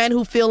 or men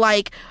who feel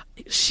like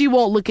she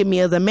won't look at me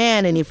as a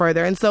man any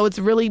further. And so it's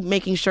really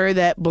making sure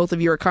that both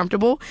of you are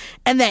comfortable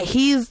and that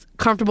he's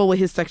comfortable with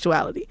his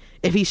sexuality.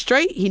 If he's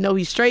straight, he know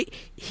he's straight.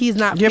 He's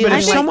not Yeah, but feeling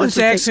if like someone's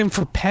this is asking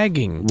for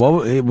pegging, What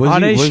was Are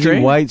he? they Was he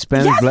straight? white,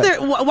 Spanish, Yes, black?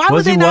 why would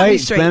was they he not white, be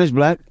straight? Spanish,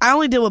 black? I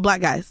only deal with black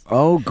guys.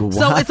 Oh, God.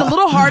 So it's a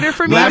little harder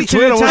for me. Black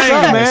Twitter, what's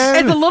up, man?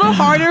 It's a little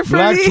harder for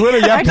Black me. Twitter,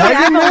 y'all Actually, I've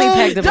pegging, only man?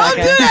 pegged a Don't black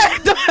do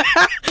guy.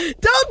 that.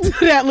 Don't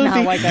do that, Loopy.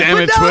 No, white guy. Damn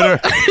it, But no,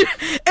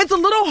 Twitter. It's a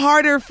little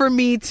harder for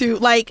me to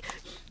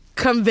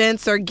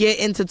convince or get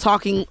into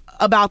talking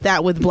about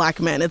that with black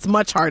men. It's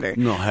much harder.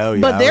 No, hell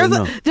yeah. But I there's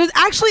would know. there's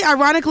actually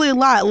ironically a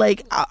lot.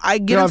 Like I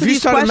get Yo, into if you these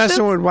started questions.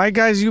 messing with white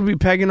guys, you'd be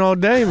pegging all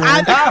day,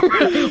 man.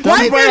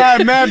 Why You might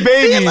have mad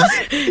babies.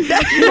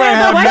 Yeah,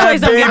 but white boys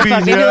don't give a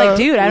fuck. They'd be like,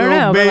 dude, I don't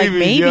know. But like,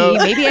 maybe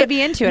I'd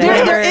be into it.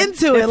 They're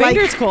into it. The Like,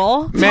 finger's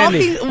cool.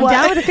 Mandy. I'm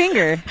down with a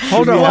finger.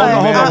 Hold on.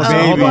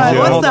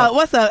 Babies, yo.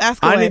 What's up?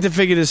 Ask away. I need to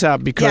figure this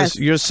out because Yes.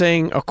 you're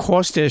saying, of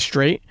course, they're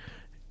straight.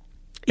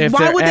 If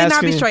Why they're would they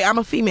not be asking- straight? I'm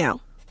a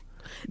female.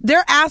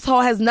 Their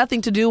asshole has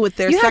nothing to do with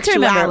their You have to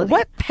sexuality.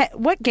 remember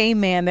what gay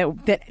man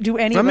that do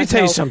any Let of me us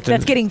tell you know something.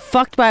 that's getting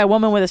fucked by a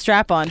woman with a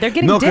strap on? They're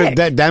getting No, dick.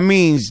 because that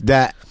means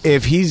that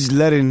if he's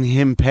letting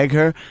him peg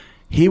her,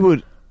 he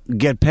would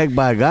get pegged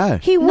by a guy.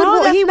 He would.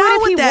 No, that's he not would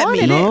if what he that wanted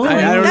means. it. No?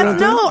 I don't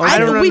That's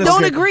know. we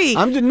don't understand. agree.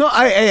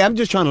 I'm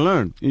just trying to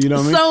learn. You know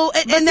what I mean? So,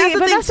 and But that's the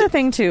thing. that's the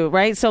thing too,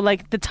 right? So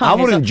like the tongue,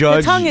 I wouldn't is,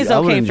 judge. The tongue is I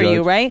okay wouldn't for you,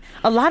 judge. right?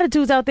 A lot of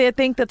dudes out there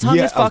think the tongue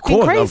Yeah, is of fucking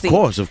course,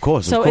 crazy. of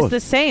course. So it's the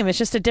same. It's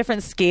just a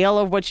different scale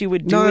of what you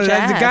would do No, with the your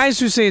ass. guys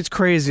who say it's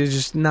crazy are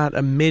just not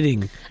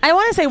admitting. I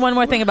want to say one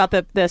more thing about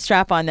the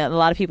strap on that a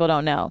lot of people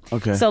don't know.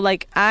 Okay. So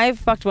like I've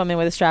fucked women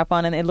with a strap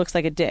on and it looks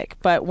like a dick,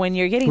 but when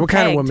you're getting What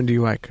kind of pegged, women do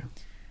you like?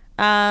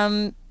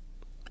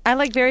 I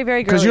like very,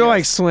 very girly. Because you're like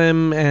girls.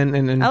 slim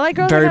and I like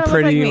girls very that kinda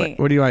look pretty. like me.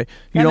 What do you like?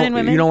 You Feminine don't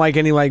women. you don't like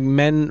any like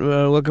men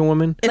looking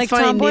women? It's like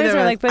funny, tomboys neither or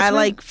of like us. I bitch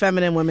like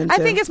feminine women too. I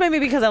think it's maybe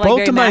because I like Both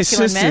very of my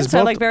masculine men, sisters, so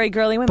I both- like very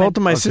girly women. Both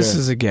of my Okay.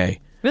 sisters are gay.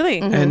 Really?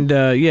 And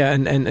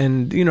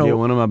and you know, Yeah,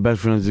 one of my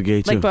best friends is a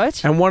gay too. Like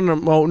Butch? and one of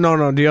them. Oh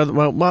no, the other.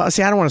 Well,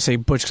 see, I don't want to say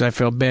Butch because I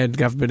feel bad.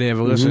 God forbid they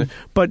ever listen.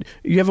 But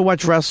you ever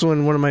watch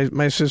wrestling? One of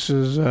my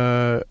sister's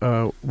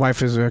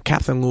wife is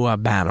Captain Lou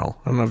Albano.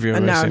 I don't know if you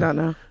ever seen.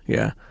 No.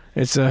 Yeah.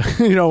 It's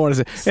you don't want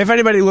to say. If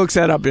anybody looks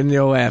that up, and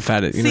you'll laugh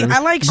at it. You See, know? I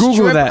like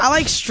Google that. I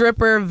like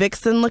stripper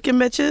vixen looking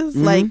bitches,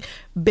 like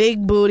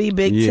big booty,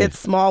 big tits,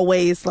 small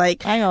waist.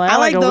 Like I ain't gonna lie, I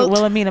like those.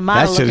 Wilhelmina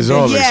model. That shit is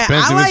looking all bitch. Yeah,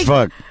 expensive I as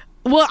fuck.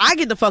 Well, I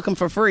get to fuck them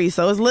for free,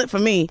 so it's lit for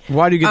me.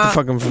 Why do you get to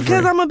fuck them for free?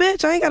 Because I'm a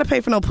bitch. I ain't got to pay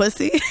for no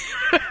pussy.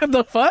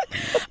 The fuck?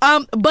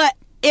 But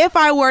if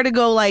I were to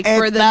go like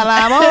for the,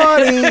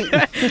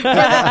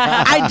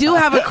 I do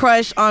have a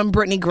crush on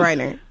Brittany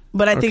Griner,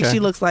 but I think Okay. she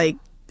looks like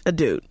a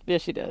dude. Yeah,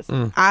 she does.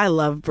 I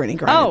love Brittany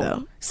Griner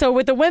though. So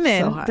with the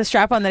women, So hot. the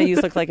strap-on that I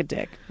use look like a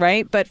dick,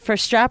 right? But for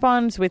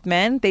strap-ons with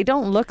men, they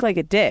don't look like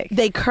a dick.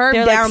 They curve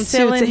They're down like to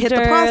hit the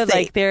cylinder, prostate.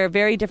 Like they're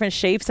very different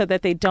shapes so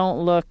that they don't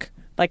look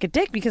like a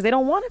dick because they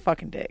don't want a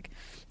fucking dick.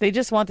 They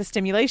just want the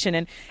stimulation.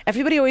 And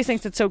everybody always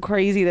thinks it's so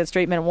crazy that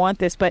straight men want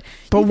this, but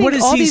you what think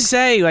does all he these-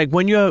 say? Like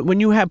when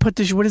you have put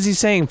this, what is he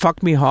saying?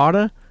 Fuck me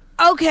harder.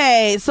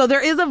 Okay, so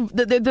there's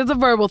a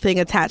verbal thing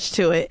attached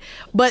to it,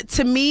 but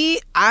to me,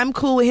 I'm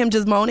cool with him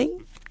just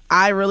moaning.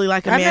 I really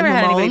like a I've man never who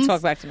had moans. anybody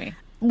talk back to me.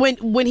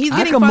 When he's I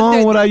getting can fucked, moan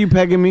there- without you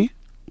pegging me.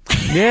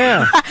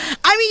 Yeah.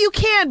 I mean, you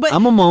can, but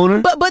I'm a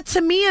moaner. But to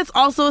me, it's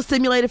also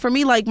stimulated for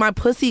me. Like my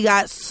pussy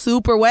got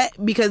super wet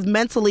because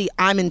mentally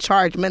I'm in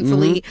charge.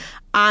 Mentally,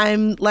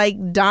 I'm like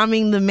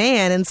doming the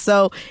man, and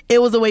so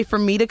it was a way for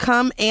me to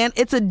come. And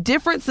it's a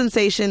different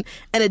sensation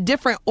and a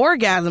different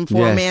orgasm for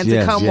a Yes, man to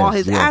yes, come yes, while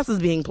his yes. ass is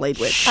being played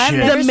with. I've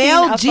never The seen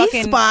male a G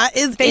fucking- spot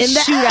is They in the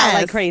shoot ass.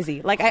 out like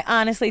crazy. Like I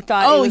honestly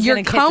thought. Oh, it was your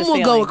gonna hit cum the will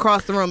go ceiling.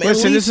 across the room.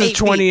 Listen, at this least is 8 feet.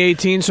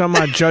 2018, so I'm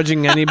not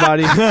judging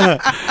anybody.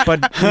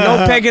 But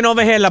no pegging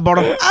over here,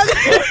 laboro.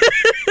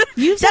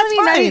 You telling me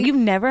now fine. you've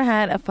never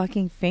had a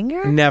fucking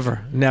finger?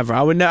 Never.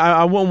 I would.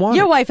 I wouldn't want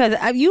Your it. wife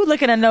has. You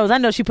look at her nose. I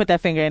know she put that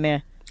finger in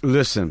there.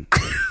 Listen.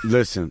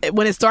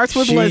 When it starts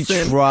with She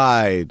listen.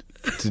 tried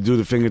to do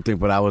the finger thing,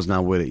 but I was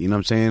not with it. You know what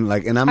I'm saying?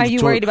 Like, and I'm. Are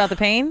you worried about the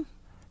pain?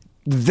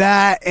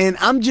 that? And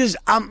I'm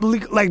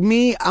like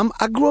me.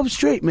 I grew up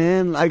straight,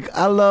 man. Like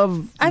I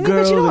love I mean,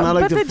 girls, but you and I don't.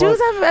 like But to the fuck.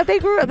 dudes have. They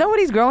grew up.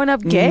 Nobody's growing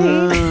up gay.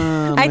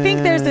 Nah, I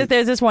think there's man.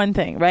 this one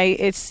thing, right?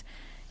 It's.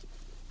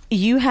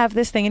 You have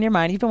this thing in your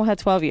mind. You've been with her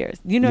 12 years.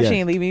 You know Yes. she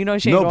ain't leaving. You know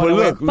she ain't No, going but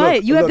nowhere. look,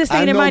 But you have look, this thing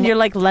I in your know mind. my- You're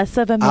like less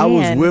of a man. I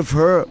was with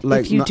her.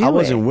 Like you no, do I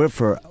wasn't it. with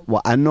her.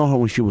 Well, I know her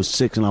when she was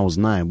 6 and I was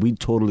 9. We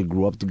totally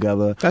grew up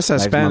together. That's that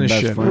Like, my Spanish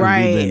best shit. friend. We've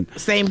Right. been-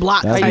 Same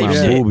block That's type my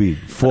shit. booby.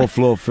 4th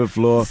floor, 5th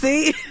floor.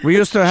 See? We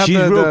used to have She's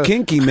the real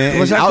kinky, man.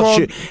 What's And that I'll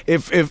called?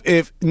 if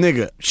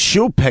nigga,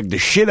 she'll peg the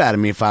shit out of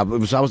me if I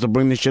was to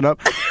bring this shit up.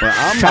 But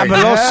I'm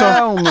Fabuloso. like,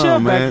 hell no, She'll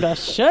man. back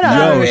the shit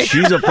out of Yo, me.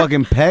 she's a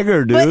fucking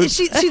pegger, dude. But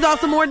she's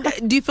also more.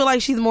 Do you feel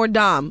like she's more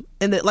dom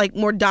and that like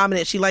more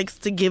dominant? She likes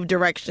to give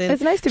direction.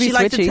 It's nice to be She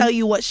likes to switchy. tell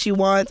you what she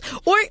wants,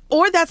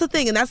 or that's the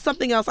thing, and that's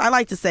something else I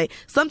like to say.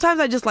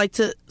 Sometimes I just like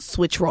to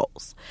switch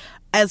roles.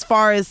 As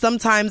far as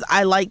sometimes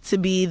I like to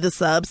be the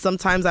sub,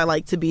 sometimes I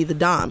like to be the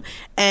dom,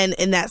 and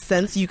in that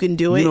sense, you can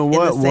do it. You know in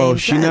what? the same Well,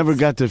 she sense. never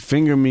got to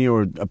finger me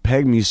or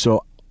peg me,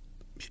 so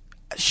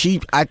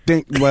I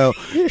think,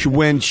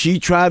 when she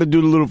tried to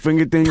do the little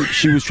finger thing,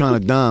 she was trying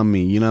to dom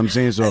me. You know what I'm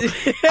saying? So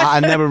I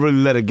never really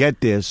let her get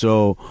there.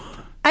 So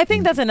I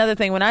think that's another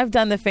thing. When I've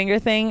done the finger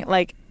thing,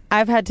 like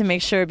I've had to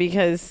make sure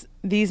because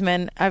these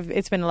men,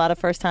 it's been a lot of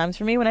first times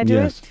for me when I do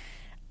Yes. it.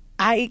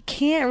 I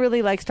can't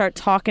really like start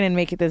talking and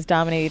make it this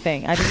dominating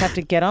thing. I just have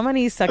to get on my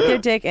knees, suck their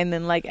dick, and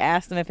then like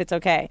ask them if it's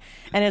okay.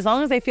 And as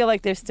long as they feel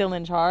like they're still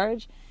in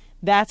charge,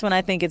 that's when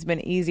I think it's been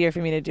easier for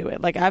me to do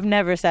it. Like I've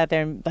never sat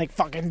there and like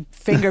fucking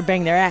finger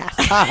bang their ass.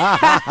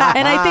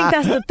 And I think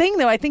that's the thing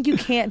though. I think you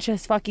can't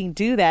just fucking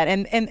do that.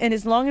 And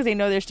as long as they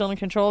know they're still in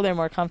control, they're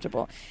more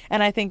comfortable.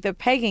 And I think the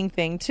pegging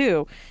thing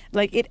too,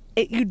 like it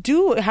you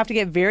do have to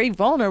get very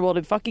vulnerable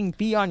to fucking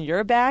be on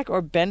your back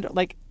or bend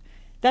like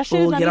that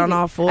shit is Ooh, not get on easy.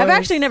 all fours. I've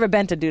actually never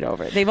bent a dude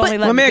over. They've only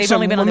Let me ask they've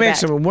only been on the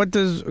back. What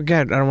does?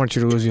 Again, I don't want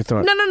you to lose your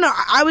thought. No.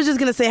 I was just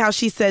gonna say how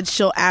she said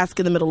she'll ask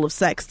in the middle of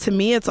sex. To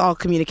me, it's all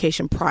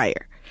communication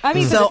prior. I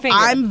mean, for so the finger.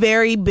 I'm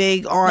very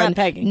big on Not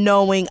pegging.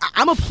 knowing.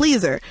 I'm a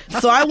pleaser,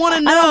 so I want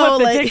to I know. don't whip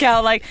the like, dick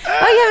out like, oh,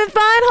 you having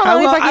fun? Hold on,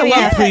 let me fuck I you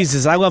love in.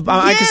 pleasers. I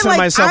consider like,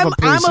 myself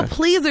a pleaser. I'm a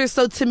pleaser.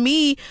 So to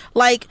me,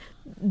 like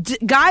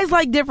guys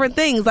like different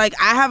things. Like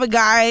I have a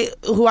guy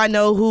who I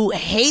know who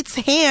hates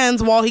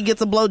hands while he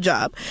gets a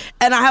blowjob,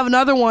 and I have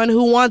another one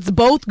who wants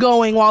both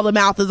going while the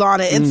mouth is on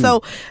it. And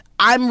so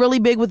I'm really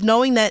big with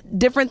knowing that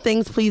different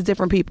things please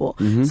different people.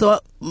 So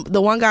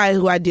the one guy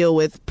who I deal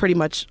with pretty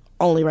much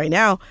only right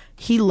now,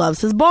 he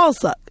loves his ball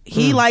suck.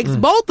 He likes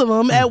both of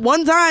them at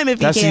one time if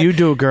That's he what can. you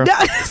do, girl.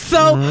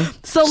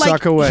 So like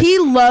Suck away. he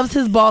loves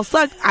his ball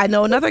suck. I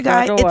know another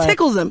guy, Suck it away.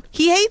 tickles him.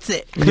 He hates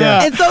it.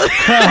 Yeah. And so he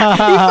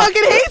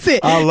fucking hates it.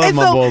 I love and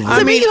my so balls.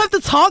 to me, you have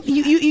to talk.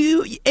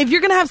 You if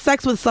you're gonna have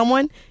sex with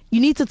someone, you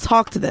need to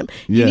talk to them.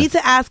 Yeah. You need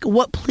to ask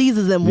what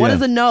pleases them. What Yeah.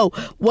 is a no?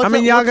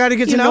 Y'all got to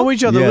get to know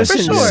each other. Yes.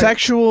 Listen, For sure.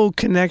 sexual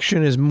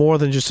connection is more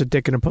than just a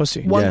dick and a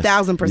pussy.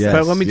 1,000%. Yes.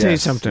 But let me tell you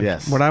Yes. something.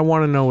 Yes. What I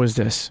want to know is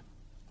this.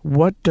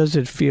 What does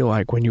it feel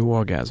like when you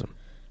orgasm?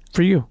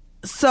 For you.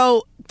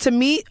 So to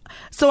me,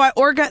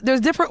 there's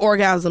different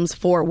orgasms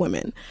for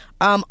women.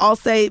 I'll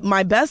say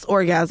my best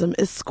orgasm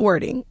is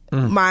squirting.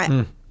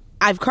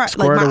 I've cried,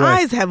 Squirt like my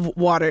away. eyes have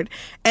watered,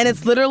 and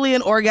it's literally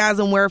an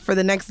orgasm where for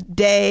the next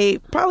day,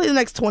 probably the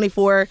next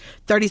 24,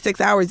 36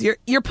 hours,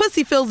 your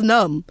pussy feels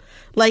numb.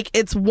 Like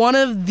it's one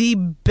of the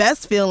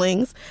best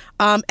feelings.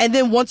 And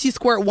then once you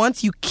squirt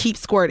once, you keep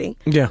squirting.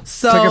 Yeah.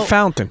 So it's like a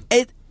fountain.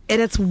 And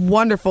it's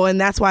wonderful,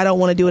 and that's why I don't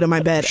want to do it in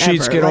my bed.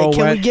 Sheets ever. get all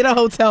Can wet. we get a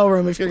hotel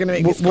room if you're gonna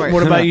make me squirt?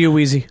 What about you,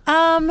 Weezy?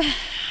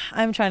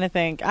 I'm trying to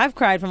think. I've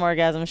cried from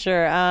orgasm,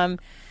 sure.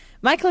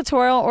 My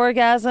clitoral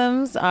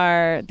orgasms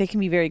they can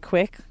be very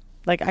quick.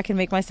 Like I can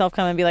make myself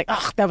come and be like,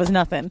 oh, that was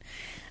nothing.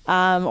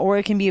 Or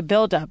it can be a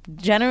buildup.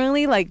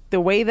 Generally, like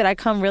the way that I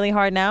come really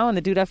hard now, and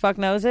the dude I fuck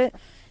knows it,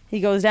 he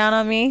goes down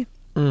on me,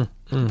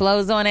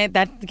 blows on it,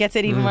 that gets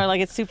it even more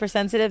like it's super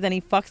sensitive, then he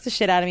fucks the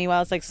shit out of me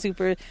while it's like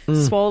super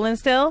swollen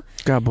still.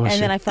 God bless and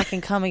you. then I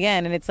fucking come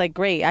again, and it's like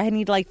great. I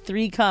need like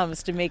 3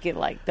 comes to make it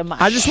like the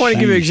I just want to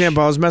give you an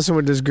example. I was messing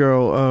with this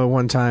girl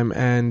one time,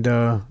 and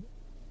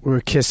we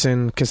were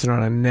kissing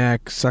on her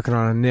neck, sucking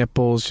on her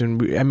nipples,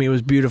 and it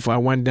was beautiful. I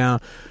went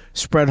down,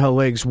 spread her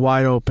legs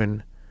wide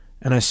open,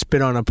 and I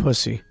spit on her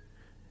pussy.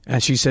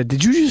 And she said,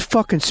 "Did you just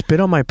fucking spit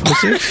on my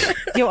pussy?"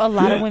 Yo, a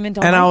lot of women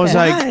don't. And like I was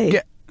that.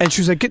 like, and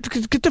she was like, "Get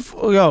the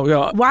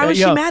yo." Why was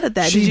she mad at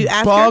that? She Did you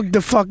ask her? bugged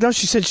the fuck. No,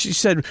 she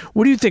said,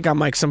 "What do you think? I'm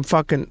like some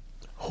fucking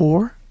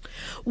whore?"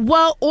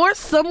 Well, or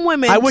some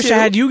women. I wish too. I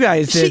had you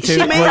guys there too.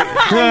 She may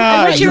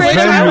But- you raised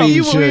defend her. me,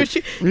 You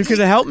shit. You could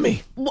have helped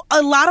me.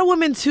 a lot of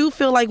women too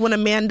feel like when a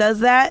man does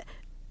that,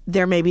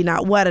 they're maybe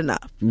not wet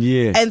enough.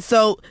 Yeah. And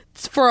so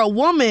for a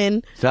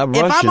woman, Stop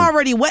if rushing. I'm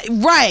already wet,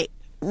 right.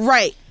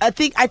 I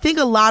think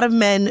a lot of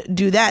men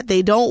do that.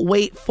 They don't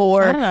wait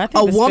for I don't know. I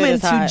think a the spit woman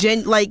is hot.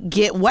 to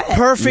get wet.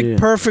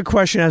 Perfect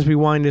question as we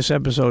wind this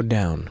episode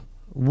down.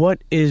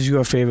 What is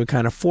your favorite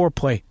kind of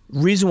foreplay?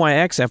 Reason why I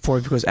asked that for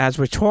is because as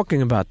we're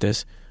talking about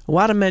this, a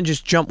lot of men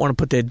just want to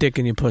put their dick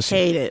in your pussy.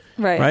 Hate it.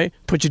 right.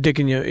 Put your dick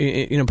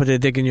in put their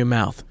dick in your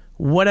mouth.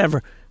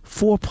 Whatever.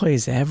 Foreplay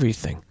is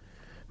everything.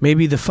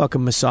 Maybe the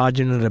fucking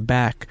massaging of the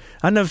back.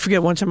 I'll never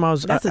forget one time I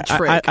was. That's a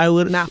trick, I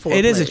not foreplay.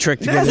 It is a trick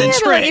to get That's in. a Yeah,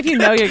 but, like, if you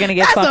know you're gonna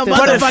get That's a fucked,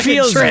 But it motherfucking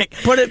feels trick.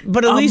 but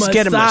at least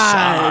get a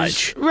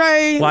massage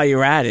right? while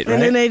you're at it. And right?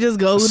 then they just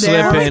go Slip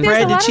down, in. There's a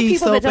spread the lot of cheeks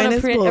people that open. don't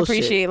It's bullshit.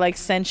 appreciate like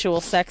sensual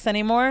sex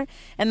anymore,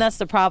 and that's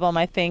the problem.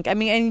 I think. I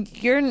mean,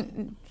 and you're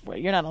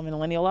not a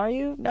millennial, are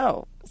you?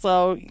 No.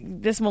 So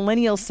this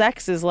millennial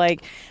sex is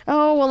like,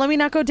 oh well, let me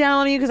not go down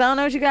on you because I don't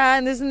know what you got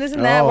and this and this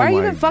and that. Oh, Why are you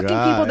my even fucking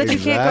God, people that you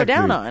can't go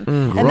down exactly.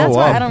 on? And Grow that's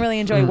why up. I don't really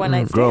enjoy one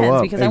night Grow stands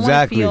up. because I want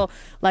Exactly. to feel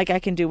like I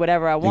can do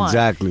whatever I want.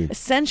 Exactly.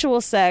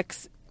 Sensual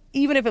sex.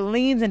 Even if it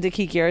leans into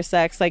kikier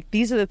sex, like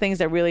these are the things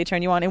that really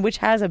turn you on, and which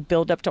has a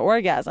build up to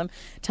orgasm: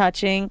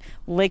 touching,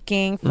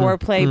 licking,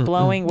 foreplay,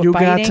 blowing, You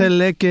biting. got to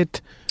lick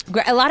it.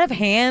 A lot of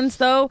hands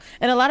though,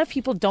 and a lot of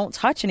people don't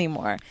touch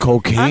anymore.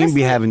 Cocaine Honestly-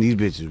 be having these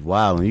bitches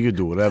wild, and you can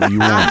do whatever you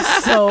want.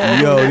 So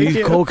Yo, these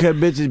cokehead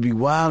bitches be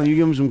wild, and you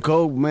give them some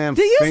coke, man.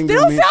 Do you finger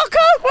still me. sell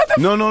coke? What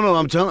the? No,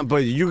 I'm telling,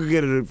 but you could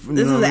get it.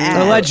 This is an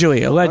ad.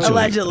 Allegedly.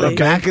 Allegedly.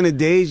 Back in the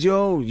days,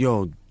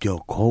 yo,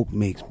 coke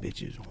makes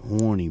bitches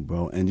horny,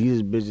 bro, and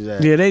these bitches.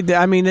 That, Yeah, they.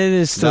 I mean, it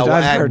is still. Now,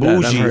 I've act heard that.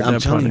 I've bougie. heard I'm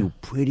that telling plenty. you,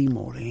 pretty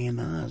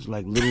morenas,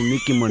 like little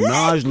Nicki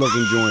Minaj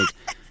looking joints,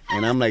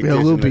 and I'm like, Yo, this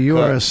in Loopy, the you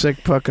cut. are a sick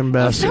fucking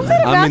bastard. Something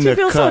I'm about in you the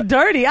feels so cut.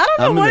 dirty. I don't I'm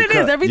know in what the it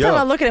is. cut. Every Yo, time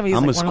I look at him, he's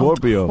I'm like, a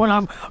Scorpio. When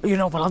I'm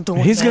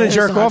doing. He's gonna this,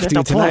 jerk and I off get to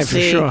you the tonight for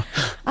pussy. sure.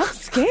 I'm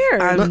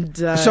scared. I'm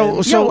done. So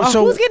who's getting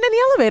in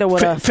the elevator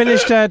with us?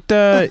 finish that.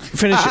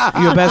 Finish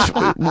your best.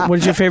 What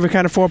is your favorite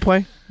kind of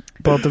foreplay?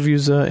 Both of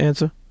you's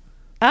answer.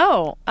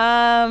 Oh,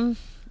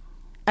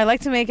 I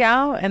like to make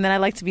out, and then I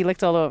like to be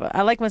licked all over.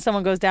 I like when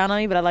someone goes down on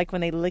me, but I like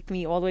when they lick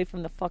me all the way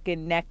from the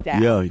fucking neck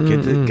down. Yo,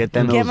 get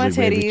that nose Get my lick,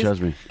 baby. titties.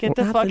 Trust me. Get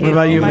the What fucking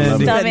about you, my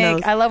Mandy?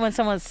 stomach. I love when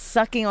someone's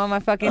sucking on my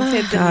fucking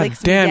tits and God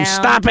licks damn! me down.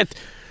 Stop it.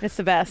 It's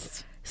the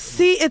best.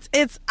 See,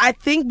 it's. I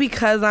think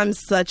because I'm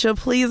such a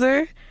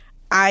pleaser,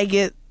 I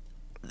get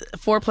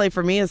foreplay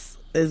for me is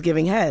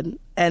giving head.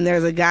 And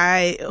there's a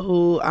guy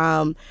who,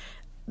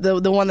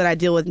 the one that I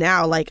deal with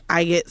now, like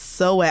I get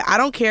so wet. I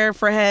don't care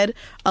for head.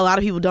 A lot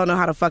of people don't know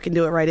how to fucking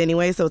do it right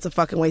anyway, so it's a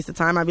fucking waste of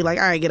time. I'd be like,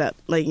 all right, get up,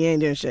 like you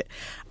ain't doing shit.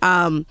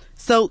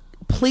 So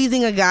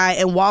pleasing a guy,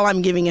 and while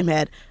I'm giving him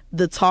head,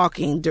 the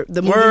talking, the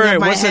moving Wait,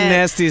 of my what's the head.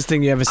 nastiest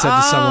thing you ever said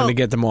to someone to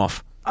get them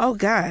off? Oh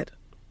God.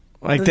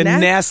 Like The the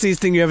nast- nastiest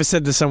thing you ever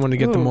said to someone to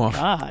get them Oh, off?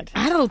 God.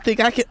 I don't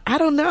think I can. I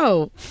don't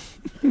know.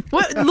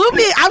 What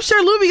Loopy? I'm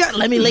sure Loopy got.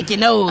 Let me lick your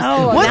nose.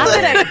 Oh, What's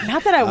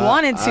not that I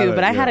wanted to, don't-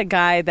 but I had yeah. a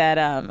guy that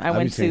I be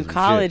went saying to some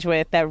college shit.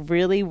 with that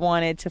really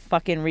wanted to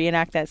fucking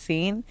reenact that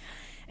scene.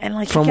 And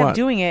like From he kept what?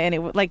 doing it, and it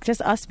like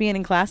just us being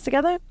in class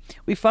together.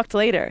 We fucked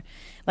later,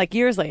 like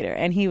years later,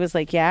 and he was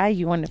like, "Yeah,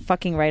 you want to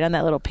fucking write on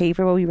that little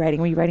paper? What were you writing?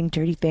 Were you writing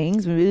dirty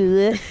things?"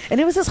 And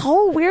it was this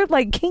whole weird,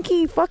 like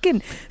kinky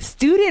fucking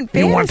student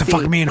fantasy. You want to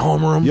fuck me in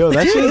homeroom? Yo,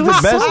 that Dude, shit it is the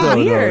was best so though.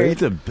 weird.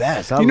 It's the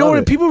best. I You know love what?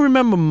 it. People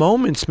remember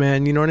moments,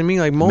 man. You know what I mean?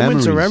 Like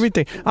moments are Memories.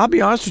 everything. I'll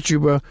be honest with you,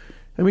 bro.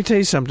 Let me tell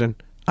you something.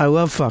 I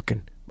love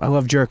fucking. I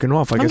love jerking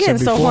off. Like I'm I said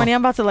getting so before. horny. I'm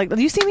about to like. Do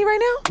you see me right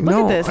now? Look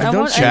No, at this. I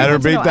don't.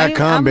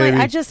 Chatterbait.com, I'm baby.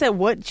 Like, I just said,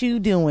 "What you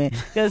doing?"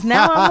 Because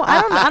now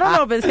I don't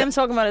know if it's him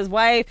talking about his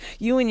wife,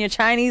 you and your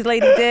Chinese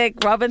lady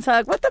dick, rub and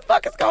tug. What the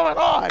fuck is going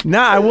on?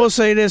 Nah, I will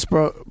say this,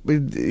 bro.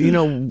 You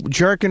know,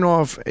 jerking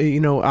off,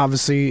 you know,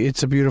 obviously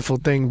it's a beautiful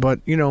thing, but,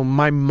 you know,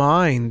 my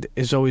mind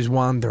is always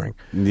wandering.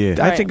 Yeah.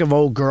 I Right. think of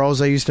old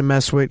girls I used to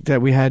mess with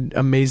that we had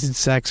amazing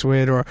sex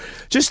with, or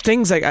just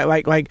things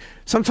like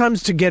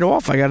sometimes to get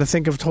off, I got to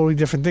think of totally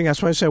different things.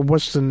 That's why I said,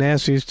 what's the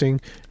nastiest thing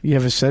you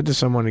ever said to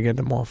someone to get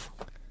them off?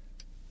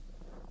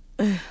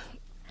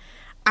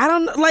 I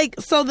don't like.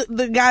 So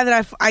the guy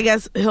that I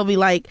guess he'll be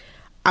like,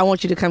 "I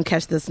want you to come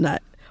catch this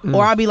nut."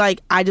 Or I'll be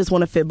like, I just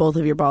want to fit both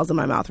of your balls in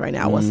my mouth right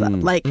now. What's up?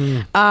 Like,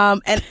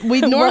 and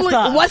we normally,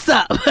 what's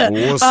up?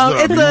 What's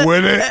up? You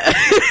with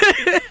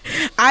it?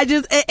 I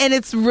just, and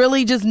it's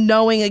really just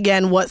knowing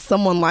again what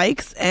someone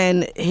likes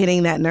and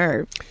hitting that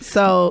nerve.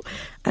 So,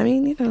 I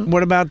mean, you know.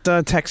 What about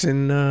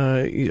texting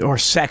or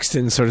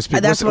sexting, so to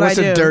speak? That's what what's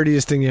I the do.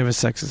 dirtiest thing you ever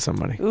sexted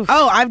somebody?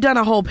 Oh, I've done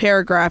a whole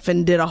paragraph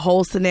and did a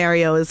whole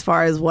scenario as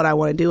far as what I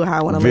want to do, how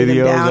I want to lay them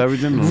Videos, down.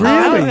 everything. I was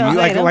Really? gonna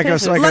say, them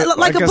pictures.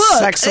 Like a book.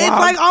 sex It's log?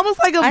 like almost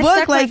like a I book.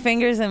 stuck my Like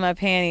fingers in my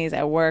panties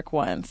at work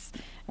once.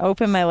 I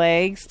opened my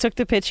legs, took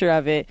the picture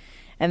of it,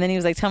 and then he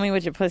was like, "Tell me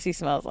what your pussy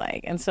smells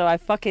like." And so I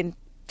fucking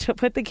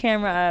put the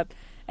camera up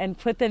and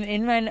put them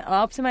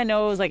up to my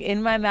nose, like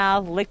in my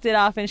mouth, licked it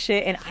off and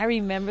shit. And I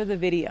remember the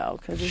video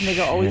because this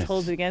nigga always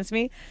holds it against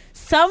me.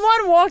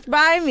 Someone walked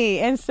by me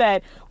and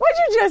said, "What'd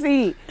you just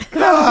eat?"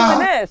 Because I was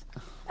doing this.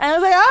 And I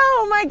was like,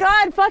 "Oh my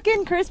God,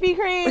 fucking Krispy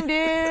Kreme,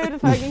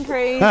 dude. Fucking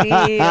crazy."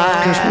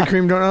 Krispy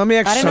Kreme don't. Let me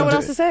ask you I didn't know what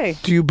else something. to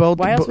say. Do you both?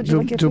 Why else would you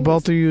lick your do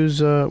both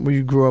fingers? of you use? When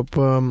you grew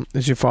up,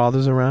 is your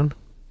father's around?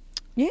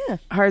 Yeah.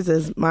 hers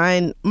is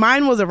mine.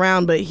 Mine was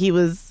around, but he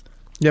was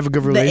You have a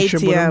good the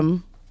relationship with him?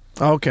 ATM.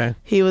 Okay.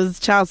 He was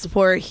child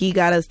support. He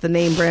got us the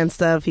name brand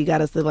stuff. He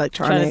got us the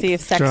electronics. Trying to see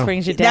if sex Sure.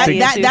 brings your that, daddy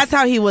issues. that's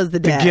how he was the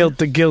dad.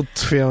 The guilt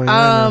feeling.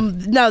 I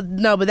know.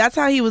 No, but that's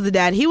how he was the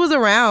dad. He was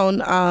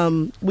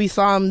around. We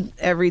saw him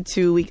every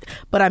 2 weeks,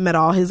 but I met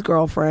all his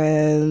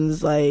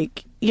girlfriends.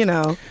 Like, you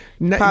know,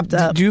 popped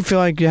up. Do you feel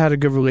like you had a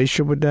good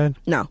relationship with dad?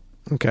 No,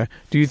 Okay.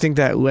 Do you think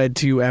that led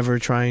to you ever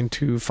trying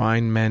to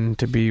find men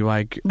to be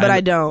like? but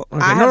I don't.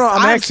 Okay. I No, have,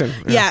 I'm I have- asking.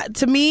 Yeah,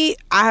 to me,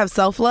 I have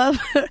self love,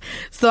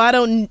 so I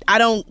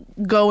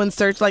don't go and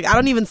search. Like, I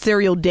don't even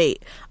serial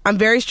date. I'm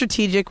very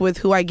strategic with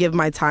who I give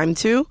my time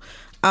to.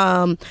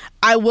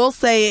 I will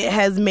say it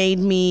has made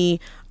me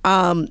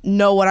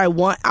know what I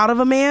want out of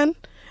a man.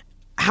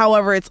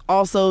 However, it's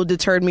also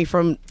deterred me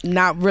from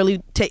not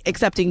really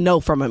accepting no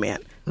from a man.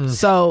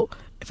 So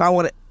if I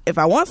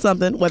want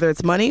something, whether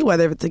it's money,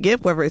 whether it's a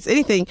gift, whether it's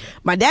anything,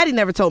 my daddy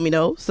never told me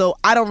no, so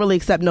I don't really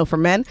accept no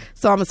from men.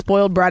 So I'm a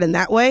spoiled brat in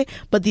that way.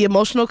 But the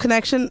emotional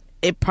connection,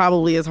 it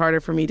probably is harder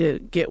for me to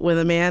get with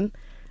a man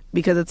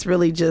because it's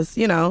really just,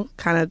 you know,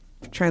 kind of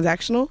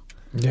transactional.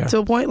 Yeah. To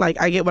a point, like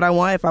I get what I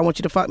want. If I want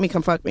you to fuck me,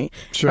 come fuck me.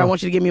 Sure. If I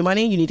want you to give me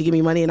money, you need to give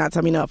me money and not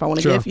tell me no. If I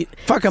want to Sure. give you,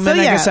 Fuck him, So, man.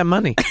 I yeah. guess that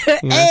money. You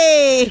know?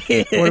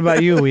 Hey, What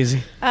about you,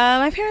 Weezy?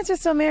 My parents are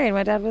still married.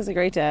 My dad was a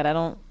great dad. I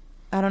don't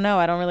know.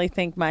 I don't really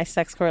think my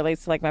sex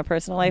correlates to like my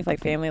personal life, like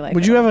family life.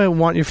 Would you ever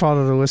want your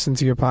father to listen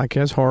to your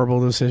podcast,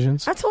 Horrible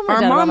Decisions? I told my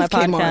Our dad about my moms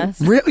came on.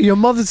 podcast. Really? Your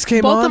mother's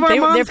came both on? of our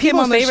They're moms came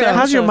people's on the favorite show.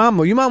 How's your episode.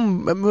 mom? Your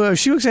mom, if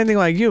she looks anything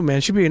like you,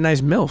 man, she'd be a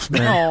nice MILF,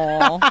 man.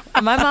 Aw.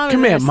 My mom is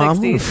Come in here, her Mom.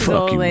 60s. She's an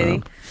Fuck old you,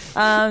 lady.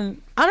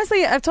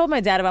 Honestly, I've told my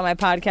dad about my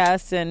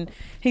podcast, and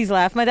he's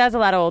laughed. My dad's a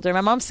lot older.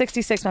 My mom's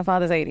 66. My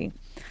father's 80.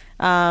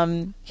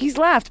 He's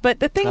laughed. But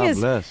the thing God is,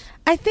 bless.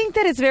 I think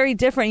that it's very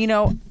different. You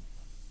know,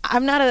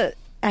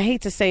 I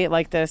hate to say it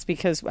like this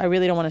because I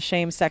really don't want to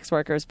shame sex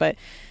workers, but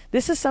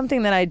this is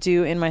something that I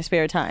do in my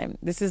spare time.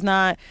 This is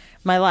not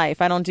my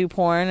life. I don't do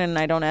porn and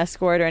I don't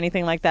escort or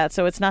anything like that.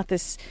 So it's not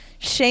this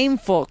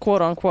shameful,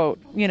 quote unquote,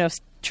 you know,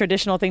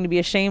 traditional thing to be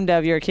ashamed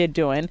of your kid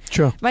doing.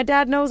 Sure. My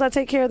dad knows I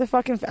take care of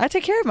I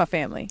take care of my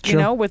family, Sure. you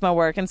know, with my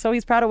work. And so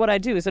he's proud of what I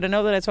do. So to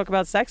know that I talk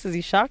about sex, is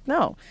he shocked?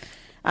 No.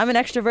 I'm an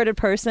extroverted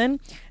person.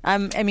 I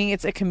mean,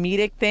 it's a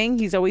comedic thing.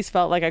 He's always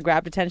felt like I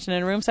grabbed attention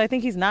in a room, so I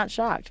think he's not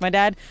shocked. My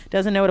dad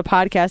doesn't know what a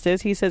podcast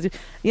is. He says,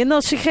 you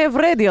know, she have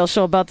radio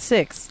show about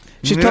sex.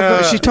 She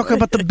talk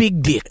about the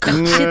big dick.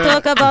 She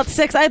talk about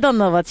sex. I don't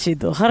know what she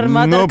do. Her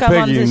mother No come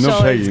on the pegging, show.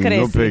 no It's pegging, crazy.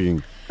 no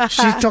pegging.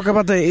 She talk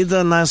about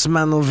the nice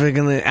man of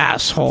an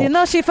asshole. You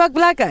know, she fuck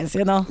black guys,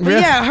 you know.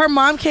 Yeah, her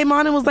mom came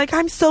on and was like,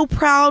 I'm so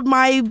proud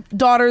my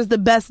daughter's the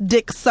best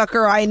dick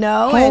sucker I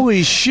know.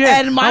 Holy shit.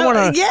 And my, I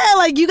wanna... yeah,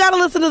 like, you got to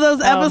listen to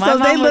those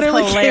episodes. They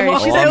literally came on.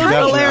 She said it was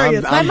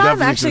hilarious. My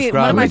mom actually,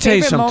 one of my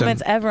favorite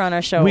moments ever on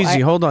our show.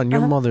 Weezy, hold on.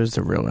 Your mother's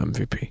the real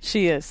MVP.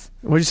 She is.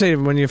 What did you say?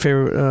 One of your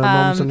favorite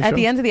moments on the show? At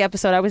the end of the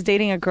episode, I was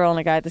dating a girl and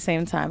a guy at the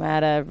same time. I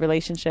had a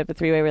relationship, a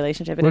 3-way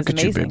relationship. It was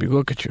amazing. Look at you, baby.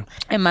 Look at you.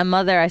 And my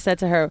mother, I said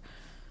to her,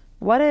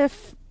 what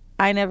if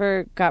I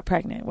never got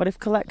pregnant? What if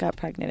Colette got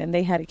pregnant and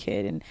they had a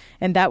kid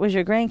and that was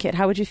your grandkid?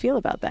 How would you feel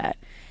about that?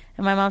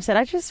 And my mom said,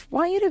 I just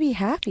want you to be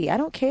happy. I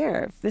don't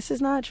care. If this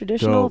is not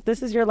traditional, if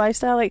this is your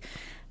lifestyle, like,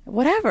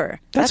 whatever.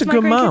 That's a my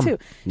good grandkid mom. Too.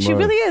 She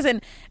really is.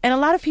 And a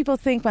lot of people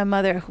think what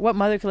mother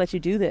could let you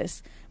do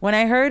this? When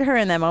I heard her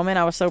in that moment,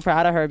 I was so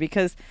proud of her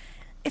because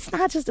it's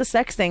not just a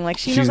sex thing. Like,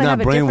 she knows I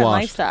have a different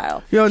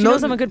lifestyle. She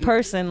knows I'm a good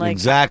person. Like,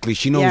 exactly.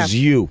 She knows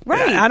you.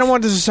 Right. I don't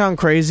want this to sound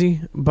crazy,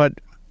 but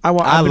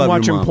I've been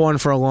watching porn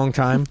for a long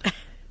time.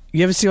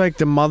 You ever see, like,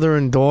 the mother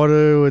and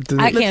daughter with the...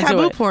 I can't do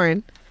taboo it.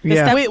 porn.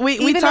 Yeah.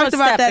 We talked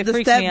about that. The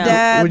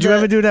stepdad. Would you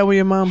ever do that with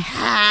your mom?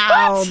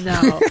 Hell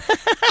no.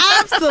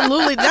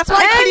 Absolutely. That's why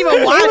I can't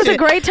even watch it. It was a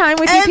great time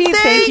with you, Pete.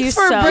 Thank you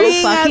so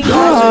fucking much.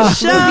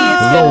 It's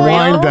been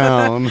wind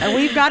down. And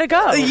we've got to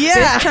go. Yeah.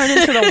 This turned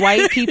into the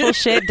white people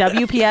shit,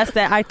 WPS,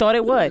 that I thought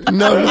it would.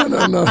 No.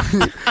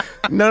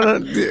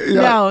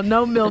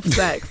 No MILF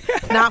sex.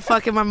 Not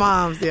fucking my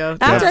mom's, yo.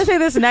 After I say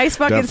this nice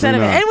fucking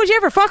sentiment. not. And would you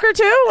ever fuck her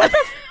too? What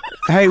the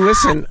Hey,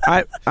 listen.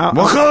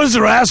 What color is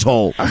her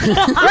asshole? fucking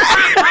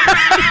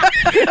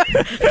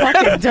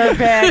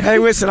dirtbag? Hey,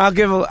 listen. I'll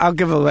give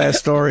a last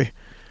story.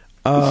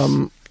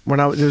 When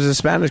there was a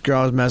Spanish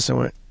girl I was messing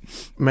with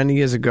many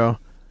years ago,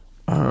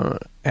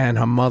 and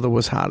her mother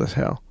was hot as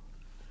hell,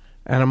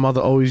 and her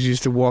mother always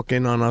used to walk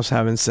in on us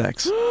having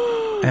sex.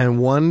 And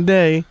one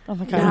day,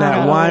 when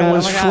that wine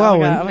was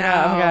flowing, Oh my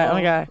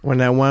god! when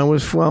that wine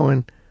was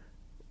flowing,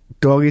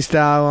 doggy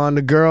style on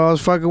the girl I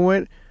was fucking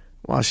with,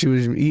 while she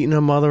was eating her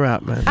mother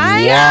out, man. Wow.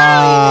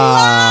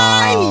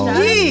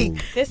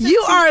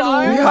 You are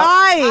lying.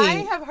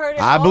 I have heard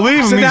it. I believe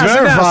him. Sit He's down,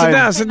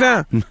 verified. sit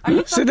down. Are you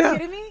Sit fucking down.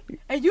 kidding me?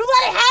 And you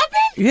let it happen?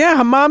 Yeah,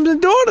 her mom's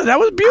and daughter. That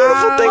was a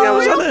beautiful thing. I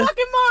was Real on it.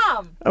 fucking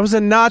mom. That was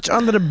a notch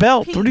under the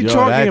belt. What are you Yo,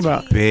 talking that's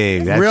about?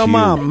 big. That's Real huge.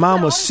 mom.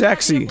 Mom was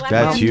sexy.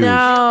 That's huge.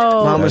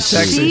 No. Mom was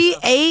That's sexy. She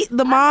ate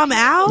the mom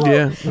out?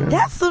 Yeah.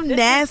 That's some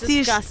nasty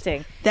shit.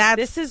 Disgusting. That's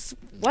This is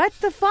what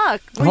the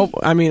fuck?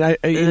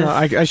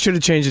 I should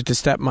have changed it to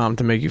stepmom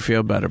to make you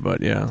feel better,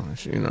 but yeah,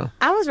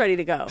 I was ready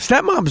to go.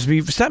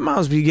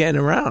 Stepmoms be getting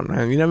around,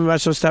 man. You never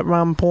watched those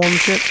stepmom porn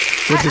shit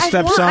with the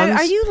stepsons?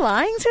 Are you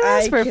lying to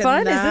us for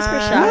fun? Is this for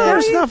shock No, value?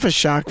 it's not for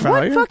shock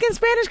value. What fucking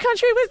Spanish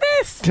country was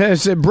this?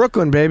 It's in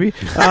Brooklyn, baby.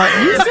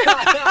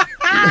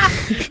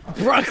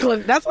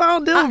 Brooklyn. That's why I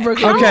don't deal with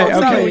Brooklyn.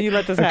 Okay. When you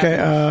let this happen.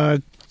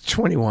 Okay,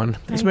 21.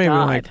 That's maybe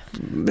God.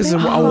 this is a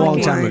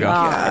long time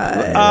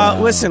ago.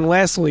 Listen,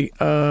 lastly,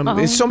 Uh-huh.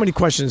 there's so many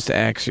questions to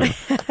ask you.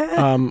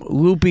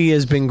 Loopy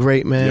has been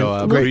great, man. Yo,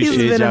 I Great appreciate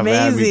been y'all for having me.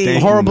 amazing.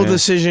 Thank you, Horrible man.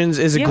 Decisions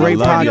is a Yeah, great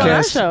we love you on our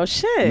podcast. show.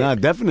 Shit. Nah,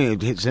 definitely. We've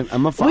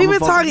been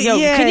talking. Yo,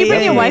 Yeah, can you bring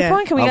yeah, your wife yeah.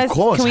 on? Can we Of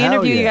course, Can we hell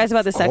interview you yeah. guys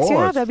about the sex you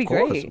have? That'd be Of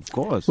course, great. Of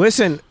course.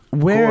 Listen,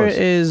 where course.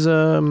 is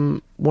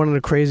one of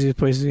the craziest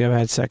places you ever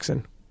had sex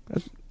in?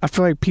 I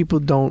feel like people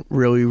don't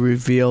really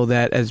reveal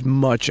that as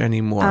much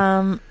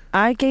anymore.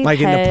 I gave Like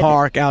in the head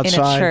park outside.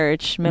 in a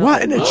church.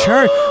 What, in a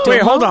church?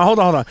 Wait, hold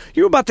on.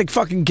 You were about to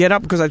fucking get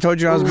up because I told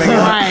you I was making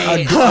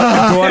a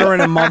daughter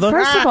and a mother.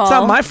 First of all, it's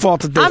not my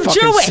fault that they're I'm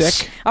fucking Jewish.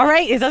 sick. All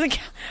right, it doesn't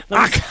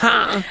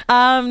count.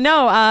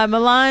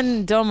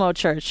 Milan Domo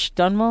Church.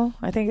 Dunmo,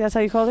 I think that's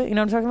how you called it. You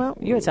know what I'm talking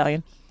about? You're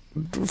Italian.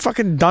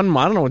 Fucking Dunmo.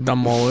 I don't know what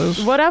Dunmo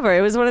is. Whatever.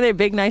 It was one of their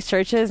big, nice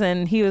churches,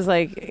 and he was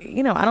like,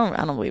 I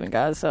don't believe in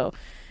God, so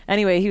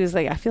anyway, he was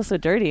like, I feel so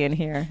dirty in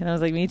here, and I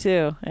was like, me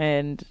too,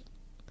 and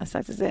I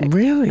sucked his dick.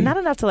 Really? Not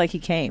enough to he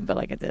came, but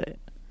I did it.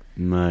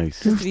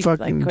 Nice. Just to be,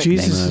 Fucking quick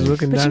Jesus thing. is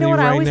looking But down you know at what?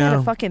 you I right always had now.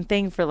 a fucking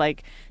thing for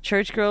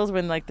church girls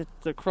when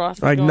the cross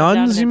was Like going nuns,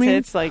 down in you their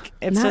mean? tits.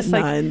 It's Not just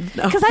nuns,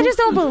 no. because I just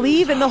don't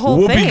believe in the whole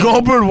Whoopi thing.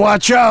 Goldberg,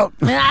 watch out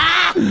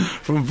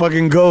from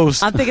fucking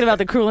Ghost. I'm thinking about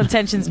the Cruel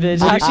Intentions bitch.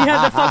 She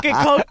had the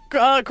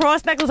fucking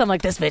cross necklace. I'm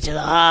like, this bitch is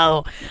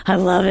I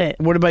love it.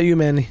 What about you,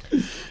 Mandy?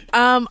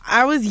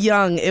 I was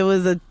young. It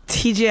was a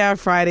TGI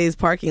Fridays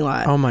parking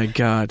lot. Oh my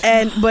God.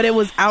 But it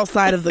was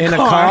outside of the In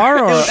car. a car,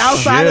 or- it was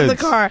outside of the Shit.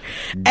 car.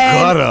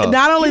 Gutter. And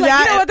not only You're like,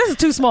 that, you know what? This is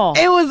too small.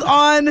 it was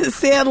on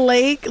Sand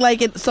Lake.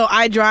 So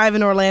I drive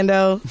in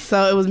Orlando,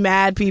 so it was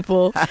mad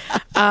people,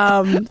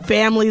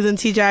 families and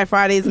TGI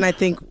Fridays, and I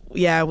think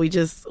we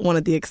just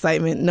wanted the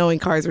excitement, knowing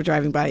cars were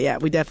driving by. Yeah,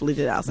 we definitely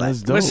did it outside.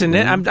 That's dope, Listen,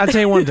 man. I'll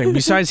tell you one thing.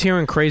 Besides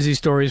hearing crazy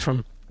stories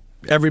from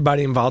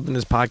everybody involved in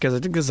this podcast, I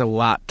think there's a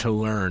lot to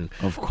learn.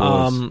 Of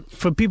course.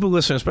 For people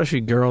listening,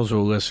 especially girls who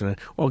are listening,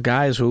 or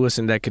guys who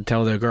listen that could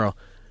tell their girl,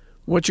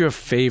 what's your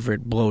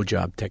favorite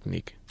blowjob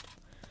technique?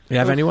 You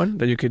have anyone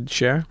that you could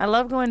share? I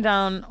love going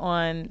down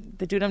on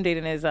the dude I'm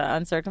dating is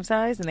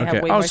uncircumcised, and they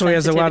have way Oh, more so he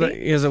has a lot of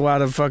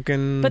sensitivity.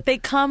 fucking. But they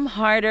come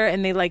harder,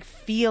 and they like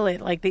feel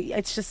it. Like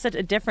it's just such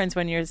a difference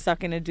when you're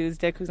sucking a dude's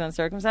dick who's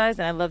uncircumcised.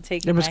 And I love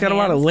taking. Yeah, but it's got a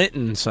lot of lint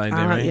inside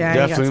there, right? Yeah,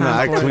 Definitely not.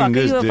 I clean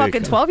this you a dick.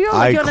 fucking 12-year-old?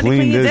 I You don't know how to clean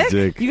clean your this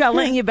dick? dick. You got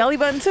lint in your belly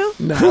button too?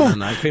 No,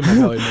 I clean my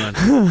belly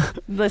button.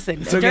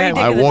 Listen, okay. dirty dick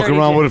I is a walk dirty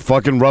around dick. with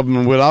fucking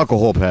rubbing with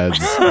alcohol pads.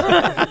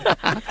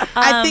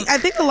 I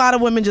think a lot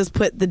of women just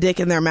put the dick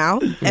in their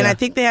mouth, and I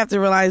think they have to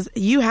realize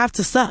you have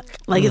to suck.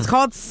 Like it's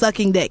called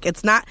sucking dick.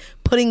 It's not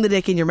putting the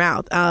dick in your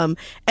mouth. And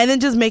then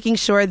just making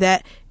sure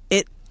that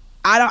it.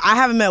 I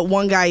haven't met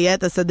one guy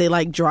yet that said they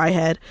like dry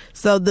head.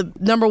 So the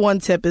number one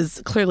tip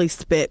is clearly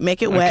spit.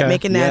 Make it wet. Okay.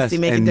 Make it nasty.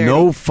 Make it and dirty.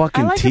 no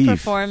fucking I like teeth. the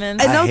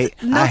performance.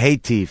 And I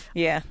hate teeth.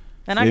 Yeah.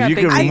 And I If got you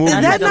big can teeth. remove- and I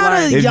Is that had to not a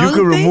learn. If young you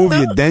can thing, remove though?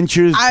 your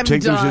dentures, I'm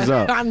take them done. shits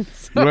out. I'm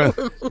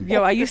so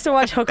Yo, I used to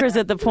watch Hookers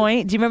at the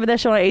Point. Do you remember that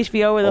show on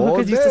HBO where the All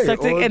hookers used to day, suck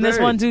dick? all And this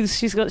day. one dude,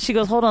 she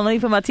goes, hold on, let me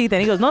put my teeth in.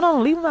 He goes, no,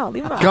 leave them out,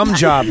 leave them out. Gum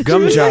job.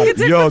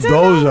 Yo,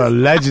 those are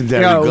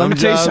legendary. Yo, let Gum me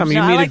tell you jobs. something.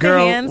 You No, meet I a like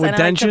girl the hands, with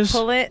and I like to dentures.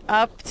 pull it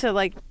up to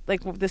like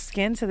the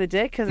skin to the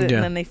dick, and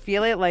then they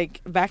feel it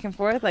like back and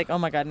forth. Like, oh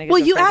my god, niggas. Well,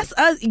 go you crazy. asked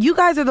us. You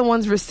guys are the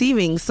ones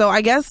receiving. So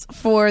I guess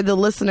for the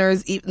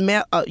listeners,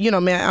 male,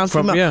 male,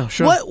 female, yeah,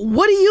 sure.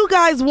 What do you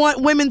guys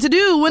want women to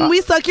do when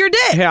we suck your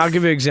dick? Here, I'll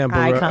give you an example.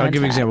 Eye I'll give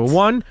you an example.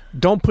 contact. One,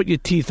 don't put your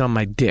teeth on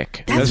my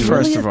dick. That's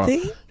first really of a all.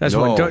 thing? That's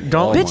No. one. Don't.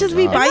 Oh, Bitches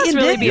be God. biting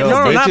really dick. be- Yo,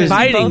 No, not bitches,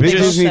 biting, Bitches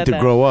just need said to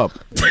that. grow up.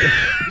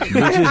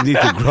 Bitches need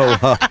to grow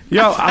up.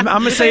 Yo, I'm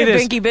gonna say a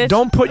this. binky bitch.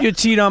 Don't put your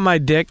teeth on my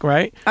dick,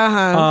 right?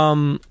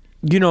 Uh-huh.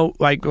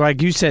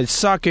 Like you said,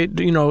 suck it.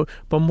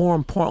 But more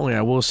importantly,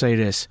 I will say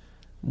this.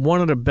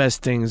 One of the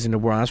best things in the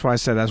world. That's why I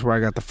said that's where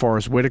I got the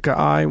Forrest Whitaker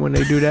eye when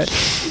they do that.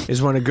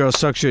 Is when a girl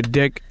sucks your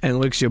dick and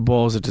licks your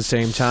balls at the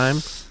same time.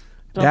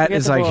 Don't That forget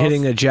is the like balls.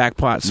 hitting a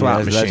jackpot slot Yeah,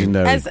 it's machine.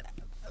 legendary. As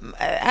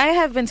I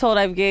have been told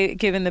I've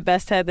given the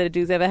best head that a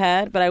dude's ever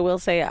had, but I will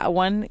say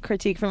one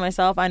critique for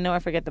myself. I know I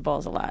forget the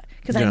balls a lot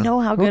because I Yeah. know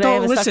how Well, good I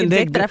am at sucking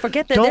dick that I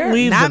forget they're don't there.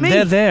 leave Not them. me.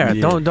 They're there.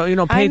 Yeah. Don't pay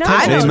I know.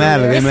 attention. They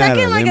matter. The They matter.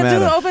 second like They a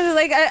dude matter. opens,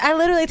 like I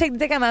literally take the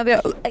dick out. I'll be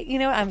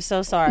like, I'm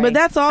so sorry. But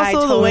that's I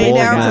also the totally way Balls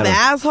down to matter. the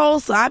asshole.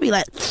 So I'd be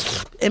like,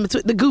 in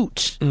between the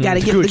gooch. Got to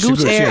get gooch, the gooch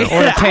yeah. area. Or the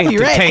I'll be taint, the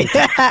ready. taint.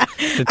 The I'll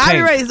be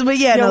taint. ready. But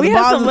yeah, Yo, no, we the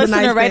have balls some is a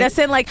listener nice right thing. us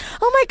in like,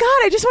 oh my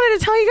god, I just wanted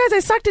to tell you guys I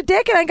sucked a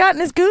dick and I got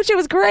in his gooch. It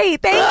was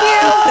great. Thank you.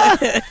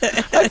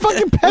 I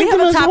fucking We pegged have him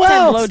a as top 10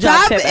 well. blowjob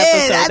Stop tip it.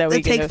 episode that we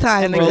It can takes do.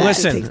 time. And for Well, that. It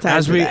listen. takes time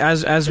As for we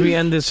that. as we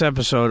end this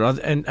episode,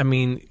 and I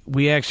mean,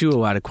 we asked you a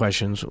lot of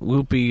questions.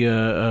 Loopy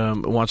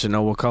wants to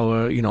know what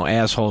color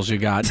assholes you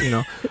got. Is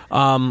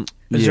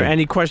there Yeah.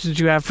 any questions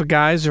you have for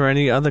guys, or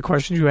any other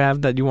questions you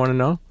have that you want to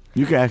know?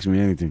 You can ask me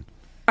anything.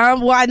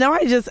 Well, I know.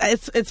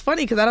 It's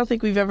funny because I don't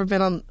think we've ever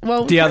been on.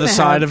 Well, The other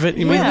side of it,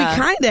 you mean? Yeah.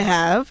 We kind of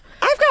have.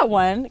 I've got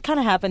one. Kind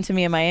of happened to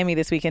me in Miami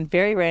this weekend.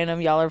 Very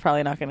random. Y'all are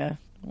probably not going to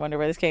wonder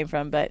where this came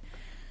from, but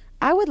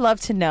I would love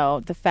to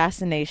know the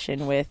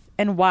fascination with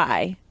and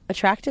why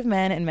attractive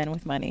men and men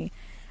with money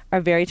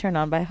are very turned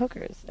on by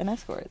hookers and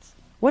escorts.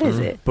 What is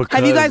it?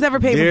 Have you guys ever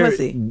paid for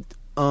pussy?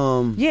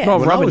 Yeah. Well,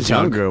 When I rub was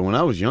and tug.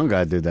 younger,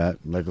 I did that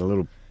like a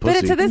little But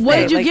pussy. to this What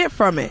day, did you like, get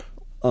from it?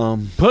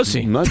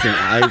 Pussy. Nothing.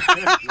 I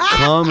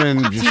come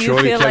and Do you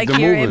shorty feel kept like it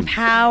you're moving.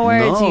 empowered?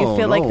 No, Do you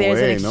feel like no there's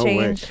way, an no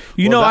way.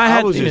 exchange?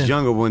 I was just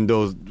younger when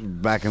those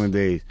back in the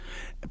days.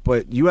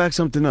 But you asked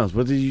something else.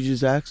 What did you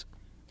just ask?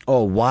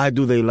 Oh, why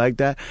do they like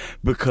that?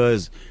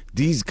 Because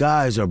these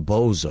guys are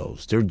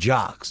bozos. They're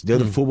jocks. They're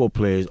the football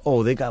players.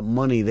 Oh, they got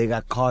money. They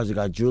got cars. They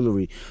got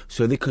jewelry.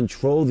 So they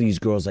control these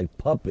girls like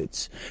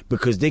puppets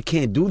because they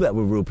can't do that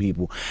with real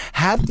people.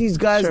 Half these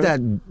guys that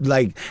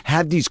like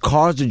have these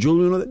cars, the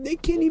jewelry, and all that, they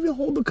can't even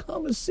hold a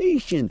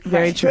conversation.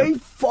 Very true.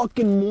 Straight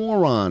fucking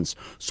morons.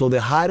 So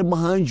they're hiding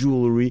behind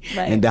jewelry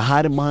and they're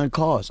hiding behind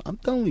cars. I'm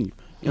telling you.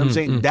 You know what I'm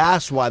saying?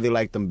 That's why they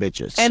like them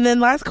bitches. And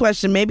then last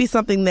question, maybe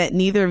something that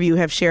neither of you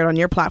have shared on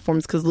your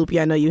platforms, because Loopy,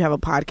 I know you have a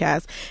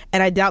podcast,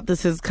 and I doubt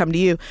this has come to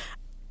you.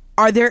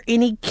 Are there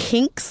any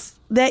kinks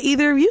that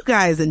either of you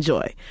guys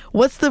enjoy?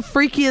 What's the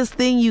freakiest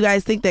thing you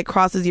guys think that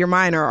crosses your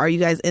mind, or are you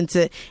guys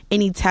into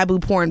any taboo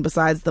porn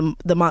besides the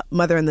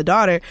mother and the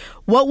daughter?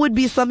 What would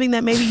be something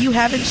that maybe you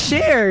haven't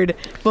shared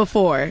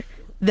before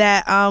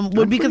that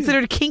would be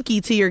considered kinky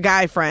to your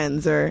guy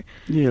friends? Or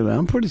yeah,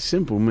 I'm pretty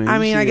simple, man. I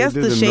You mean, see, I guess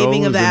did the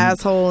shaving of nose the and-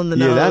 asshole and the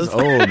yeah, nose. that's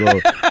old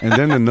though. And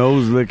then the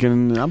nose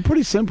licking. I'm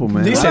pretty simple,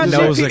 man. He said I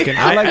nose like- licking.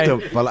 I like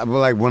to, but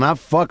like when I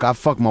fuck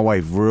my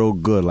wife real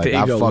good. Like There you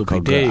I go, fuck her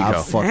Loopy. There good. you I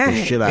go. fuck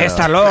the shit out of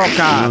Esta her. loca. You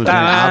know what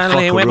I'm saying? I fuck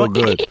her Dale, real huevo.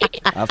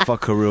 good. I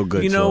fuck her real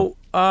good.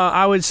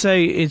 I would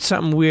say it's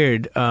something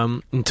weird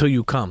until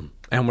you come.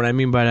 And what I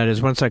mean by that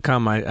is once I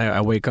come,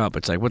 I wake up.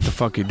 It's like, what the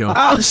fuck you doing?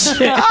 Oh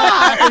shit!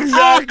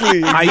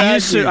 exactly.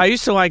 I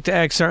used to like to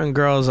ask certain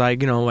girls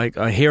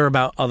hear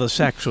about other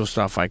sexual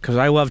stuff because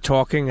I love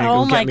talking and it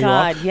Oh would my get me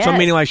God, off. yes. So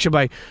meaning like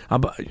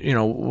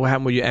what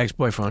happened with your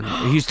ex-boyfriend?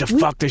 He used to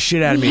fuck the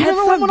shit out of me. had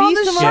someone on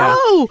the Yeah.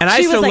 show. And I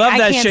She used to was like, love I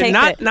that can't shit. take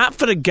it. Not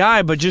for the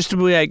guy, but just to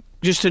be like,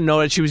 just to know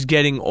that she was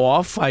getting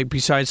off, like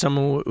beside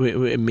someone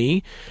with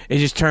me, it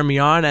just turned me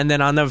on. And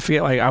then I'll never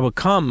feel like I would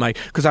come, like,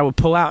 because I would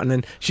pull out, and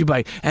then she'd be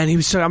like, and he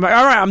was so, I'm like,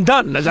 all right, I'm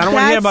done. I don't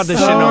want to hear about this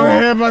shit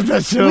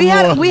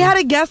no more. We had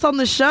a guest on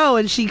the show,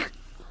 and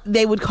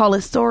they would call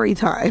it story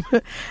time.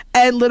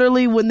 And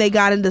literally when they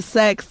got into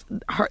sex,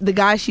 the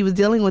guy she was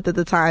dealing with at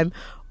the time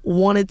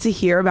wanted to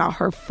hear about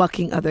her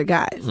fucking other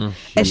guys.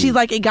 And she's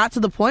like, it got to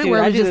the point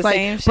where it was just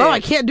like, bro, I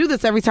can't do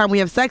this every time we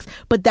have sex.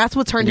 But that's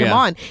what turned him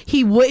on.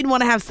 He wouldn't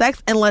want to have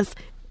sex unless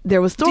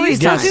there was story time.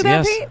 Do you still do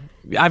that, Pete?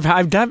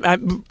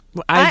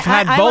 I've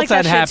had both like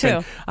that shit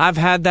happen. too. I've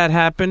had that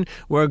happen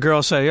where a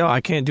girl say, "Yo, I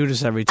can't do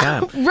this every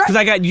time," because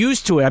I got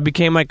used to it. I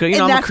became like, I'm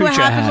a creature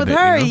of habit. That's what happened with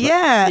her.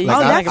 Yeah. Like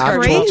that's I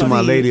crazy. talked to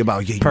my lady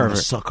about, you want to Pervert.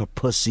 suck her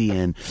pussy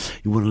and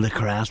you want to lick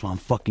her ass while I'm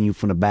fucking you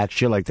from the back,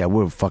 shit like that.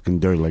 We're fucking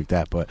dirty like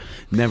that, but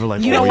never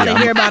like. You don't want to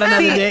hear about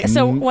another dick.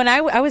 So when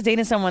I was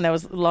dating someone that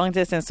was long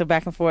distance, so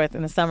back and forth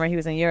in the summer, he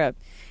was in Europe.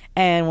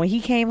 And when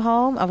he came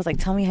home, I was like,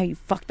 tell me how you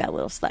fucked that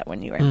little slut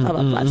when you were blah,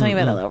 blah, blah. Tell me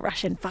about that little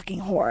Russian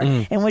fucking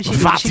whore. And what she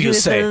did, she do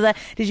this, blah, blah, blah.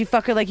 Did you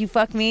fuck her like you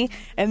fucked me?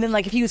 And then,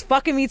 like, if he was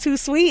fucking me too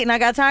sweet and I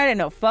got tired,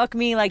 no, fuck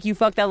me like you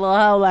fucked that little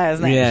hoe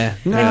last night. Yeah.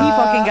 And he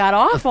fucking got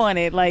off on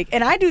it. Like,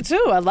 and I do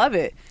too. I love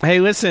it.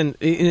 Hey, listen,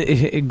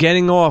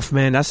 getting off,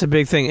 man, that's a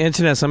big thing.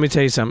 Internet, let me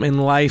tell you something. In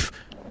life,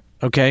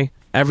 okay,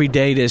 every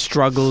day there's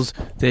struggles,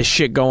 there's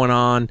shit going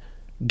on.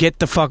 Get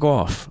the fuck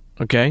off.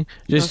 Okay,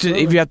 just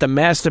if you have to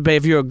masturbate,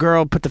 if you're a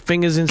girl, put the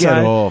fingers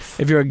inside. Get off.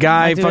 If you're a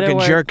guy, Do fucking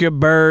it at jerk your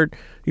bird.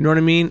 You know what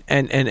I mean?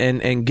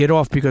 And get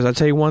off, because I'll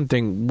tell you one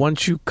thing: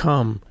 once you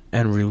come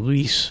and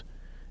release,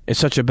 it's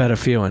such a better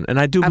feeling. And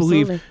I do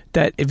believe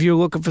that if you're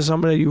looking for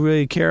somebody you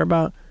really care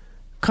about,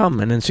 come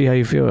and then see how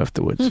you feel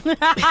afterwards.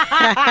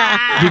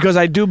 Because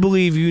I do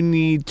believe you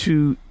need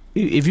to.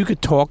 If you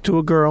could talk to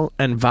a girl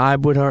and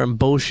vibe with her and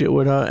bullshit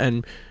with her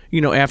and,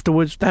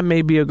 afterwards, that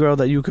may be a girl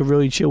that you could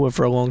really chill with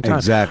for a long time.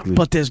 Exactly.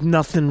 But there's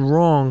nothing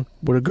wrong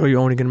with a girl you're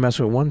only going to mess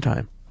with one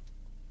time.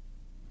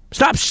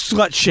 Stop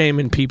slut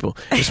shaming people,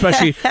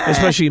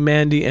 especially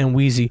Mandy and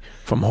Weezy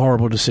from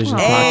Horrible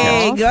Decisions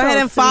Hey, podcast. go ahead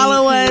and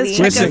follow us.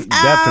 Check us out.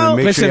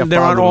 Definitely. Make sure you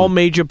They're on follow all them.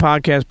 major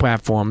podcast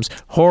platforms.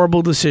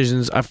 Horrible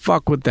Decisions. I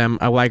fuck with them.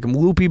 I like them.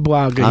 Loopy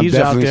Blogger. I'm He's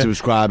out definitely there.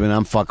 subscribing.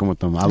 I'm fucking with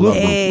them. I love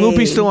them.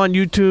 Loopy's still on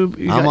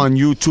YouTube. I'm on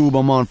YouTube.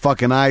 I'm on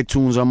fucking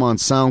iTunes. I'm on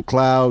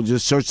SoundCloud.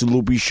 Just search the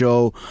Loopy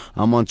Show.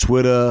 I'm on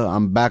Twitter.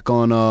 I'm back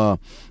on. I'm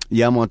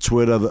on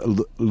Twitter.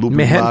 Loopy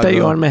Mejente.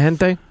 You on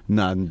Mejente?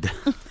 Nah.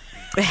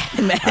 Man,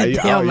 Man,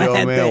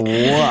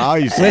 I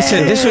used to,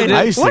 Listen,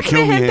 What kill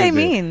can me gente gente.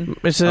 mean?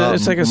 It's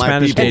like a my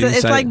Spanish people. dating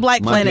it's site. like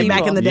Black My Planet people.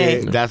 back in the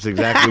day. Yeah, that's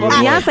exactly what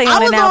Well, it was. Beyonce I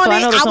on was it now, on so I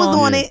it. know the I was song.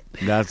 on it.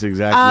 That's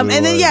exactly what it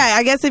And then, was.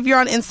 I guess if you're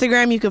on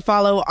Instagram, you can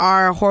follow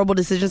our Horrible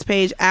Decisions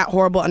page at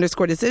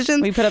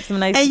horrible_decisions. We put up some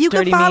nice and you can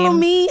dirty follow memes.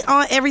 me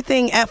on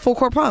everything at Full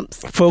Court Pumps.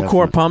 Full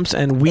Core Pumps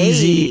and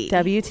Weezy.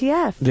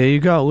 WTF. There you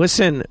go.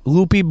 Listen,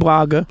 Loopy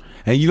Blogger.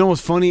 And you know what's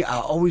funny? I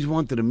always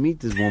wanted to meet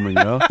this woman,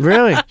 yo.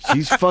 Really?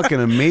 She's fucking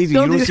amazing.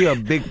 Don't You don't do- see her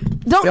big.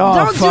 Don't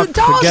fuck,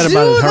 do forget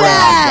about do her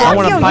that. ass. I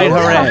want to Yo, bite you her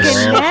fucking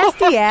ass.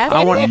 nasty ass.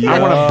 I want to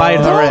bite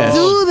her Don't ass.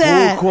 do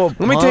that. Full court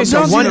Let me tell you pump.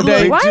 something. Don't One see the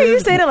day- Why are you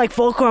pictures? saying it like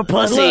full core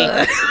pussy?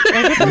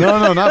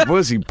 No, not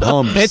pussy.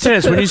 Pumps. It's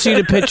this. When you see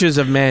the pictures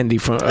of Mandy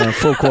from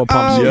Full Core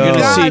Pumps, Oh, you're going to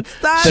God, see.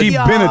 stop, She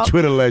y'all. been a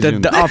Twitter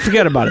legend. Oh,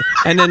 forget about it.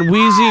 And then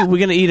Weezy, we're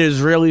going to eat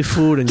Israeli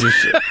food and just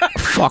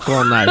fuck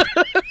all night.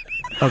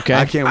 Okay?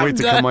 I can't wait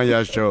to come on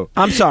your show.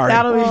 I'm sorry.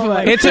 That'll be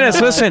fun. Internet,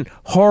 listen,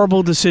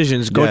 Horrible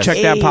Decisions. Go Yes. check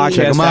that Hey. podcast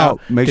Check 'em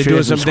out. Make They're sure you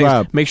doing some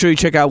subscribe. things. Make sure you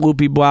check out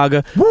Loopy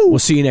Blogger. We'll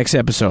see you next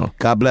episode.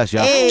 God bless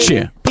y'all. Hey,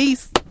 Cheer.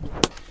 Peace.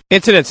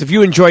 Internets, if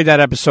you enjoyed that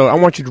episode, I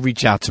want you to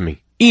reach out to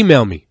me.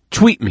 Email me.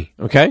 Tweet me,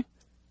 okay?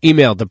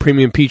 Email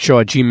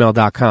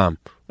thepremiumpeteshow@gmail.com.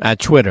 At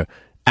Twitter,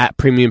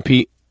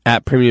 @PremiumPete,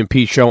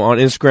 @PremiumPeteShow. On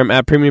Instagram,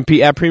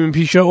 @PremiumPete,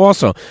 @PremiumPeteShow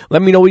also.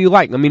 Let me know what you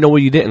like. Let me know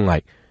what you didn't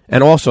like.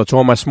 And also, to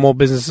all my small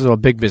businesses or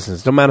big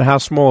business, no matter how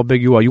small or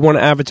big you are, you want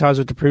to advertise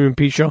with The Premium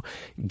Pete Show?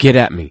 Get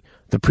at me.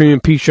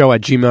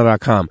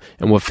 thepremiumpeteshow@gmail.com,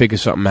 and we'll figure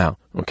something out,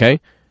 okay?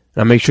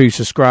 Now make sure you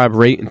subscribe,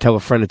 rate, and tell a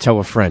friend to tell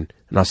a friend.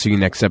 And I'll see you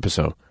next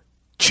episode.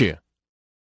 Cheer.